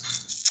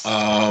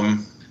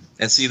 And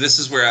see, this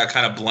is where I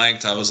kind of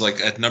blanked. I was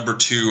like at number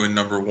 2 and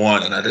number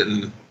 1, and I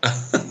didn't.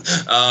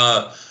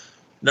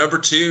 Number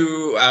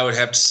 2, I would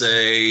have to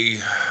say,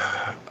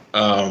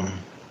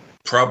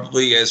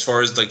 probably as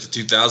far as like the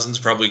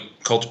 2000s, probably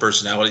Cult of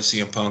Personality,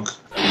 CM Punk.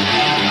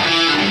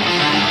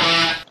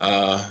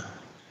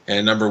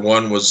 And number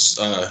 1 was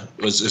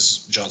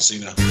John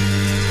Cena.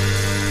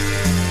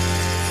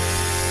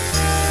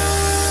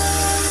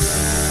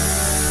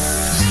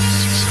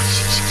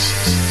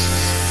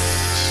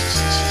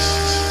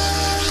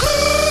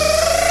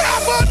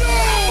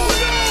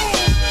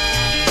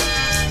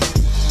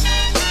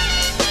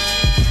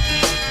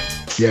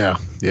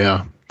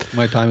 Yeah.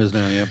 My time is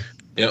now. Yeah.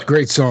 Yep.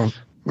 Great song.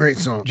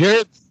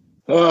 Jared.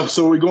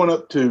 So are we going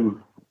up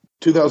to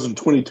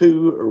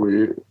 2022, or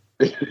we?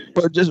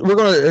 Let's just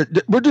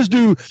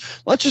do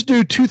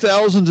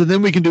 2000s, and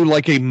then we can do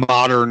like a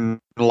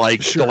modern,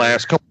 like the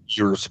last couple of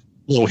years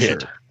little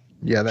hit.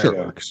 Yeah, that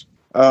works.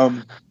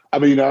 I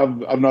mean,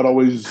 I've not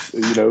always,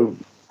 he's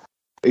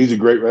a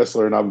great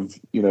wrestler, and I've,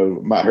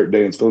 might hurt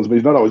Dan's feelings, but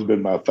he's not always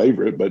been my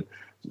favorite. But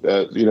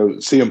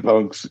CM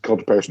Punk's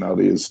Cult of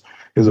Personality is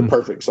a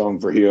perfect song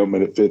for him,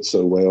 and it fits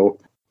so well.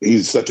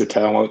 He's such a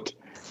talent,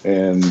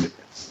 and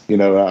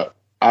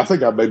I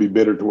think I may be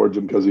bitter towards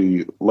him because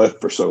he left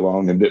for so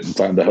long and didn't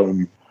find a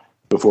home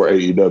before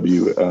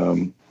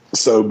AEW.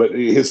 But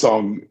his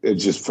song, it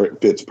just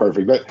fits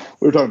perfect. That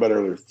we were talking about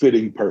earlier,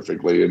 fitting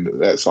perfectly,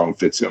 and that song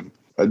fits him.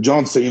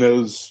 John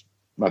Cena's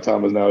My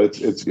Time Is Now. It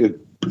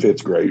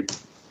fits great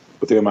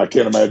with him. I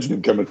can't imagine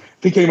him coming.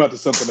 If he came out to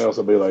something else,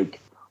 I'd be like,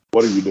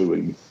 "What are you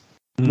doing?"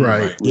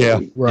 Right.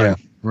 Really. Yeah.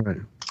 Right.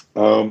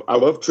 I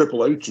love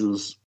Triple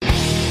H's.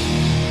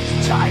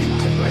 Time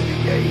to play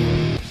the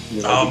game.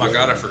 Oh my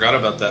God, I forgot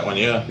about that one.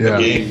 Yeah. Yeah.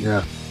 The game.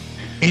 Yeah.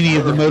 Any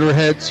of the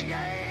Motorheads?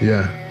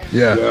 Yeah.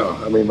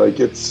 I mean, like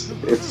it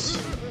fits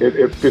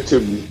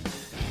him.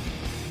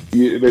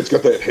 It's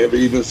got that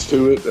heaviness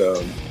to it.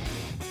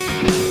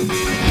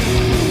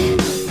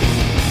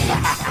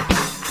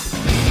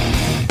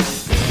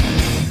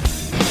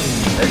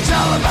 It's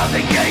all about the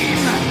game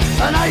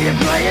and how you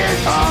play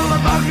it. All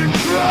about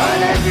control,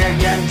 and if you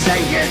can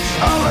take it,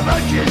 all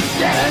about your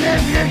debt. And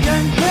if you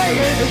can pay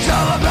it, it's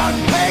all about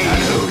pay.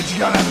 And who's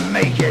gonna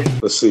make it?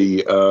 Let's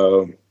see,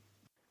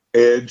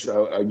 Edge.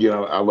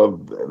 I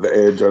love the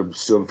Edge. I'm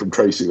stealing from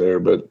Tracy there,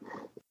 but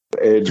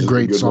the Edge It's a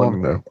great good song,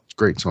 one. though. It's a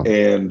great song.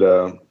 And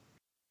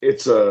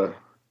it's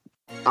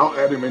I'll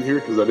add him in here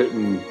because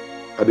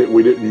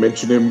we didn't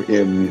mention him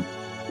in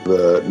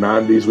the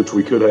 '90s, which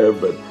we could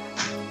have, but.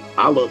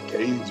 I love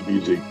Kane's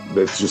music.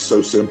 That's just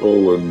so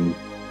simple, and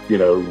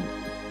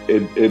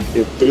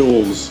it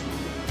feels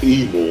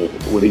evil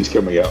when he's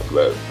coming out for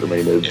that. I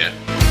mean,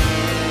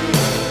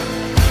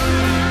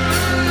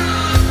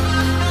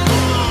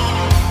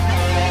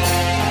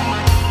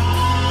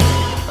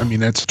 I mean,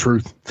 that's the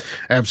truth.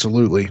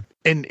 Absolutely.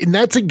 And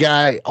that's a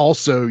guy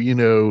also,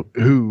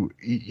 who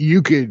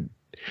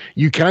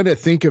you kind of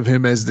think of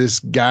him as this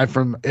guy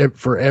from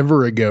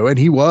forever ago. And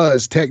he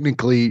was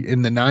technically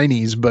in the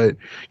 90s, but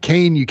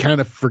Kane, you kind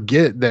of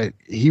forget that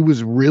he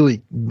was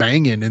really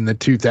banging in the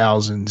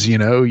 2000s. You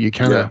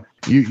kind of,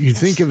 you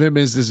think of him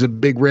as a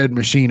big red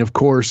machine, of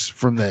course,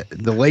 from the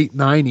late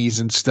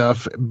 90s and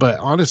stuff. But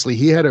honestly,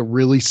 he had a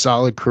really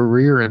solid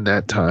career in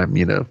that time,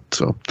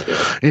 So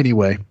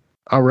anyway,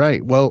 all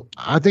right. Well,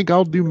 I think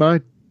I'll do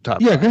my top.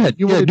 Yeah, five. go ahead.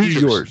 You want to do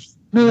yours?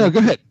 No, go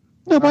ahead.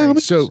 No, by all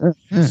means. So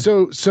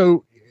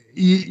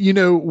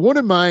one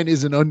of mine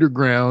is an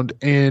underground,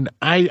 and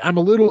I'm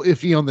a little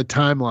iffy on the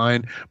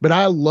timeline, but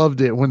I loved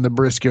it when the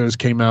Briscoes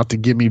came out to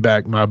Give Me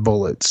Back My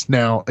Bullets.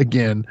 Now,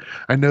 again,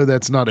 I know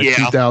that's not a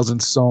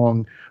 2000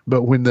 song,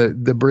 but when the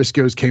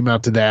Briscoes came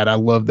out to that, I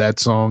love that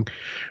song.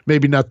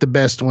 Maybe not the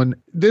best one.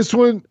 This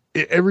one,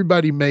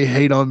 everybody may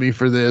hate on me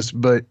for this,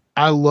 but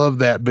I love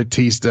that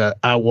Batista,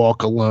 I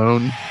Walk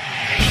Alone.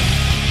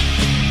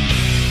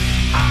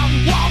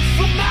 I walk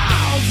for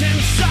miles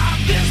inside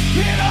this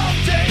pit of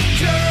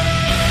danger,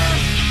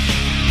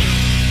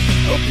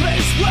 a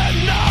place where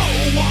no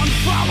one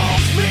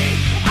follows me.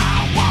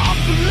 I walk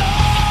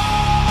alone.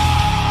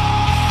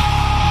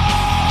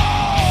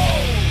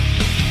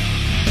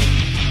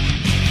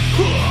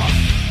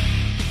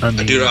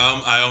 Dude,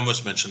 I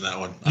almost mentioned that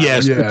one.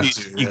 Yes,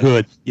 you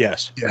could.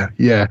 Yes.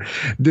 Yeah.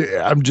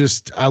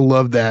 I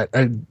love that.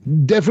 I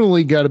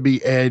definitely got to be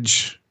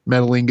Edge,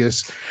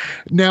 Metalingus.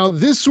 Now,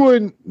 this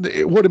one,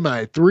 what am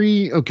I?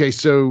 3? Okay,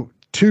 so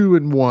 2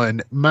 and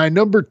 1. My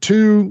number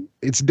 2,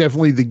 it's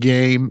definitely The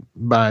Game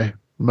by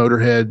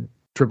Motorhead,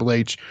 Triple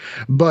H.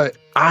 But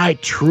I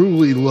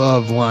truly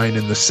love Line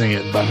in the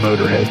Sand by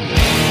Motorhead.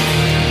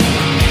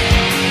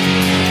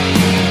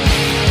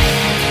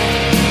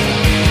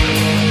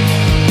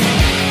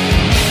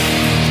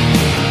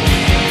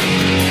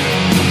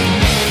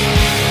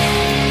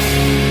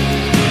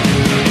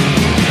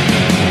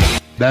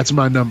 That's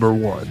my number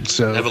 1.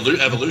 So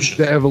Evolution.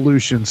 The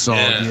Evolution song.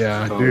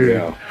 Yeah, dude.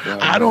 Yeah.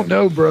 I don't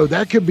know, bro.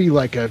 That could be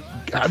like I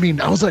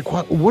was like,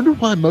 I wonder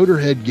why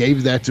Motorhead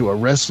gave that to a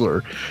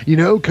wrestler,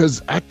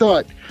 because I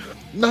thought,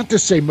 not to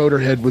say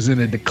Motorhead was in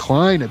a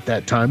decline at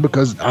that time,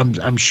 because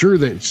I'm sure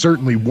they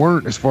certainly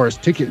weren't as far as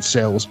ticket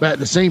sales, but at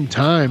the same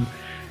time,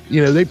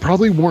 they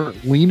probably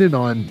weren't leaning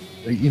on,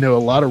 a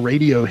lot of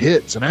radio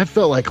hits. And I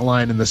felt like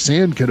Line in the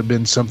Sand could have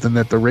been something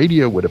that the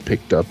radio would have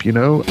picked up,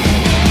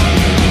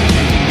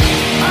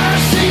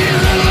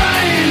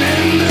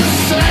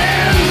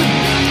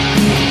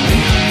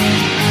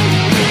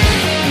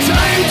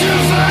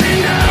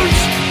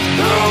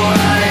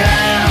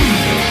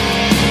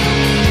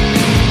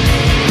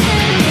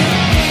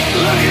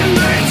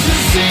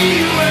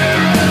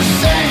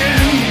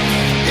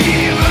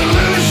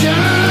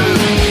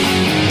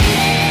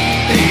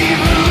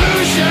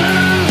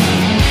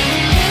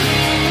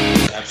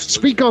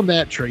 speak on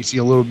that, Tracy,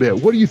 a little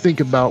bit. What do you think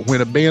about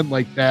when a band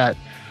like that,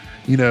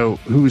 you know,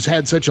 who's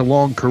had such a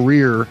long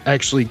career,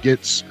 actually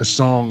gets a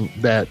song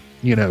that,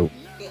 you know?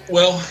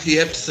 Well, you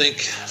have to think,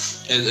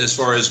 as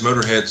far as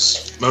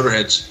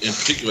Motorheads in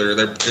particular,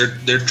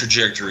 their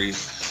trajectory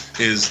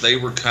is they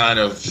were kind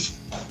of,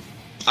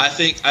 I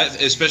think,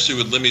 especially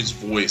with Lemmy's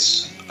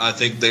voice, I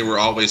think they were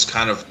always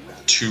kind of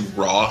too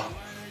raw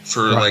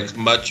for like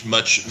much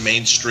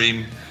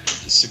mainstream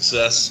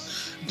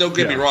success. Don't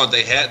get me wrong,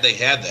 they had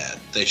that.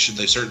 They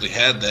certainly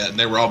had that, and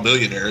they were all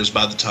millionaires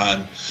by the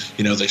time,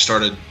 you know, they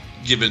started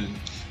giving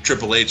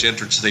Triple H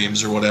entrance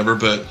themes or whatever.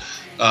 But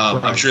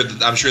I'm sure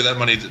that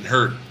money didn't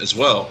hurt as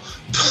well.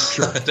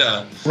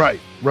 But, right.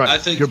 I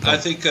think with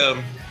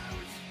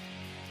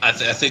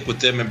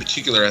them in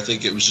particular, I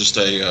think it was just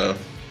a,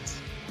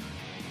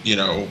 you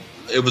know,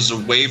 it was a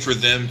way for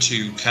them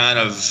to kind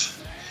of,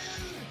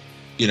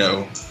 you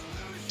know,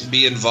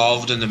 be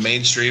involved in the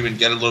mainstream and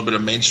get a little bit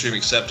of mainstream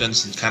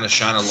acceptance and kind of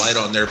shine a light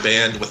on their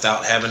band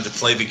without having to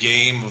play the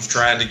game of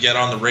trying to get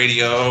on the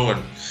radio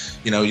and,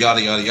 you know,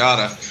 yada, yada,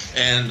 yada.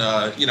 And,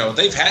 you know,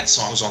 they've had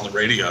songs on the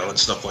radio and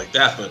stuff like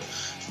that, but,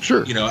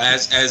 you know,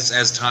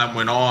 as time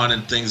went on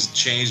and things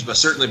changed, but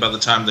certainly by the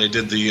time they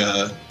did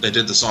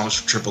the songs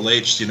for Triple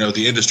H, you know,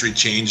 the industry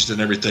changed and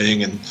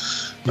everything. And,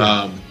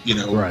 you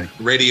know,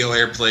 radio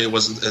airplay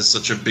wasn't as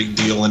such a big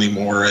deal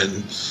anymore.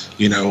 And,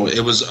 you know,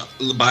 it was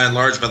by and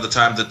large, by the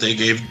time that they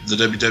gave the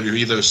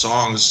WWE those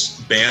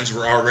songs, bands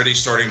were already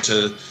starting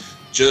to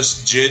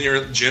just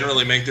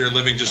generally make their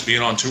living just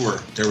being on tour.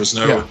 There was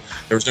no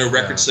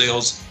record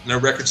sales, no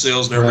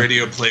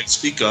radio play to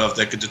speak of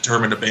that could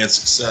determine a band's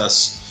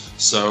success.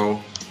 So,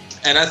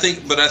 and I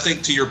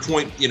think to your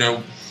point, you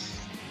know,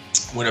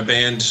 when a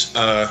band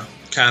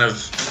kind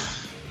of,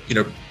 you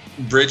know,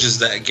 bridges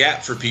that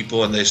gap for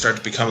people and they start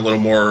to become a little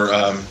more,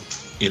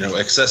 you know,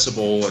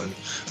 accessible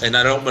and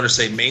I don't want to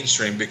say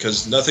mainstream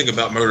because nothing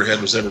about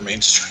Motorhead was ever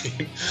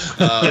mainstream,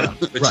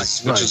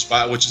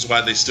 which is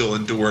why they still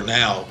endure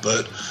now.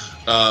 But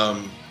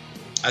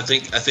I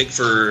think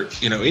for,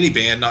 you know, any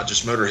band, not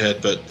just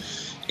Motorhead, but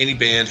any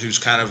band who's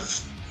kind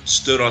of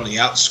stood on the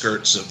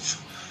outskirts of,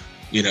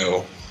 you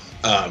know,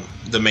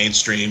 the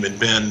mainstream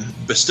and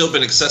still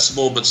been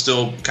accessible, but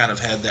still kind of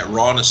had that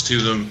rawness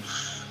to them.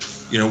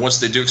 You know, once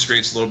they do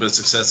experience a little bit of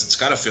success, it's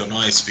got to feel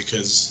nice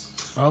because,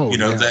 you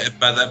know, that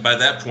by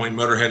that point,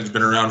 Motorhead has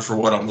been around for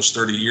almost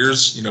 30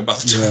 years. You know, by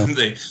the time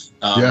they,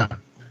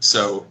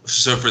 So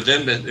for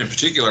them in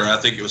particular, I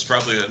think it was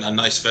probably a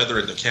nice feather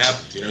in the cap.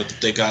 You know,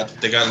 they got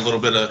a little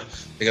bit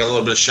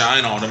of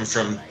shine on them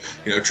from,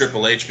 you know,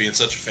 Triple H being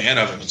such a fan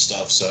of him and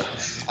stuff. So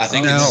I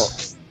think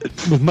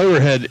with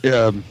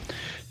Motorhead,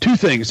 two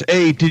things.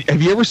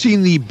 Have you ever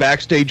seen the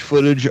backstage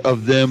footage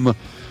of them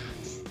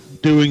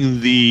doing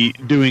the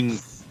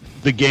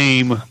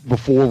game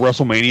before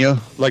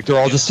WrestleMania? Like they're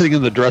all just sitting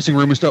in the dressing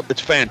room and stuff.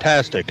 It's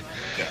fantastic.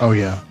 Oh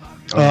yeah.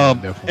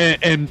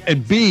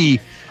 And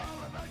B,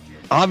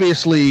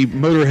 obviously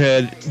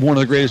Motorhead, one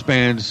of the greatest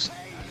bands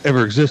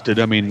ever existed.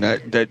 I mean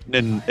that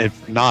and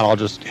if not, I'll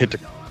just hit the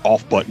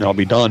off button and I'll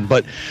be done.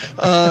 But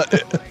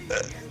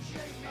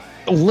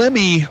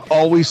Lemmy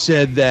always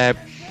said that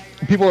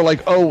people are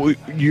like, "Oh,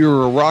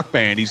 you're a rock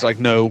band." He's like,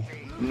 "No,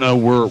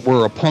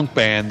 we're a punk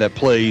band that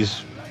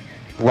plays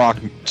rock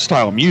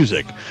style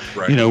music.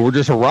 Right. You know, we're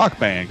just a rock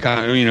band.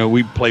 Kind of, you know,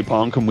 we play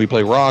punk and we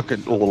play rock a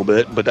little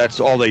bit, but that's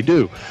all they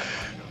do."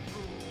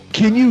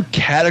 Can you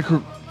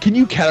categorize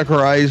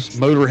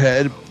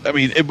Motorhead? I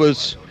mean, it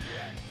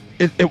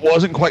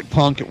wasn't quite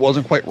punk, it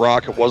wasn't quite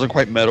rock, it wasn't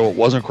quite metal, it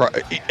wasn't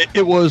quite.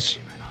 It was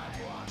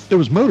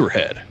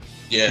Motorhead.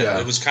 Yeah,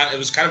 it was kind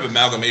of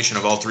amalgamation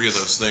of all three of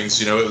those things.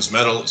 You know, it was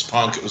metal, it was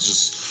punk, it was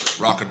just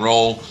rock and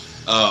roll.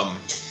 I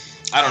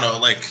don't know,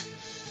 like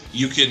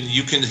you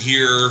can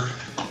hear,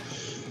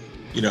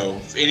 you know,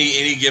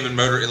 any given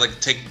like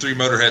take three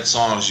Motorhead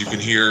songs, you can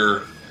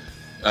hear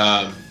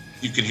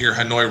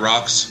Hanoi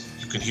Rocks,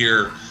 you can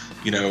hear,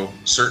 you know,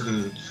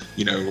 certain,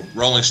 you know,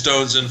 Rolling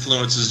Stones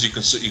influences,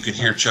 you can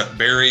hear Chuck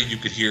Berry, you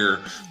could hear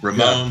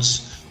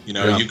Ramones, you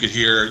know, you could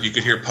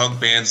hear punk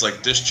bands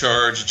like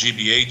Discharge,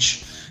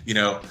 GBH. You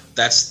know,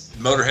 that's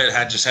Motorhead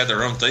had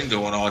their own thing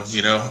going on,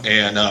 you know,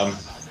 and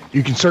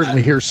you can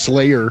certainly hear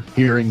Slayer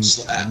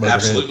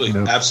absolutely, you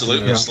know?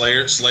 Absolutely. Yeah.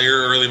 Slayer,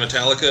 early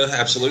Metallica,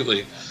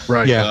 absolutely.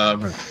 Right. Yeah.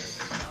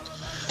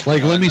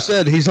 Like Lemmy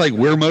said, he's like,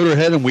 we're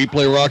Motorhead and we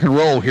play rock and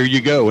roll. Here you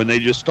go, and they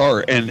just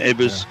start, and it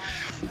was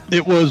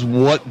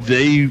what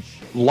they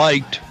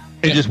liked.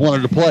 They just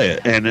wanted to play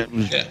it, and it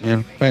was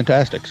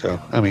fantastic. So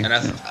I mean, and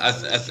I think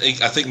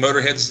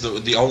Motorhead's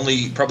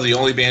probably the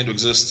only band to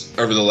exist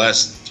over the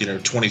last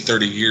 20,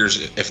 30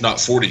 years, if not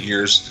 40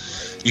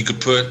 years. You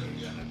could put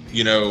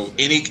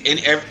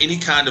any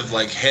kind of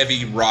like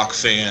heavy rock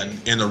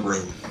fan in the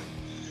room,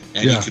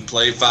 and you could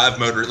play five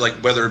motor, like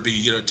whether it be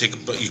you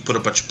put a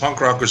bunch of punk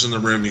rockers in the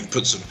room, you could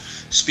put some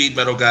speed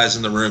metal guys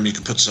in the room, you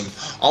could put some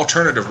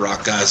alternative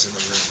rock guys in the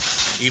room,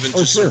 even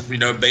some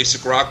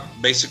basic rock,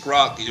 basic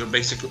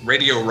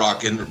radio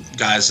rock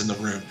guys in the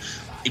room.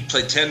 You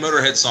play 10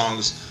 Motorhead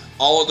songs,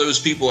 all of those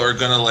people are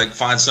gonna like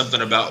find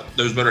something about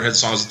those Motorhead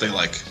songs that they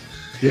like.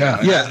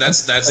 Yeah.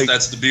 That's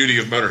the beauty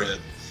of Motorhead.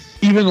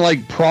 Even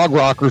like prog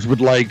rockers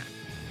would like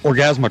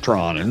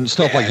Orgasmatron and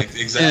stuff like that.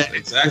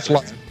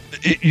 Exactly.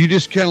 You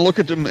just kind of look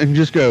at them and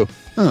just go,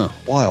 oh,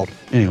 wild.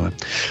 Anyway.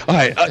 All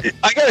right.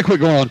 I got to quit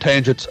going on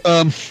tangents.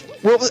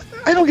 Well,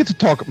 I don't get to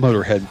talk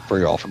Motorhead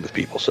very often with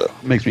people, so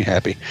it makes me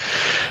happy.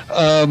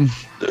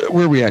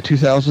 Where are we at?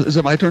 2000? Is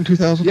it my turn?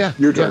 2000? Yeah,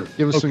 your turn.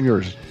 Give us some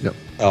yours. Yep.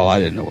 Oh, I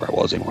didn't know where I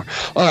was anymore.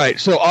 All right.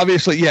 So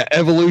obviously, yeah,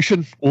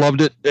 Evolution.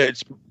 Loved it.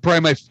 It's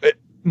probably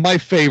my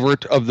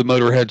favorite of the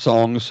Motorhead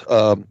songs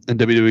in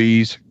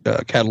WWE's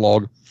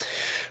catalog.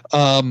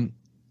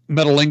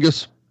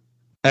 Metalingus.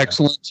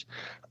 Excellent.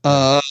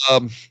 I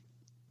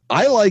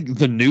like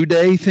the New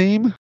Day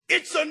theme.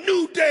 It's a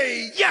new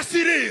day. Yes,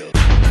 it is.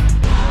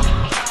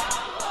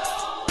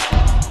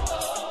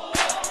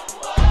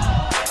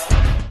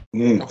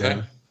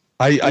 Okay.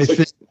 I think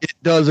it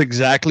does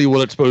exactly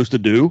what it's supposed to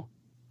do.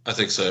 I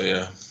think so,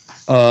 yeah.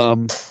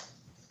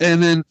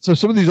 And then, so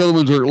some of these other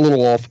ones are a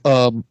little off.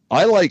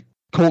 I like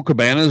Colt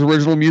Cabana's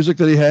original music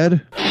that he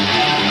had.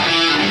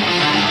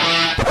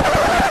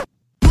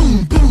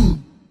 Boom,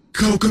 boom.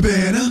 Colt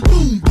Cabana.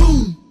 Boom,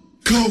 boom.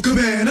 Colt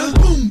Cabana.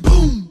 Boom,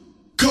 boom.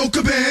 Colt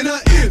Cabana.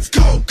 It's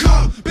Colt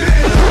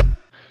Cabana.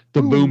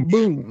 The boom,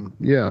 boom.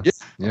 Yeah.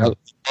 I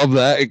love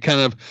that. It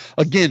kind of,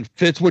 again,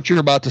 fits what you're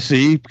about to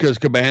see because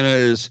Cabana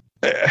is,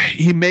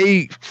 he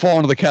may fall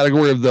into the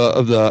category of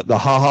the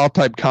ha-ha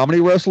type comedy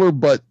wrestler,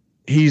 but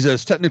he's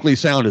as technically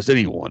sound as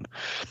anyone.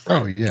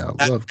 Oh, yeah.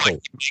 Love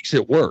Colt. Makes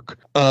it work.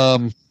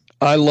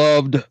 I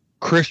loved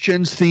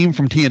Christian's theme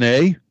from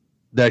TNA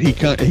that he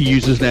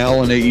uses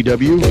now in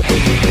AEW.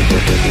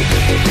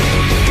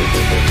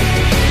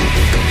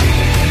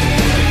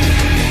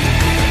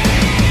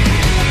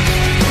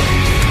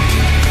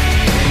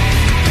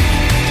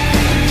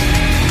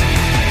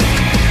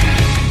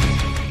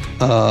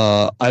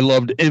 I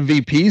loved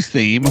MVP's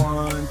theme.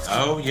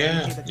 Oh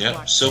yeah,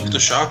 yep. Silk the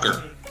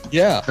Shocker.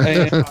 Yeah,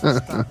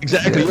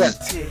 exactly. Yeah.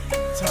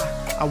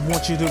 I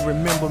want you to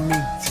remember me,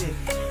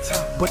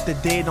 but the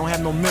dead don't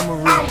have no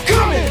memory. I'm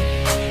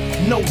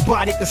coming.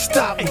 Nobody can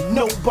stop me.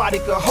 Nobody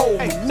can hold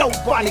me.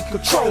 Nobody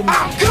control me.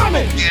 I'm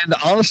coming. And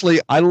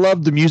honestly, I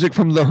love the music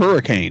from the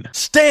Hurricane.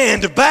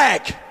 Stand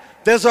back.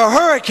 There's a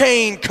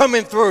hurricane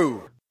coming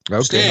through.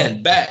 Okay.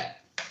 Stand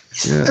back.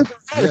 Yeah.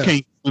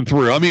 Hurricane coming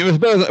through. I mean, it was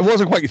better. It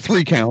wasn't quite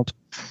 3 count.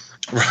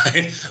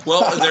 Right.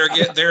 Well,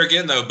 there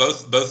again, though,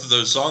 both of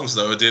those songs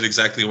though did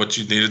exactly what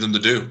you needed them to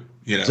do.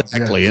 You know,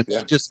 exactly. And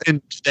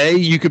today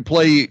you could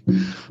play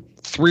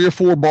 3 or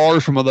 4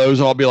 bars from those,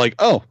 and I'll be like,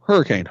 oh,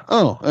 Hurricane,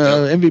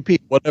 MVP,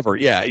 whatever.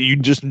 Yeah, you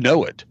just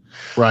know it.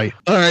 Right.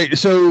 All right.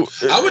 So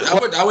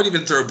I would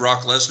even throw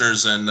Brock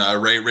Lesnar's and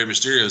Rey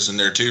Mysterio's in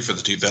there too for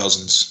the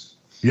 2000s.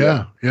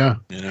 Yeah. Yeah.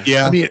 You know?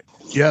 Yeah. I mean,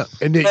 yeah.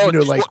 And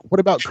then, like, what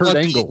about Kurt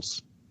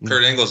Angle's?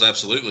 Kurt Angle's,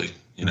 absolutely.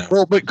 You know.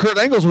 Well, but Kurt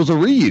Angle's was a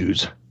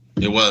reuse.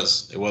 It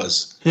was. It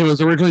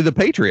was originally the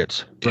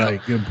Patriots.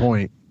 Right. Good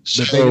point.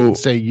 But they didn't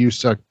say you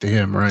suck to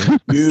him, right?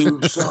 You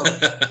suck.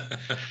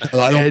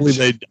 I don't believe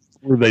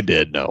they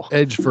did. No.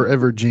 Edge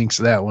forever jinxed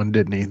that one,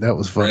 didn't he? That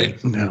was funny.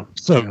 Right. No.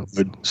 So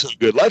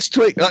good. Let's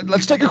take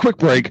a quick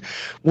break.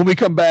 When we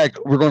come back,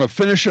 we're going to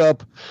finish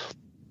up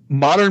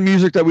modern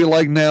music that we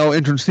like now,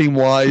 entrance theme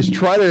wise.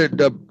 Try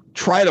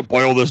to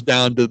boil this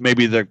down to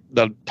maybe the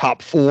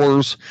top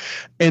 4s,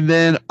 and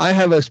then I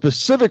have a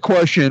specific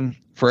question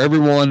for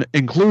everyone,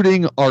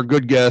 including our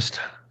good guest,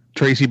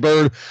 Tracy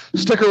Byrd.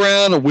 Stick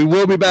around, and we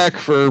will be back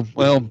for,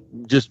 well,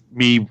 just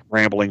me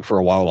rambling for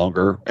a while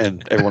longer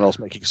and everyone else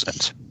making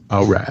sense.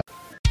 All right.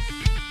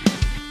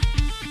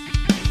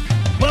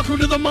 Welcome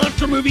to the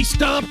Monster Movie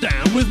Stomp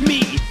Down with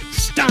me,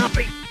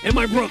 Stompy, and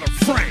my brother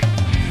Frank.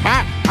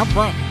 Hi, I'm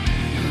Frank.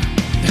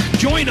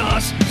 Join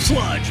us,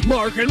 Sludge,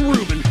 Mark, and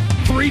Ruben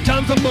 3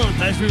 times a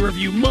month as we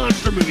review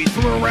monster movies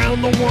from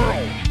around the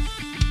world.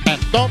 And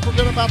don't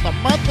forget about the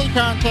monthly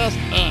contest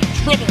and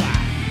trivia.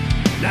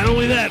 Not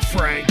only that,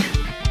 Frank,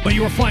 but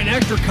you will find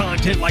extra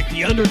content like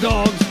the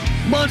Underdogs,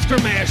 Monster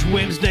Mash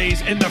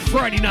Wednesdays, and the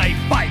Friday Night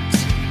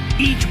Fights,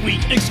 each week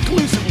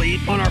exclusively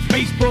on our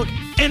Facebook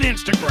and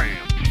Instagram.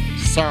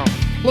 So,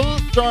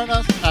 please join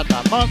us at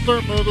the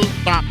Monster Movie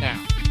Stomp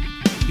Down.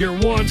 Your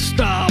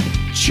one-stop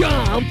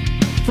chomp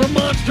for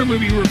monster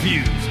movie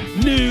reviews,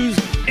 news,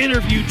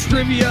 interview,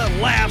 trivia,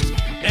 laughs,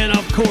 and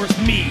of course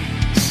me,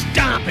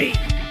 Stompy.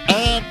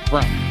 And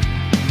Frank.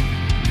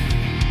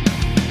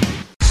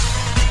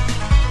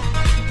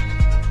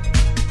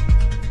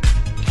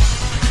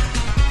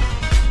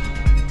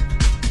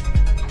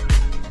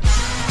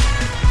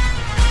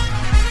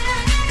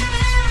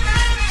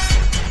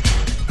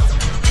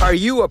 Are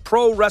you a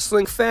pro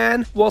wrestling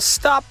fan? Well,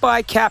 stop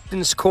by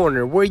Captain's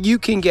Corner, where you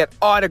can get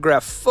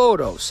autographed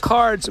photos,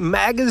 cards,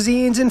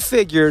 magazines, and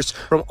figures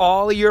from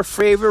all of your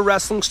favorite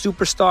wrestling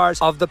superstars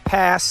of the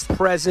past,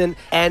 present,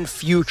 and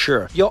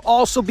future. You'll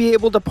also be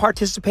able to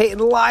participate in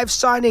live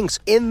signings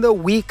in the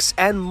weeks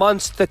and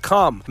months to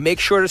come. Make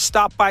sure to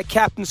stop by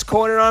Captain's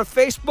Corner on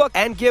Facebook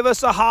and give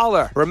us a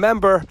holler.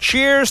 Remember,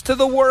 cheers to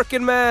the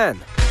working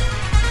man.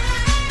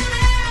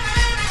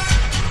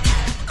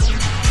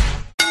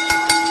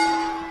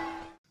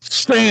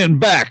 Stand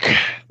back,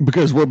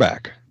 because we're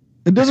back.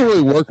 It doesn't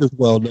really work as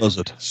well, does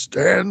it?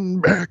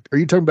 Stand back. Are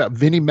you talking about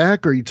Vinnie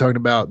Mac, or are you talking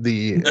about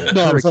the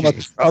No, I was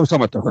talking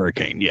about the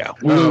Hurricane. Yeah,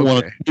 we don't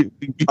want to.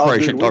 We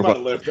probably shouldn't talk might about.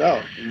 have left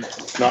out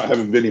not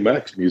having Vinnie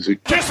Mac's music.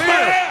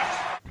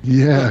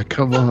 Yeah,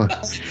 come on.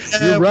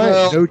 You're right.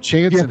 well, No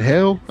chance in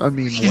hell. I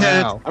mean,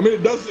 wow. I mean,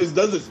 it does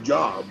its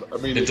job. I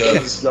mean, it does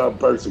its job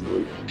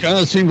perfectly. Kind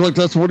of seems like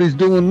that's what he's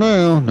doing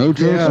now. No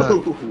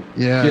chance.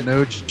 Yeah,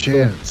 no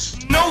chance.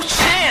 No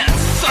chance,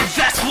 so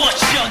that's what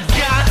you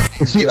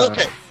got. See,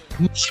 okay.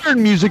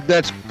 Modern music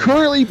that's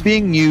currently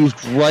being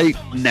used right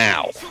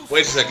now.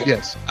 Wait a second.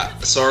 Yes.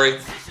 Sorry.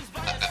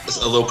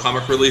 A little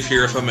comic relief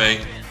here, if I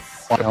may.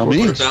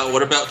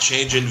 What about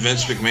changing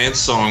Vince McMahon's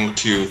song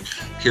to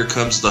 "Here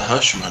Comes the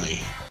Hush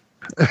Money"?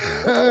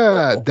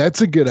 That's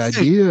a good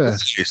idea.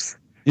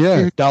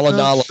 Yeah,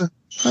 dollar.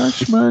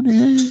 Hush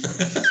money.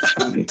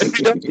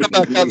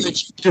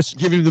 Just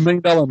give him the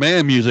 $1 Million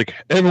Man music.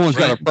 Everyone's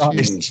got a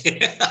prize.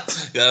 Yeah,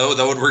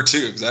 that would work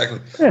too. Exactly.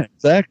 Yeah,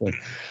 exactly.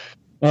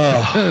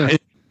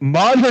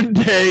 Modern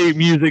day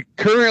music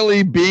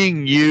currently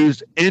being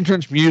used.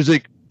 Entrance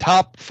music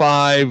top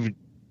 5.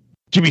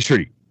 Jimmy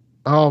Street.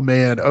 Oh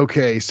man.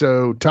 Okay,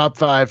 so top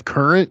 5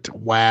 current.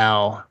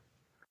 Wow.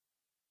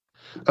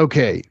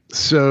 Okay,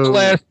 so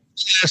last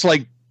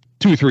like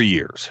 2-3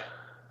 years.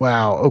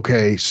 Wow.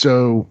 Okay,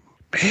 so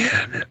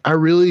man, I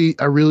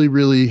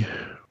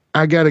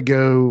gotta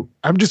go.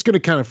 I'm just gonna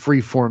kind of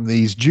freeform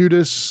these.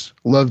 Judas,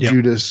 love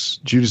Judas.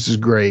 Judas is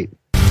great.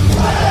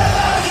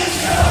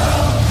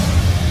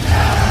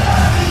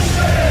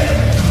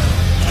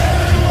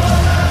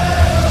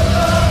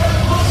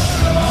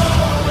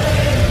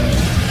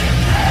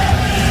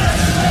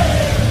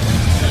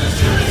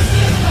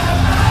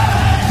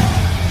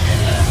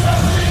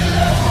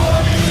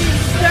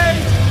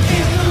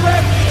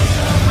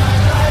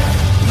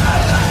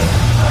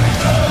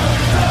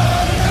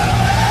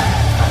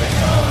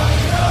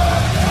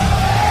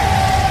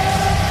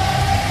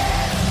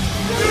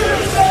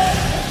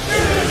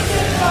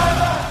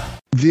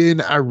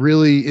 Then I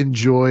really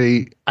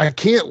enjoy, I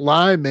can't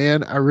lie,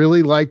 man. I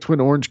really liked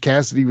when Orange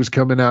Cassidy was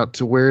coming out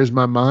to Where Is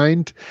My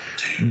Mind,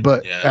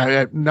 but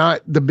I'm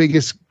not the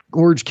biggest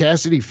Orange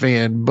Cassidy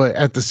fan, but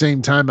at the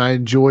same time, I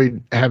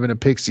enjoyed having a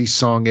Pixies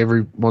song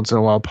every once in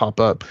a while pop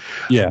up.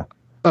 Yeah.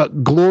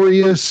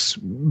 Glorious,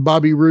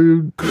 Bobby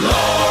Roode. Glorious.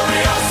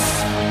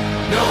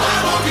 No,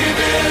 I won't give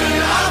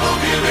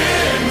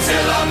in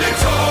till I'm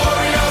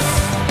victorious.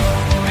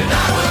 And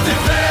I will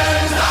defend.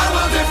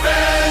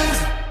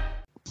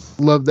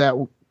 Love that,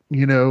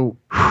 you know.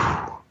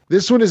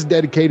 This one is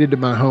dedicated to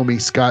my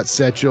homie Scott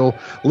Setchell.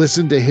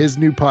 Listen to his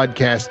new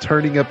podcast,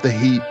 Turning Up the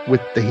Heat,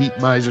 with the Heat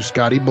Miser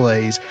Scotty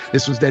Blaze.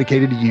 This one's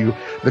dedicated to you.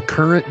 The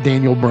current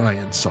Daniel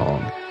Bryan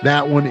song.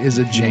 That one is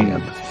a jam.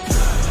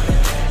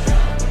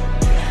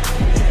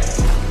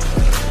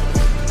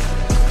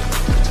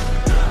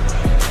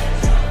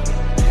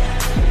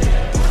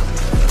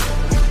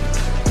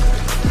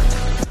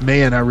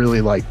 Man, I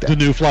really like that. The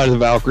new Flight of the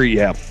Valkyrie,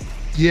 yeah.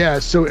 Yeah,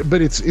 so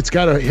but it's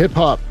got a hip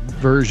hop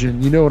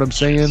version. You know what I'm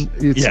saying?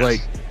 It's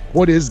like,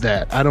 what is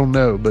that? I don't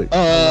know, but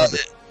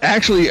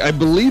actually, I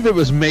believe it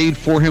was made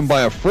for him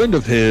by a friend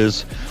of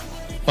his.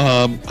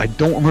 I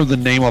don't remember the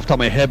name off the top of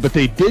my head, but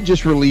they did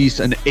just release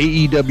an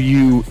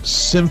AEW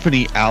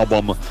Symphony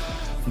album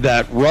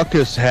that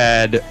Ruckus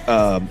had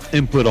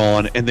input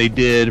on, and they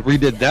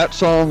redid that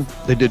song.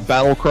 They did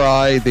Battle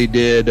Cry. They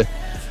did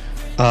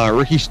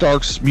Ricky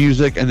Stark's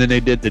music, and then they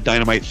did the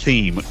Dynamite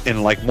theme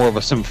in like more of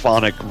a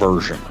symphonic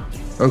version.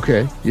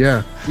 Okay,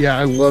 yeah,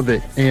 I love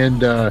it.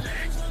 And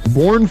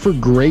Born for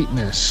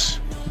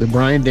Greatness, the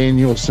Bryan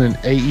Danielson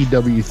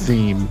AEW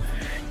theme.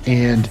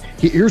 And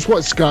here's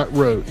what Scott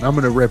wrote. I'm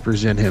going to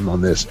represent him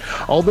on this.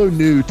 Although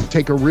new, to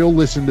take a real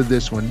listen to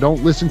this one.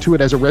 Don't listen to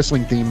it as a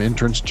wrestling theme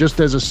entrance, just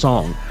as a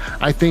song.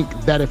 I think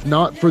that if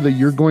not for the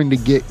 "you're going to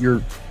get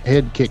your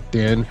head kicked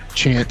in"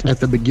 chant at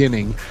the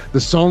beginning,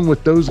 the song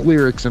with those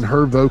lyrics and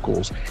her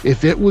vocals,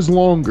 if it was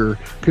longer,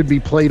 could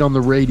be played on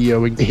the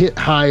radio and hit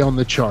high on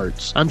the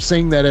charts. I'm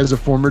saying that as a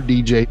former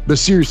DJ, but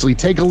seriously,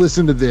 take a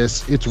listen to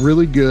this. It's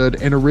really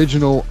good and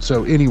original.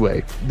 So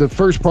anyway, the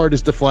first part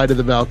is the Flight of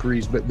the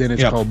Valkyries, but then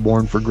it's called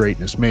Born for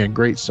Greatness. Man,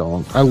 great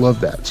song. I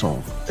love that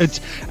song. It's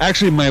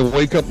actually my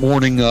wake up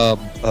morning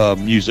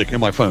music in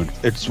my phone.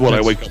 It's what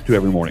I wake up to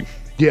every morning.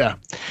 Yeah,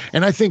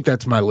 and I think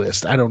that's my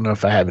list. I don't know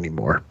if I have any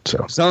more.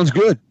 So sounds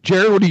good.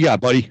 Jared, what do you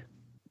got, buddy?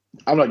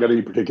 I'm not got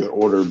any particular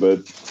order,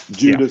 but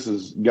Judas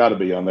has got to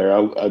be on there.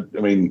 I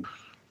mean,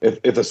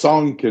 if a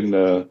song can,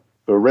 a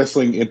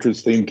wrestling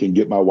entrance theme can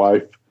get my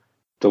wife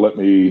to let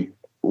me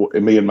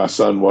and my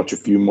son watch a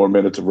few more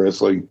minutes of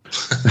wrestling,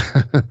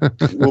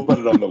 we'll put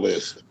it on the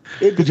list.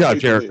 Good job,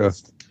 Jericho.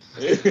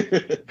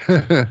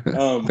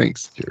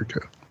 Thanks, Jericho.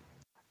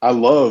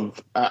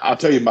 I'll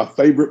tell you my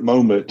favorite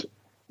moment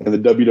in the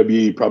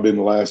WWE, probably in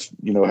the last,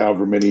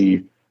 however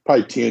many,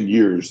 probably 10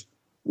 years,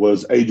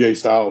 was AJ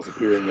Styles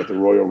appearing at the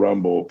Royal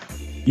Rumble.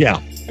 Yeah.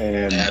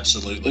 And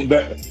absolutely.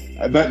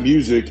 That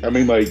music, I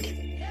mean, like,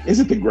 is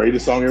it the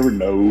greatest song ever?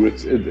 No,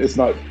 it's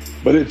not.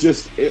 But it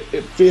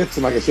fits,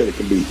 and like I said, it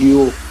can be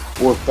heel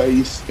or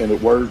face, and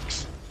it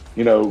works.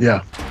 You know.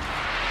 Yeah.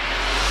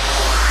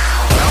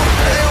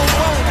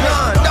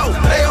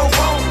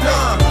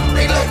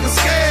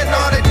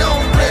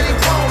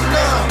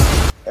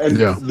 And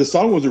the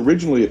song was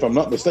originally, if I'm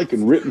not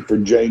mistaken, written for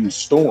James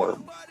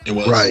Storm. It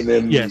was. Right. And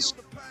then, yes.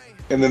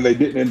 And then they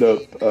didn't end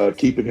up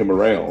keeping him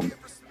around,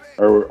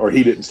 or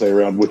he didn't stay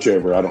around,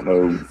 whichever. I don't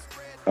know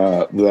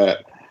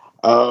that.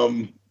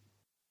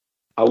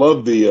 I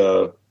love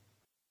the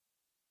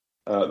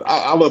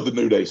I love the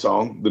New Day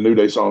song. The New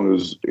Day song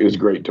is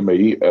great to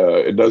me.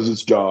 It does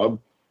its job.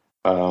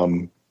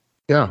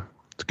 Yeah,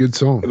 it's a good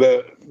song.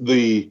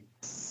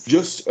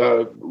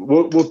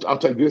 I'll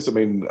take this. I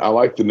mean, I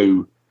like the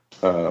new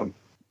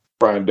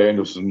Bryan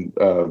Danielson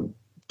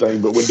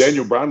thing, but when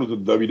Daniel Bryan was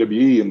with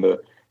WWE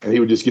and he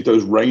would just get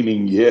those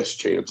raining yes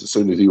chants as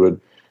soon as he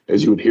would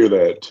hear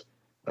that,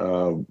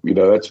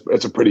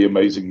 that's a pretty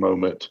amazing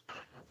moment.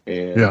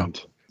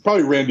 And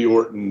probably Randy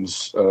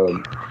Orton's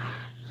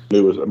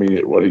newest. I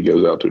mean, what he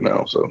goes out to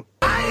now. So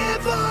I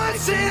have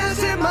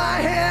voices in my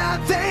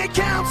head. They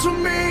counsel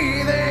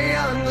me. They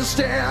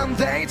understand.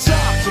 They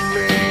talk to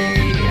me.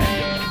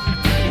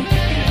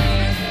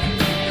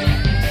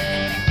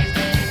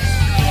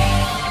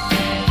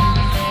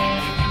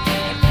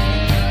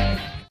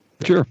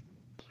 Sure.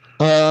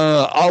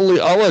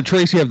 I'll let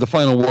Tracy have the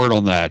final word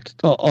on that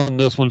on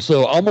this one.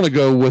 So I'm going to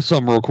go with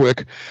some real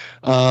quick.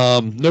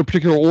 No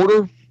particular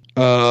order.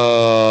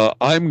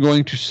 I'm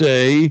going to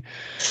say,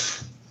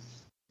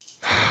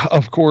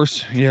 of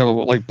course,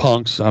 like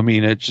Punks. I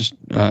mean, it just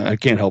I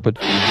can't help it.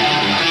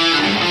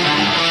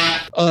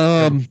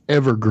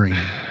 Evergreen.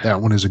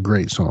 That one is a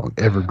great song.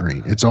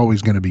 Evergreen. It's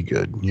always going to be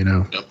good,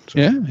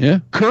 Yeah.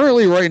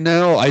 Currently, right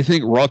now, I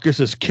think Ruckus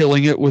is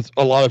killing it with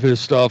a lot of his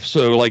stuff.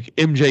 So, like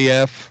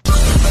MJF.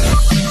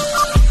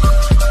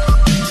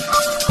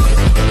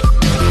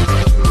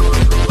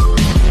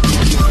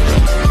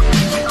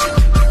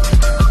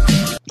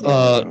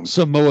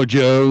 Samoa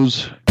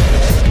Joe's.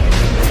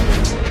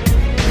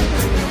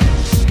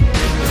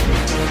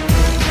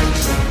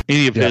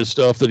 Any of his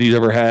stuff that he's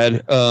ever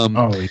had.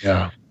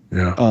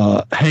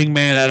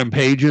 Hangman Adam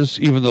Page's,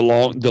 even the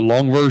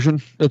long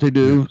version that they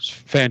do, is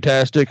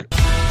fantastic.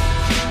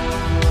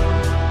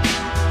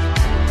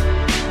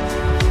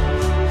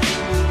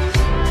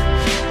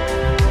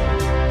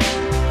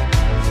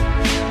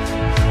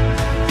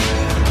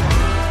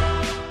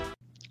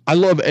 I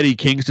love Eddie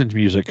Kingston's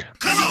music.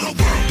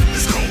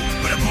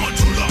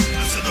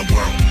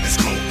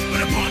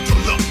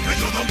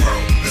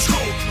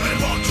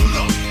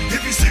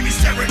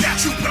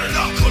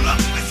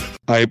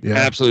 I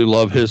absolutely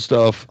love his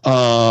stuff.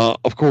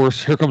 Of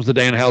course, here comes the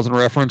Danhausen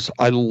reference.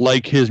 I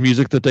like his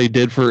music that they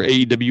did for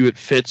AEW. It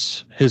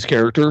fits his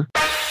character.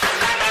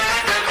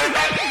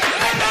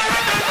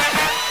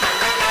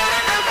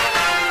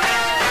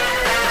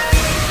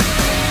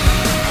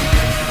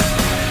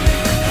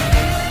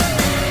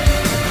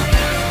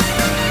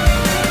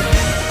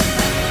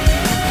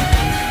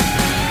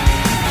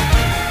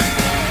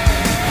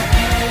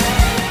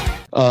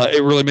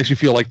 It really makes me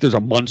feel like there's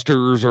a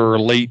Monsters or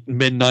a late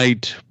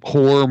midnight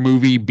horror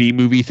movie,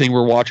 B-movie thing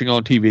we're watching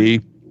on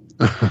TV.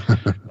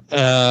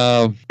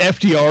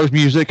 FDR's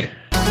music.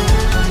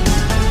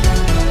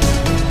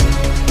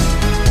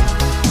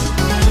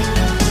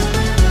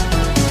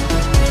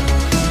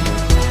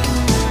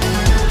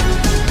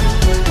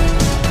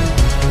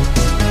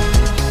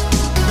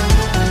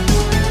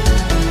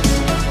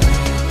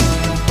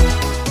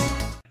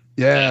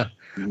 Yeah.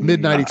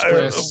 Midnight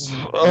Express.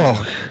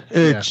 God,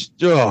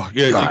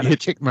 I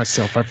kicked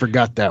myself. I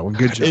forgot that one.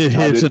 Good job. It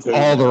hits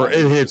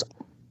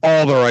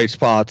all the right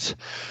spots.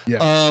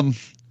 Yeah.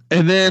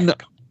 And then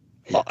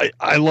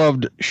I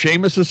loved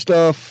Sheamus's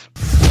stuff.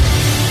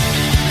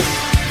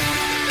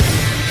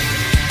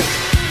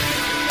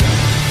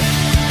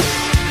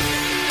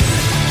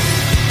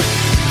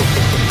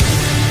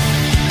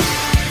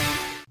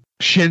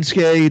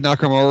 Shinsuke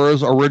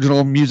Nakamura's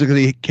original music that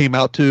he came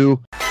out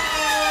to.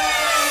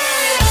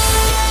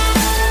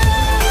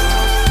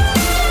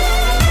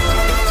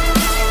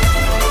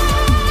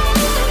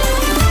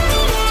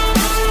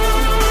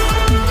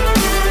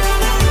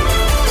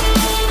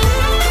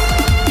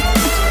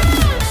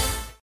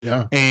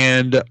 Yeah.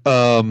 And you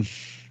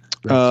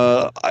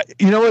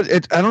know what?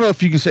 I don't know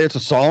if you can say it's a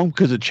song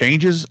because it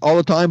changes all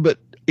the time, but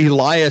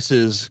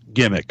Elias's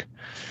gimmick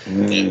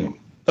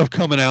of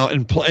coming out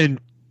and playing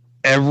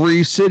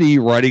every city,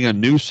 writing a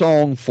new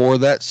song for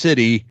that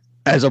city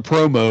as a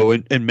promo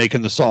and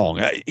making the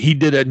song. He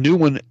did a new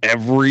one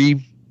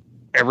every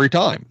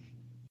time.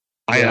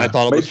 I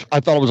thought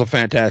it was a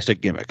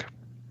fantastic gimmick.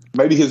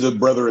 Maybe his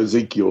brother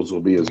Ezekiel's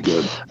will be as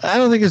good. I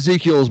don't think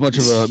Ezekiel is much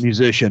of a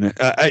musician.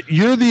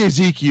 You're the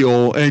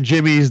Ezekiel, and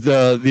Jimmy's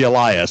the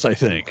Elias, I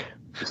think.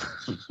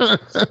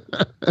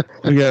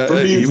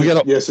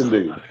 Yes,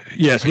 indeed.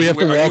 Yes, we have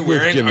to walk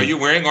with Jimmy. Are you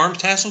wearing arm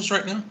tassels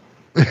right now?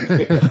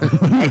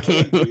 I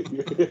can't be.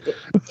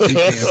 He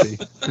can't be.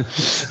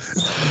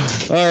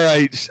 All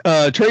right,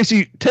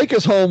 Tracy, take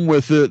us home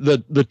with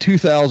the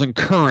 2000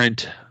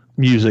 current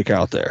music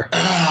out there.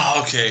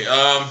 Okay.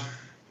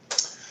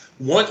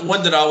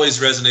 One that always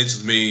resonates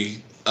with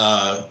me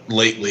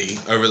lately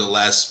over the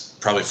last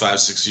probably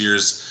 5-6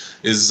 years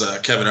is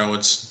Kevin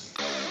Owens.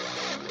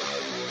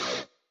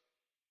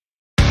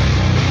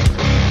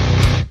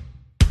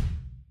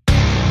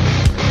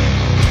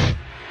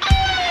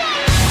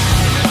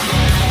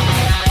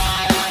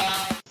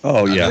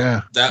 Oh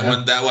yeah. That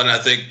one I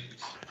think,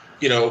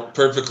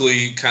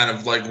 perfectly kind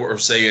of like what we're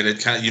saying.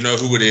 It kind of,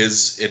 who it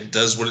is. It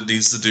does what it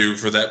needs to do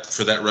for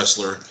that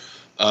wrestler.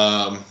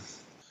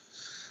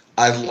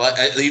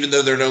 Even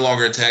though they're no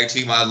longer a tag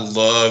team, I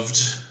loved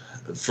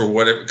for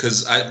whatever,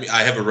 because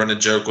I have a running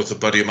joke with a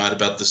buddy of mine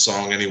about this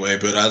song anyway,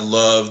 but I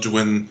loved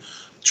when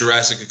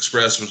Jurassic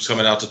Express was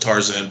coming out to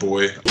Tarzan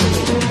Boy.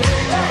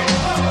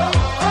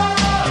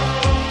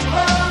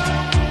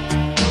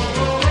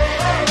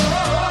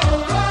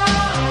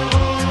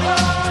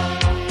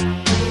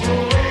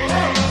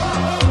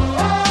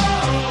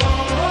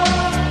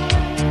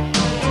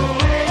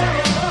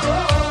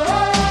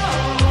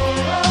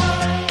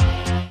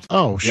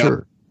 Oh,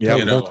 sure.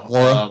 Yeah,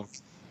 Baltimore.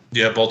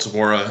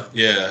 Baltimore.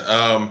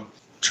 Yeah.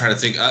 Trying to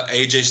think.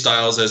 AJ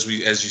Styles, as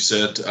you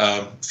said,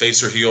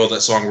 face or heel,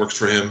 that song works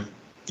for him.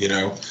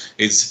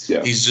 He's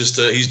just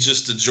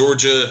a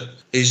Georgia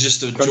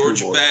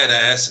Georgia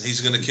badass, and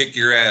he's going to kick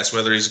your ass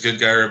whether he's a good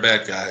guy or a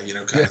bad guy.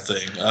 Kind of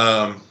thing.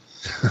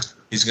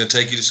 He's going to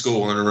take you to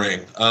school in a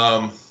ring.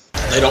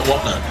 They don't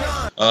want none.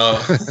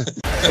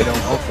 They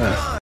don't want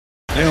none.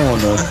 They don't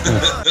want none.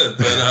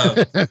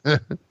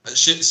 But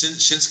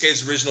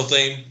Shinsuke's original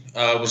theme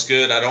was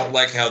good. I don't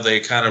like how they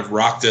kind of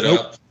rocked it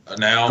up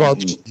now.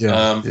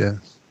 Yeah.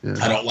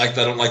 I don't like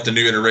the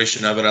new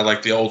iteration of it. I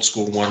like the old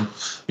school one.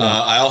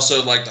 I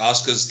also liked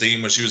Asuka's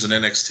theme when she was in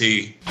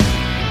NXT.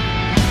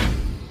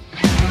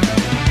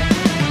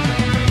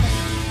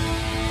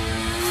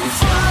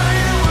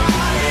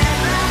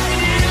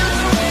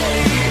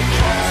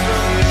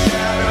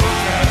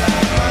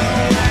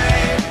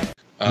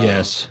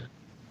 Yes,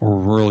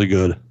 really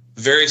good.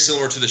 Very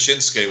similar to the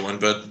Shinsuke one,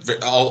 but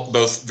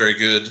both very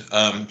good.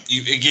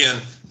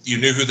 You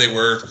knew who they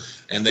were,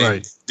 and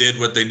they did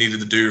what they needed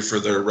to do for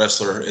the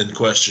wrestler in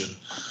question.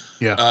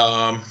 Yeah.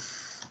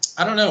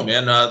 I don't know,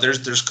 man.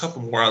 There's a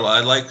couple more. I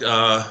like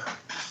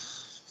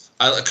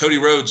Cody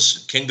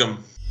Rhodes,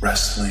 Kingdom.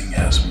 Wrestling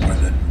has more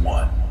than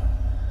one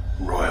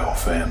royal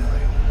family.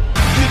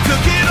 You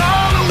took it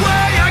all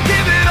away, I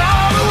give it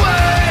all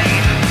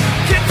away.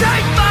 Can't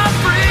take my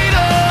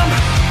freedom.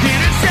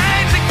 Didn't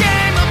change the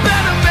game, a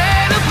better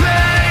way to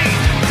play.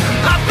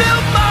 I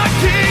built my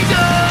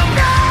kingdom.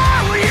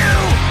 Now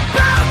you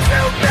bow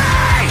to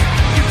me.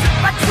 You took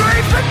my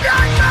dreams but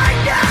not my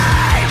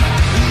name.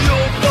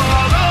 You'll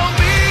follow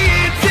me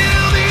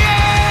until the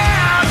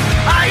end.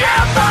 I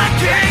am my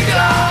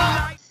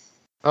kingdom.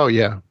 Oh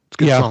yeah. It's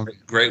a good song.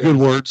 Great good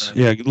words.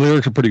 Yeah,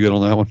 lyrics are pretty good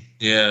on that one.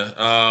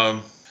 Yeah.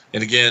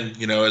 And again,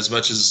 as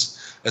much as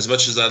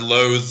I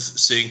loathe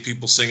seeing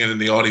people singing in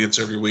the audience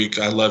every week,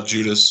 I love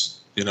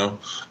Judas.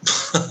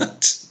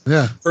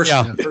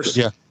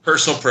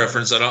 Personal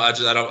preference. I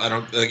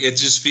don't. Like, it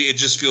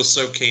just feels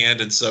so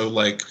canned and so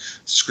like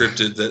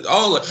scripted that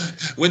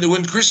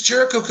when Chris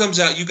Jericho comes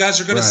out, you guys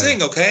are going to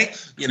sing, okay?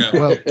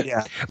 Well,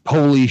 yeah.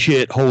 Holy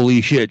shit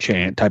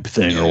chant type of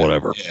thing or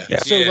whatever. Yeah.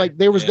 So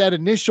there was that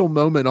initial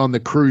moment on the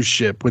cruise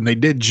ship when they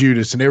did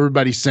Judas and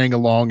everybody sang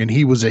along and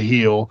he was a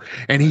heel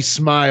and he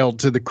smiled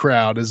to the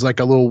crowd as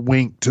like a little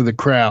wink to the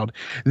crowd.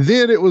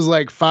 Then it was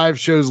like 5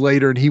 shows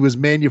later and he was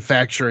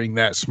manufacturing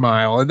that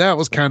smile, and that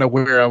was kind of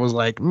where I was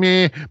like,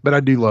 meh, but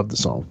I do love the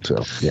song.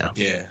 So yeah.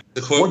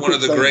 To quote one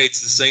of the greats,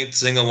 the Saints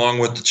sing along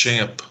with the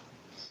champ.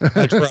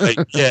 That's right.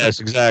 Yes,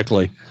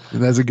 exactly.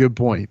 And that's a good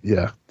point.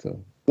 Yeah. So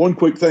one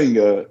quick thing,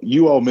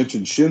 you all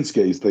mentioned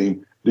Shinsuke's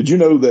theme. Did you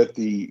know that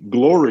the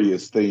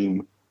Glorious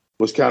theme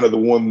was kind of the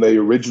one they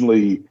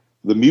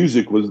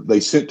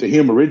sent to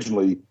him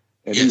originally,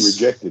 and he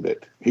rejected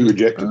it. He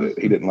rejected it.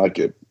 He didn't like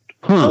it.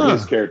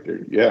 His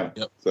character. Yeah.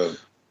 Yep. So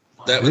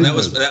that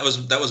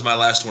was my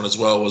last one as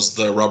well, was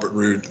the Robert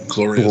Roode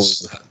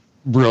Glorious.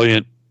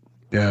 Brilliant.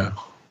 Yeah.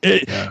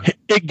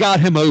 It got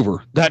him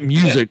over. That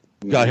music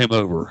got him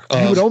over.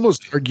 You would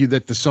almost argue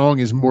that the song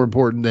is more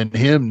important than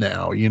him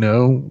now,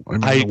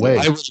 I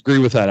would agree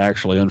with that,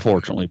 actually,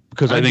 unfortunately,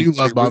 because I think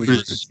do love Bobby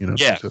Roode,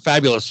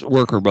 fabulous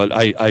worker, but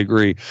I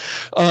agree.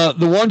 The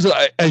ones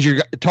that as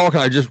you're talking,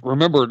 I just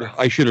remembered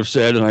I should have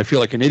said, and I feel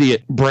like an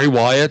idiot, Bray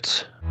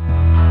Wyatt.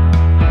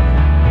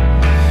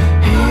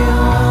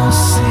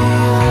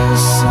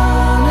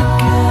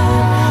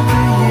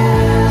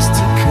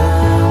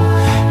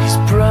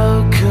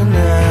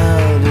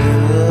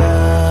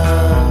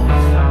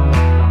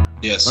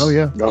 Yes. Oh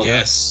yeah.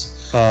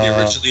 Yes.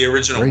 The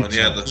original one.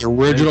 Yeah. The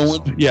original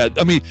one. Yeah.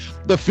 I mean,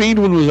 the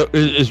Fiend one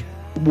is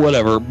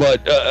whatever,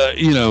 but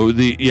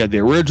the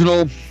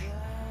original.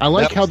 I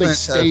like how they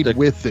stayed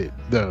with it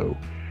though.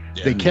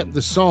 They kept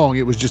the song.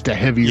 It was just a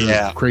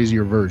heavier,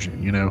 crazier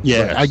version, you know?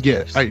 Yeah. I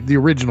get the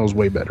original is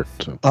way better.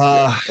 So.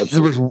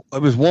 There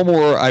was one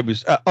more.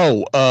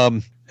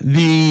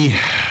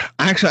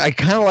 Actually, I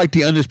kind of like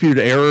the Undisputed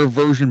Era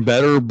version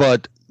better,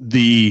 but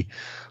the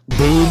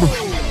Boom.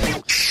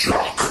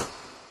 Shock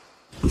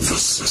the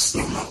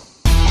system.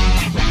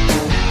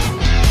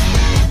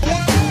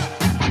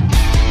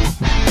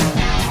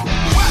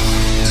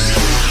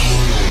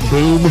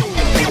 Boom.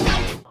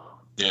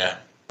 Yeah.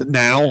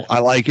 Now I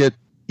like it,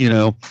 you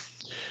know,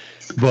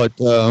 but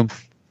I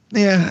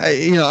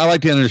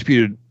like the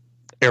Undisputed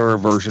Era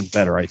version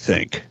better, I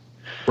think.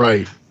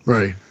 Right.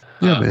 Yeah,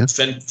 man.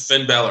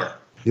 Finn Balor.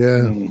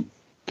 Yeah.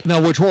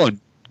 Now, which one?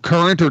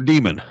 Current or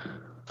Demon?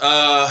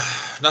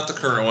 Not the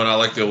current one. I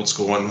like the old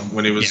school one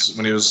when he was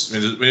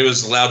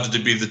allowed to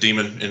be the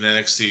Demon in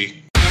NXT.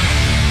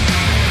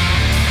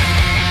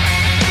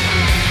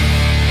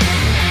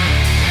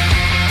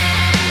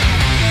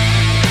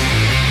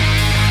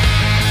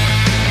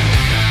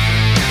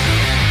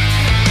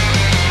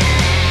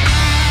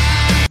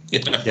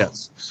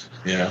 Yes.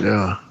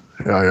 Yeah.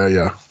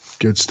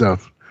 Good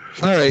stuff.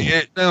 All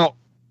right.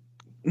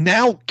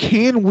 Now,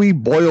 can we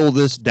boil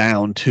this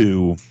down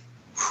to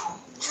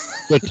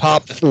the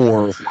top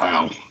 4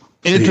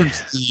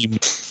 entrance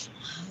themes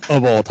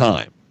of all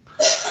time?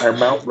 Our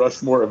Mount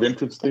Rushmore of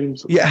entrance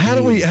themes. Yeah. How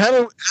do we?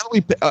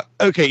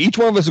 Okay. Each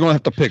one of us is going to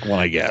have to pick one,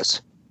 I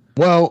guess.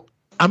 Well,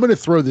 I'm going to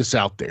throw this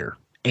out there,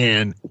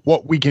 and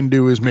what we can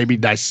do is maybe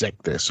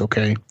dissect this.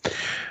 Okay.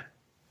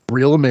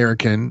 Real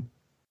American,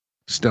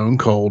 Stone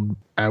Cold,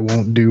 I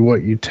Won't Do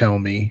What You Tell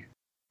Me,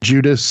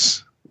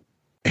 Judas,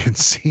 and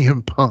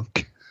CM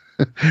Punk.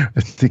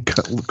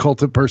 The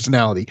Cult of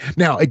Personality.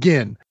 Now,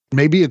 again,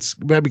 maybe it's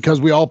because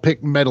we all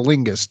picked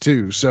Metalingus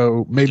too,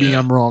 so maybe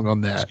I'm wrong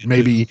on that.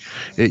 Maybe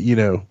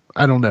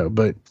I don't know,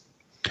 but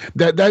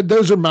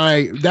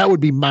that would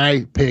be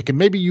my pick, and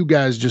maybe you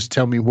guys just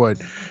tell me what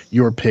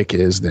your pick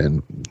is.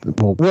 Then,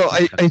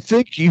 I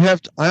think you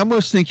have to. I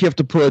almost think you have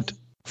to put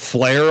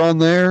Flair on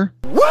there.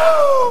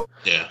 Woo!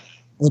 Yeah.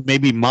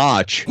 Maybe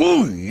Mach.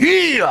 Oh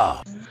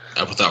yeah.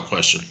 Without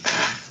question.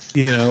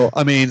 You know,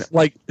 I mean,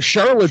 like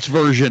Charlotte's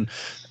version.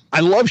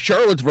 I love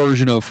Charlotte's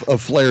version of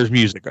Flair's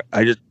music.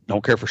 I just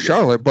don't care for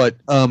Charlotte, but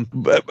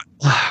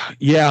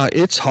yeah,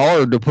 it's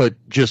hard to put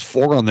just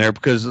 4 on there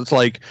because it's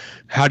like,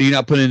 how do you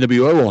not put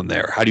NWO on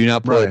there? How do you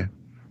not put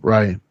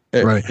right?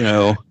 You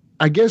know,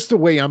 I guess the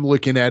way I'm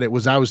looking at it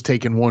was I was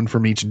taking one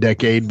from each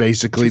decade,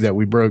 basically, that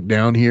we broke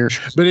down here.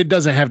 But it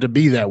doesn't have to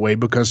be that way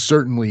because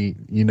certainly,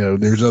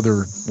 there's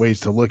other ways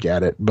to look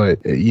at it. But,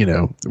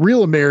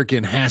 Real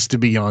American has to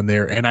be on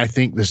there. And I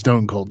think the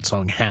Stone Cold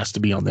song has to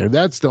be on there.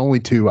 That's the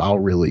only 2 I'll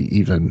really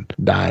even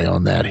die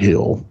on that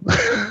hill.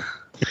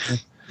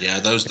 Yeah,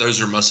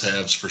 those are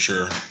must-haves for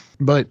sure.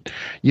 But,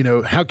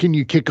 how can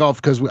you kick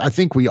off? Because I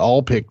think we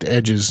all picked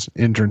Edge's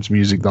entrance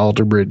music, the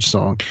Alter Bridge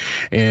song.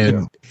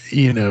 And,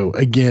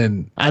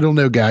 again, I don't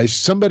know, guys.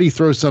 Somebody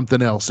throw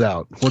something else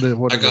out. What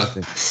I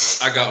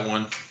got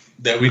one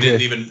that we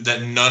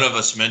that none of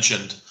us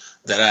mentioned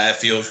that I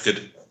feel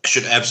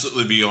should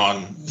absolutely be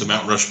on the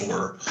Mount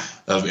Rushmore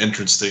of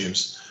entrance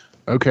themes.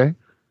 Okay.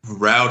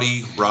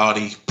 Rowdy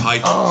Roddy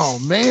Piper. Oh,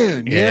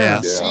 man. Yeah.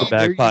 The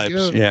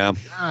bagpipes. Yeah.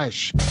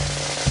 Gosh.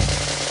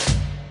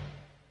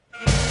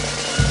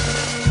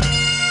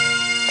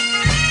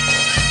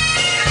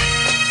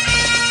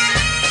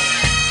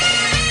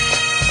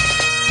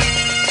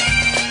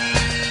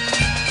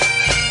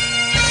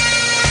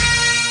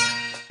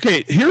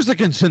 Okay, here's the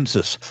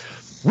consensus.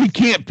 We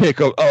can't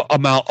pick a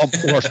Mount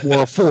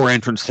Rushmore of 4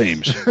 entrance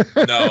themes.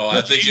 No,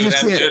 I think it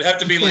would have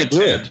to be like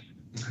 10.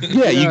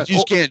 Yeah, you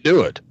just can't do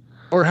it.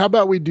 Or how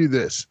about we do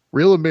this?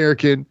 Real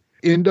American,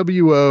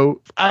 NWO.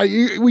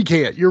 We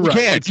can't. You're right.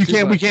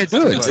 We can't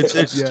do it.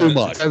 It's too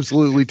much. It's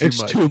absolutely too much.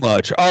 It's too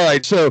much. All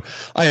right, so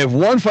I have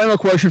one final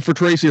question for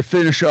Tracy to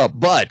finish up.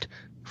 But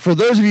for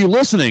those of you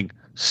listening,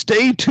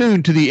 stay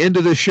tuned to the end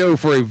of the show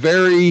for a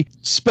very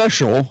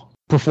special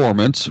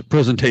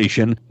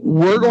presentation.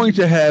 We're going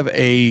to have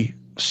a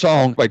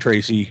song by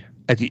Tracy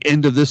at the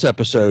end of this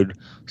episode.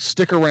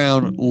 Stick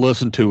around,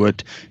 listen to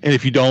it, and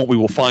if you don't, we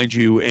will find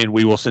you and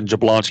we will send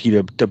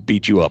Jablonski to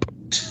beat you up.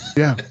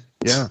 Yeah.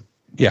 It's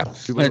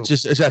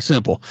that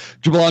simple.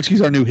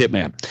 Jablonski's our new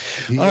hitman.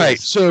 All right,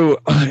 so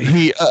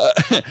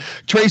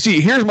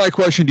Tracy, here's my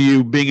question to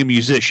you, being a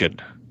musician.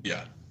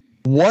 Yeah.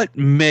 What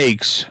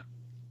makes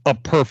a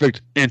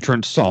perfect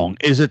entrance song?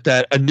 Is it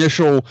that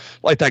initial,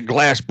 like that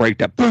glass break,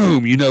 that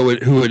boom,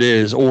 who it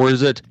is, or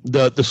is it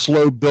the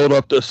slow build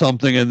up to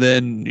something and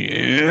then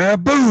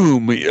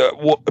boom?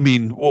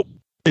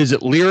 Is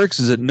it lyrics?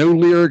 Is it no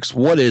lyrics?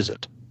 What is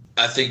it?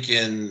 I think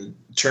in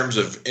terms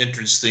of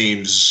entrance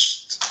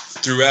themes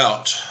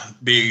throughout,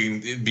 be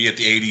it the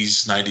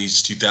 80s,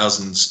 90s,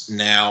 2000s,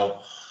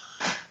 now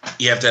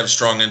you have to have a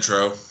strong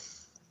intro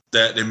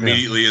that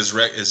immediately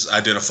is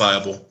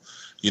identifiable.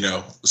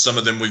 Some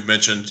of them we've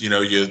mentioned, you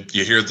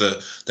hear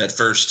that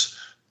first,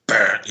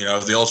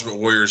 the Ultimate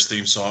Warriors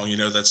theme song,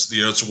 that's,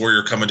 it's a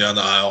warrior coming down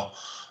the aisle.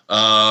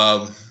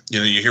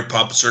 You hear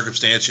Pomp and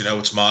Circumstance,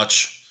 it's Mach.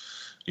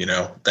 You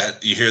know,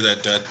 that you hear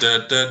that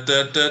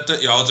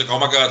you know, it's like, oh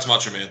my God, it's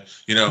Macho Man.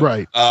 You know,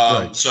 Right.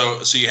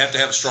 So you have to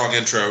have a strong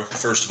intro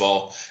first of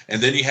all,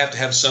 and then you have to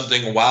have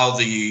something while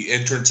the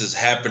entrance is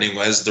happening,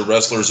 as the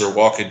wrestlers are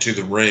walking to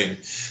the ring,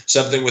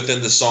 something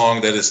within the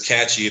song that is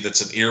catchy,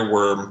 that's an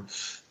earworm.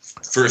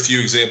 For a few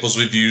examples,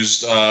 we've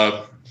used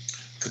the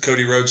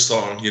Cody Rhodes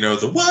song. You know,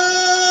 the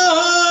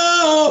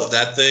whoa,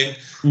 that thing.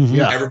 Mm-hmm.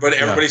 Yeah.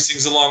 Everybody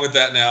sings along with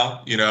that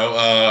now. You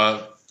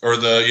know, or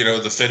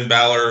the Finn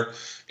Balor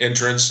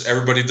entrance.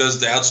 Everybody does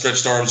the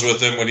outstretched arms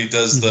with him when he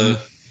does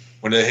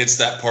when it hits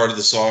that part of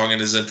the song in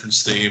his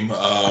entrance theme.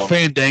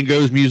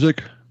 Fandango's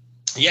music.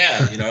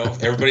 Yeah, you know,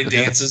 everybody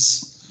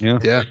dances. Yeah.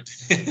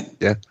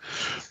 Yeah.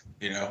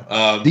 You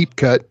know, deep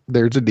cut.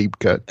 There's a deep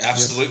cut.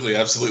 Absolutely.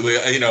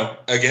 You know,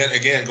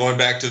 again, going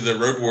back to the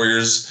Road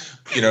Warriors,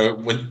 you know,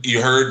 when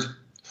you heard,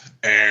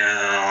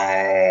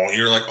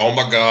 you're like, oh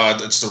my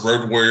God, it's the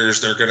Road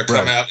Warriors. They're going to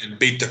come out and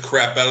beat the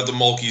crap out of the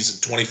Mulkeys in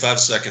 25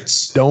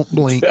 seconds. Don't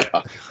blink.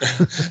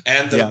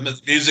 And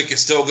the music is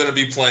still going to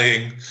be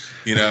playing,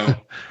 you know.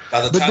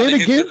 By the but time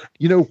then again,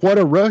 you know, what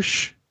a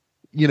rush.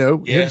 You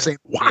know, him saying,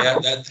 wow.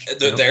 Yeah,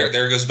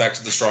 there goes back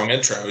to the strong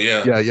intro.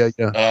 Yeah.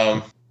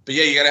 But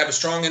yeah, you got to have a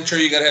strong intro.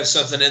 You got to have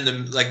something in the,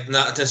 like,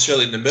 not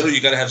necessarily in the middle. You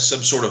got to have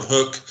some sort of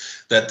hook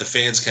that the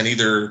fans can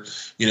either,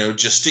 you know,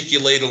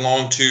 gesticulate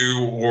along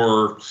to,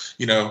 or,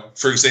 you know,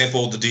 for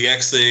example, the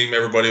DX theme,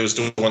 everybody was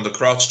doing the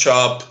cross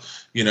chop,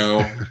 you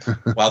know,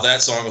 while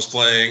that song was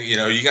playing. You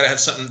know, you got to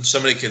have something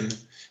somebody can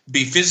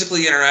be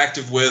physically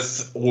interactive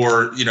with,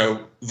 or, you know,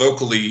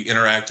 vocally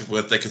interactive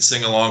with. They can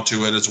sing along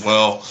to it as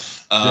well.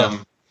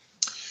 And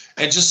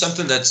just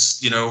something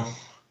that's, you know,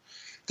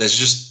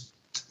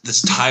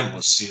 that's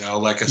timeless, you know,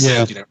 like I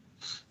said, you know,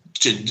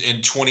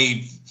 in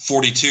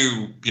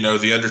 2042, you know,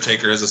 The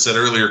Undertaker, as I said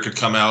earlier, could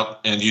come out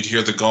and you'd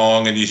hear the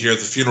gong and you'd hear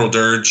the funeral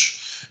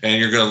dirge and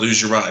you're going to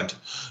lose your mind.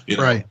 You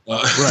know? Right.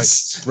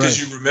 Because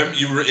you remember,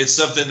 it's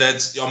something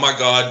that's, oh my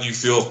God, you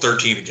feel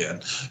 13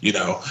 again, you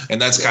know,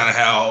 and that's kind of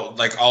how,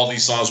 like, all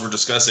these songs we're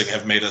discussing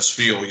have made us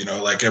feel, you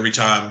know, like every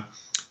time.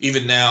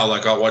 Even now,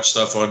 like, I'll watch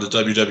stuff on the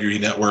WWE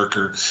Network,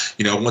 or,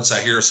 you know, once I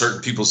hear certain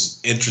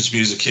people's entrance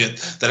music hit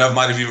that I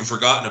might have even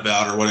forgotten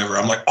about or whatever,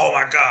 I'm like, oh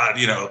my God,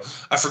 you know,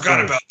 I forgot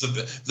about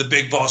the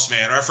Big Boss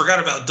Man, or I forgot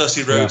about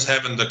Dusty Rhodes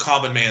having the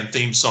Common Man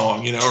theme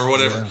song, you know, or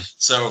whatever.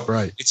 So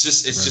it's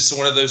just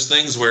one of those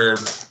things where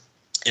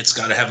it's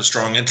got to have a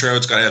strong intro.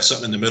 It's got to have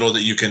something in the middle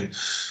that you can,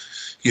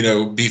 you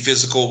know, be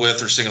physical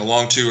with or sing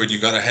along to, and you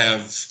got to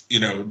have, you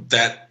know,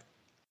 that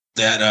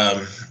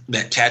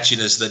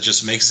catchiness that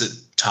just makes it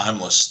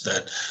timeless,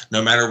 that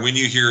no matter when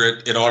you hear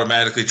it, it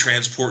automatically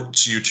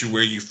transports you to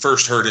where you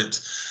first heard it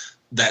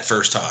that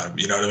first time.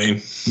 You know what I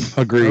mean?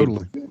 Agreed.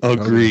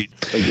 Agreed.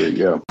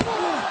 Yeah.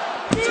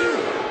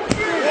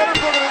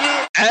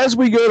 As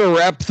we go to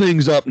wrap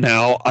things up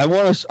now, I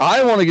want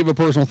to give a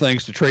personal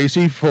thanks to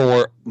Tracy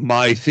for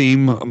my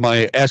theme,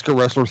 my Ask a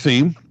Wrestler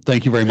theme.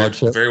 Thank you very much,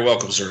 sir. Very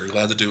welcome, sir.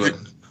 Glad to do it.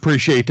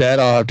 Appreciate that.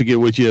 I'll have to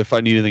get with you if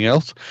I need anything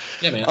else.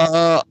 Yeah, man.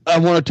 I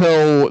want to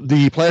tell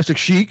the Plastic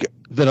Chic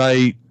that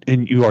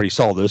and you already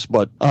saw this,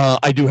 but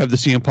I do have the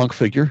CM Punk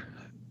figure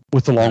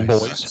with the long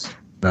boys.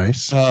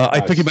 Nice. I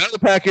took him out of the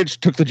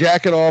package, took the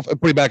jacket off, and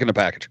put him back in the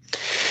package.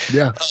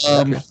 Yeah.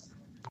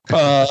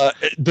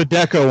 The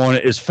deco on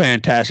it is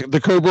fantastic.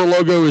 The Cobra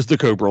logo is the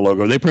Cobra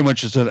logo. They pretty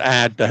much just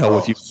said, to hell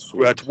with you.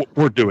 That's what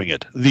we're doing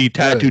it. The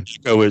tattoo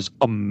deco is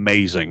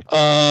amazing.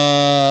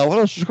 What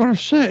else was I going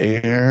to say?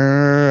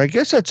 I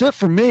guess that's it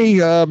for me.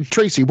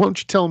 Tracy, why don't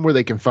you tell them where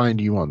they can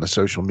find you on the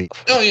social media?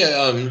 Oh,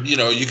 yeah. You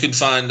know, you can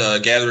find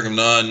Gathering of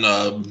None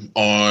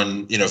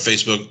on, you know,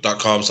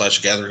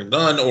 Facebook.com/Gathering of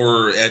None,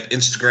 or at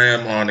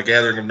Instagram on the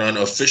Gathering of None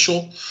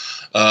official.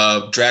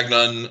 Drag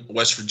None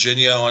West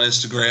Virginia on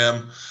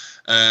Instagram.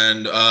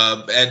 And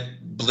at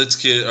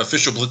Blitzkid,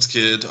 official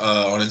Blitzkid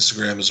on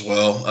Instagram as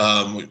well.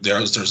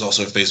 There's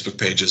also Facebook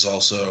pages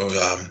also.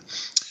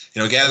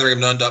 You know,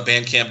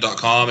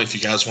 gatheringofnone.bandcamp.com if you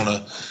guys want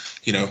to,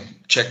 you know,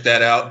 check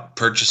that out,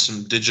 purchase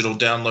some digital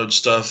download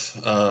stuff.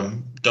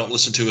 Don't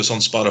listen to us on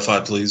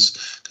Spotify,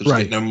 please, because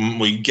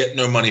we get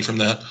no money from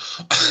that.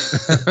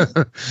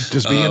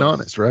 Just being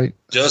honest, right?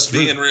 Just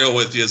being real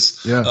with you.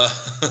 Yeah.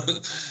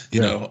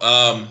 You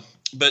know,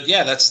 but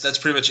yeah, that's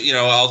pretty much, you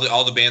know,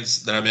 all the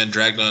bands that I'm in,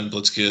 Drag None,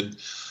 Blitzkid,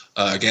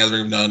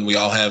 Gathering of None, we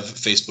all have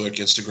Facebook,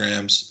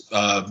 Instagrams.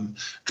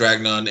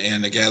 Drag None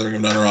and the Gathering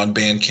of None are on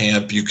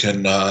Bandcamp. You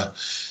can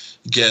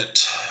get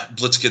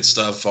Blitzkid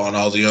stuff on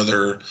all the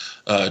other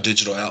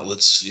digital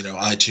outlets, you know,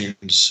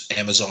 iTunes,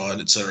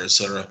 Amazon, et cetera.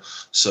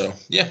 So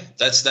yeah,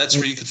 that's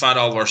where you can find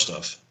all of our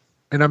stuff.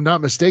 And I'm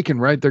not mistaken,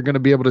 right? They're going to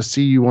be able to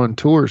see you on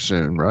tour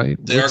soon, right?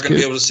 They are going to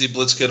be able to see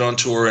Blitzkid on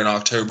tour in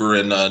October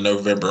and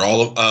November.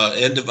 All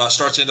of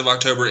starts end of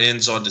October,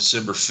 ends on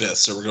December 5th.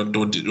 So we're going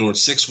to do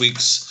 6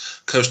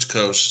 weeks, coast to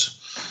coast.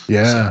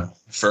 Yeah.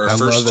 So for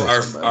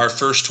our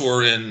first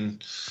tour in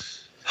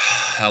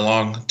how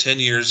long? 10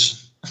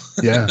 years.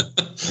 Yeah.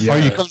 Are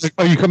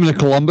you coming to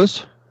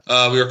Columbus?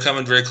 We are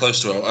coming very close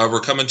to it.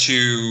 We're coming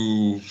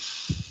to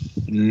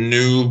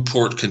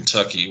Newport,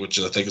 Kentucky, which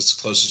I think is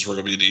the closest we're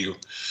going to be to you.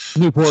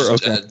 Newport,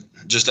 okay.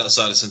 Just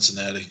outside of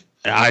Cincinnati.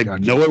 I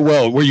know it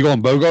well. Where you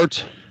going,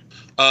 Bogarts?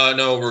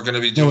 No, we're going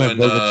to be doing.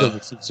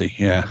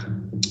 Yeah.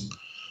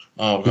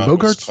 Oh, God,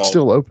 Bogart's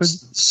still open?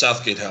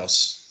 Southgate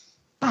House.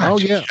 Oh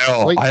yeah,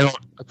 I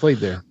played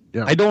there.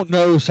 Yeah. I don't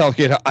know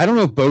Southgate. I don't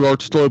know if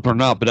Bogart's still open or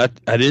not, but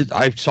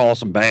I saw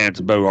some bands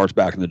in Bogart's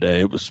back in the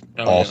day. It was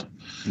awesome.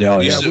 Yeah,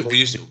 we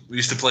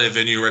used to play a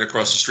venue right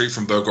across the street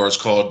from Bogart's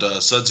called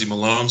Sudsy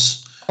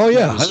Malone's. Oh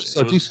yeah,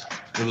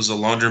 it was a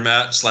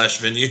laundromat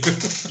 / venue.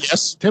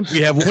 Yes,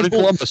 we have one in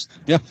Columbus.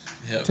 Yeah.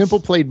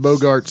 Temple played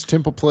Bogart's.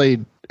 Temple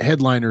played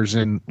headliners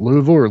in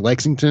Louisville or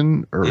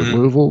Lexington or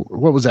Louisville.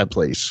 What was that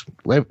place?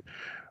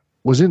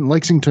 Was it in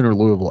Lexington or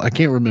Louisville? I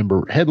can't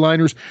remember.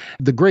 Headliners.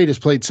 The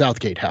Greatest played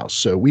Southgate House.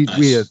 So we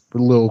had a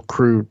little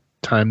crew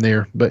time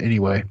there. But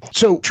anyway.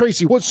 So,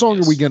 Tracy, what song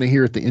are we going to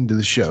hear at the end of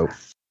the show?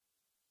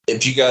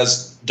 If you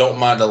guys don't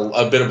mind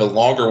a bit of a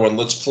longer one,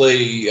 let's play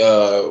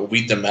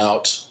Weed Them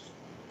Out.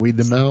 Weed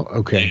Them Out?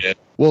 Okay. Yeah.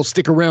 Well,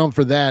 stick around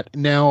for that.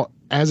 Now,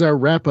 as our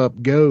wrap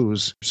up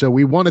goes, so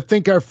we want to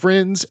thank our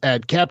friends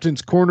at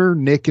Captain's Corner,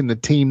 Nick and the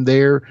team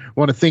there.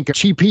 Want to thank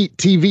Cheap Heat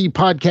TV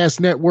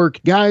Podcast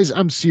Network. Guys,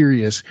 I'm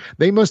serious.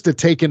 They must have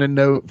taken a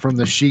note from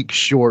the Chic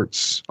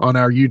Shorts on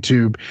our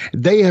YouTube.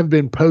 They have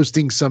been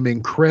posting some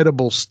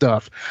incredible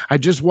stuff. I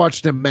just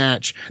watched a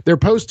match. They're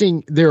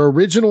posting their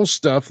original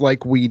stuff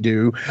like we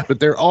do, but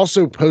they're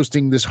also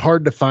posting this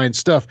hard to find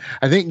stuff.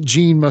 I think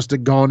Gene must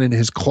have gone in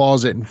his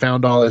closet and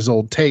found all his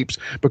old tapes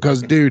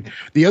because, dude,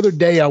 the other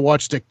day I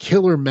watched a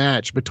killer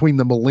match between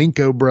the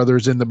Malenko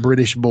brothers and the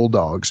British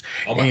Bulldogs.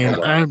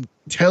 And I'm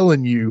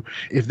telling you,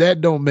 if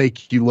that don't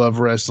make you love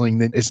wrestling,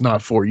 then it's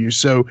not for you.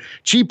 So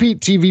Cheap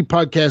Heat TV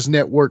Podcast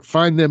Network,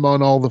 find them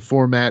on all the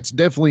formats,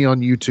 definitely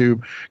on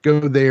YouTube. Go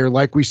there.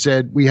 Like we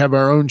said, we have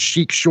our own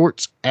Chic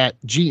Shorts at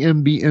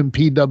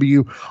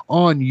GMBMPW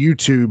on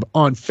YouTube,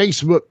 on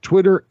Facebook,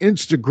 Twitter,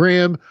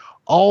 Instagram,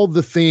 all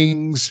the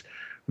things.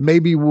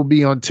 Maybe we'll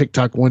be on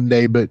TikTok one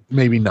day, but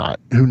maybe not.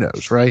 Who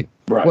knows, right?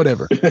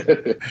 Whatever.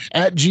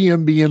 At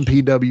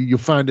GMBMPW, you'll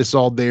find us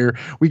all there.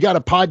 We got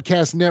a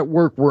podcast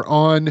network we're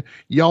on.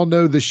 Y'all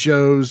know the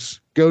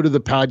shows. Go to the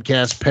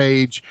podcast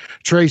page.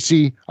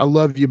 Tracy, I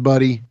love you,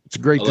 buddy. It's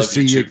great to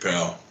see you. Too,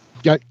 pal.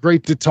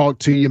 Great to talk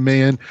to you,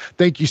 man.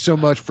 Thank you so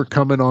much for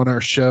coming on our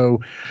show.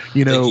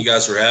 Thank you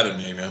guys for having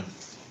me, man.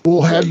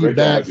 We'll have you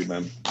back.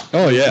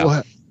 Oh, yeah.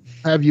 We'll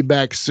have you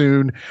back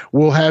soon.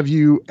 We'll have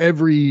you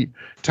every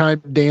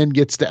time Dan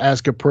gets to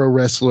ask a pro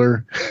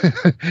wrestler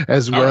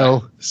as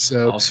well. Right.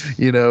 So,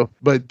 awesome.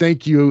 But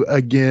thank you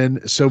again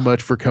so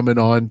much for coming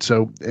on.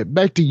 So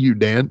back to you,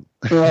 Dan.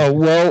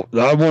 Well,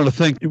 I want to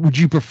thank, would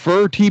you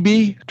prefer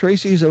TB,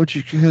 Tracy? Is that what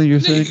you're saying?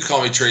 You can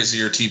call me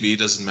Tracy or TB.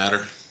 Doesn't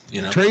matter.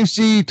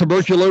 Tracy,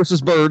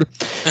 tuberculosis Byrd.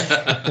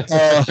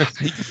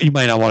 You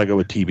might not want to go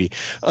with TB.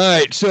 All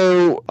right.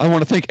 So I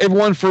want to thank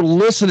everyone for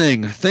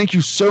listening. Thank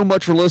you so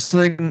much for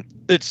listening.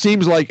 It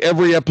seems like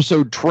every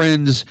episode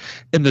trends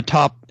in the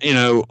top,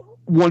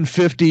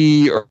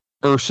 150 or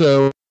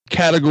so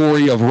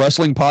category of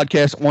wrestling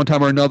podcasts at one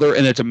time or another.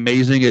 And it's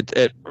amazing.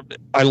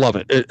 I love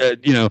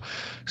it.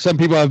 Some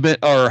people have been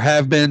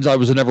I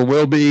was and never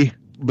will be.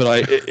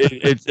 But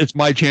it's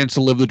my chance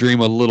to live the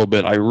dream a little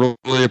bit. I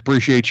really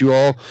appreciate you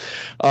all.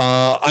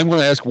 I'm going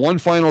to ask one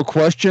final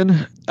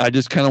question. I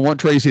just kind of want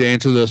Tracy to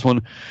answer this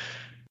one.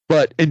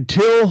 But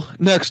until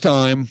next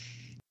time,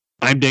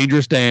 I'm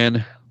Dangerous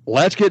Dan.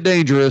 Let's get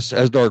dangerous,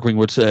 as Darkwing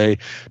would say.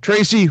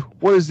 Tracy,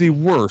 what is the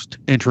worst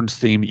entrance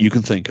theme you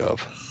can think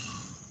of?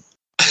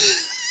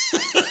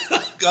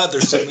 God,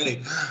 there's so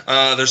many.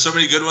 There's so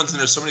many good ones and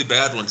there's so many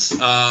bad ones.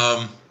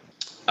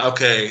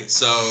 Okay,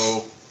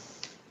 so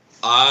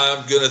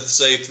I'm going to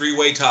say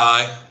three-way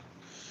tie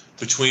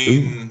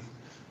between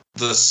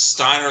the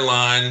Steiner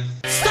line.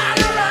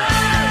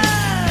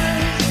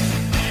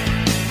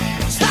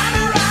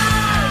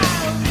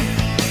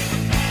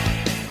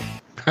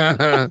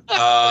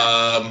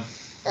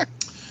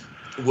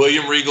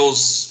 William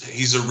Regal's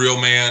He's a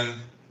Real Man.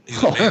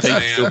 He's a man's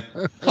man.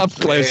 I'm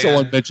glad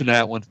someone mentioned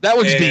that one. That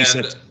one's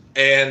decent.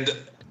 And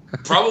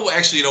probably,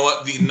 actually, you know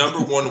what? The number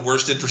one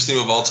worst entrance theme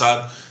of all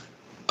time,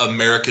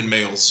 American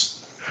Males.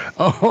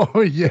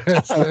 Oh,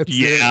 yes.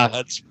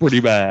 That's pretty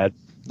bad.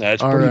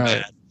 That's pretty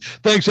bad.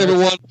 Thanks,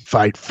 everyone.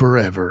 Fight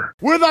forever.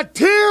 With a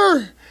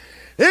tear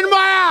in my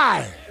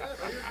eye.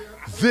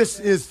 This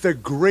is the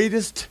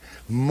greatest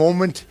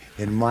moment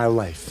in my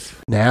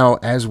life. Now,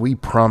 as we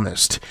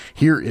promised,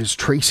 here is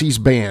Tracy's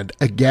band,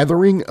 A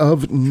Gathering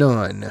of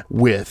None,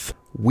 with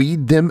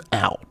Weed Them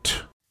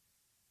Out.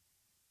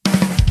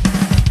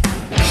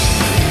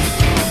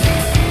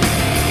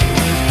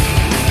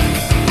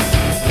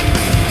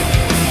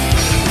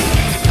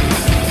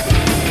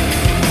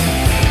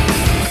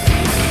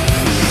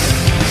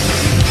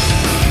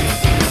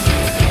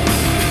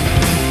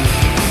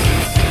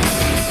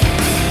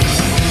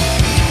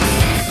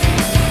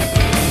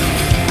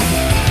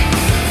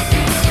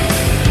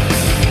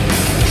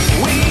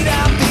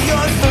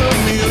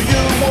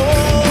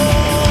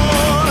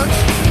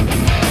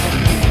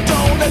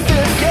 Don't let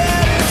this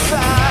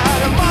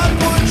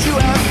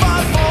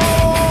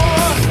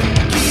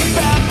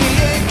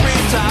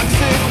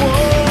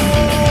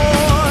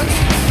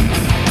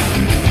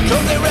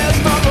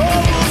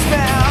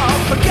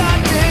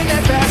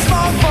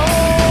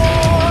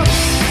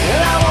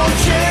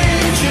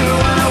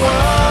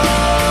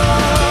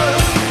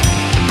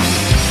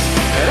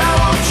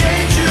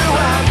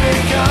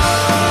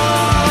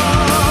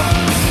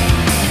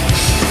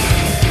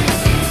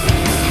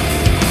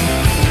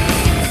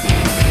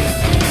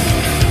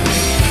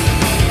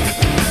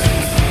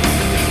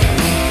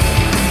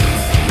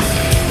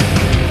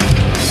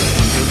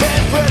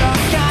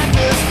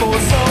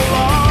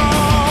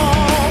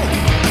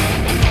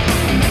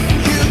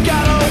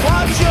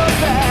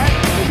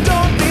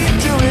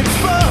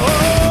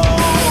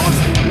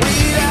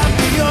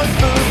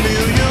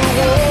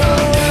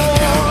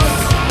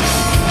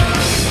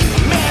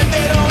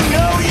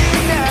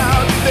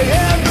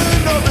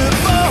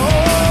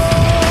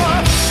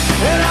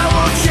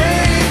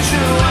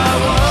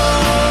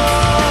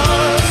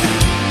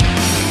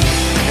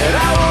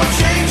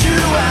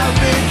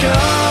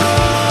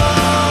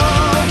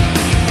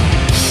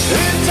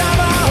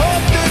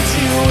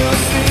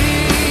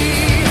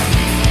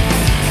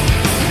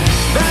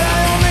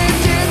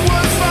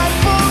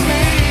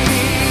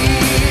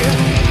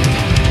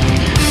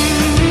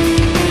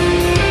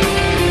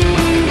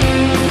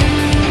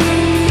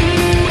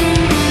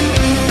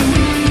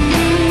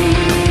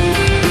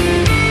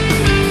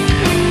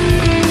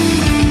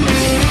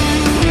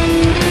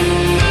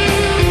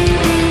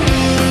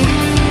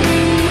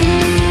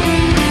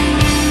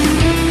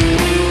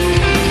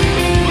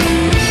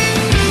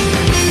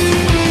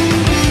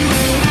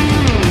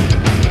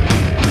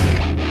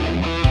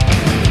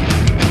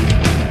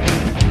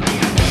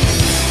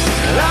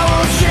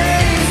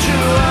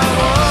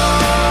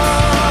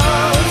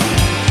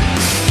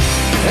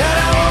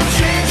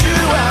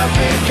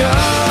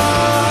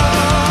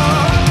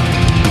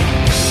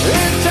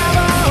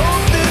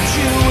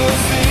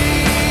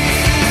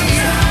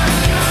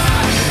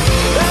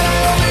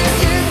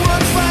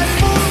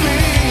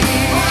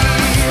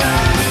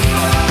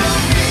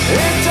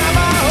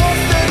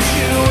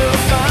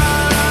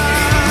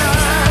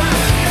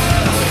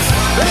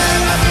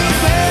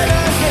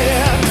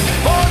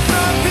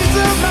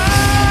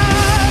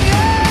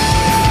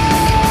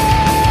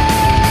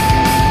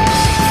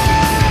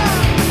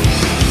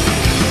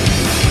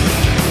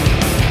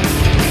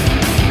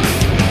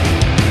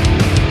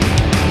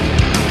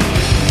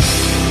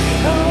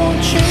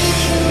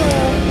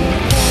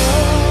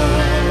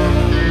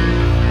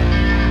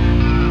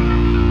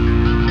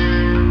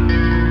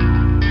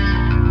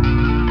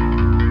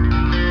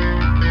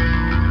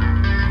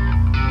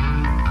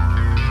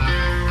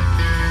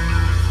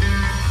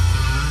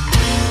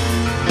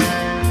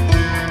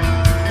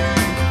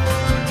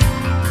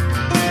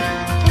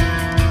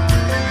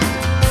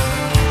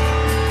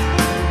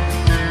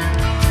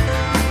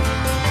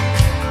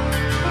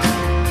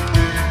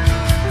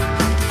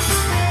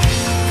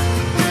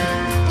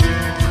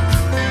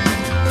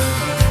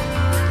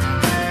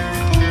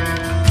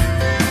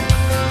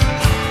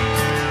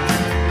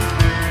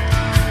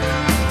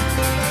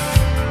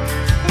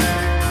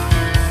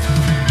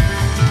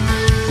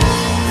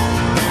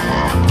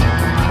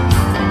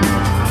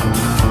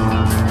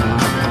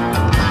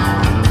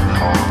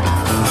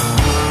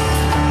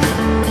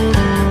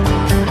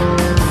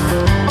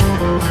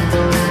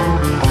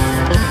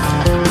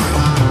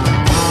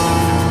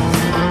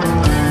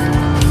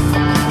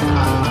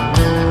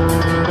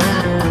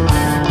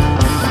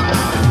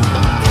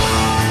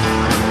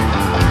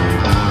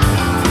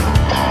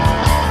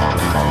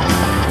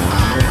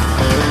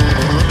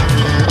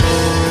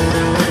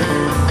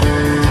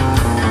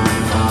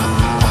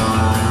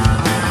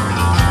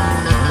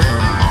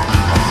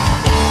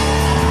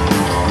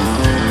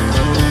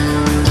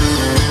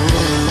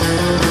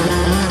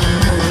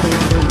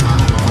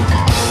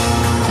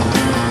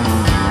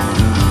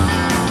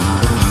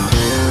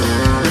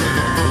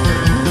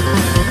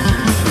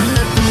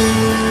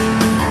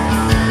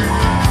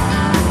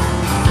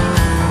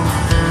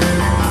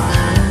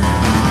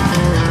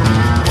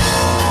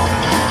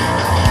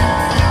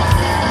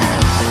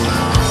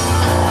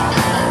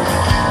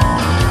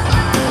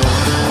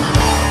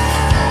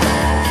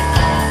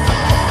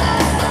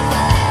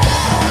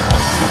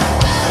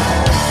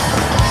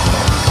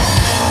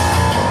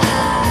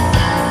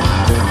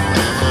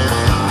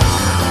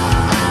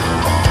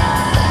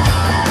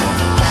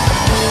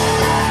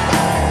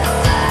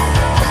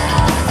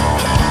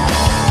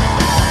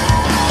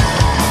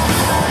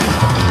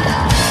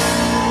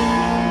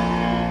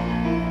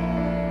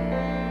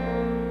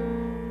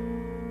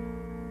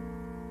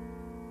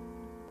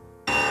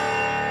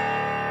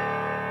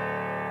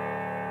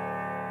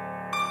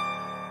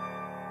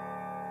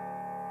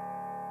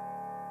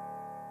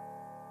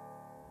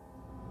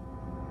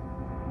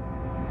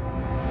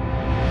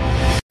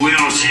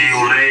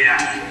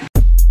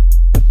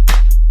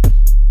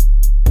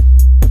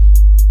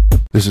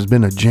This has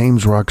been a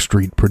James Rock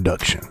Street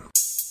production.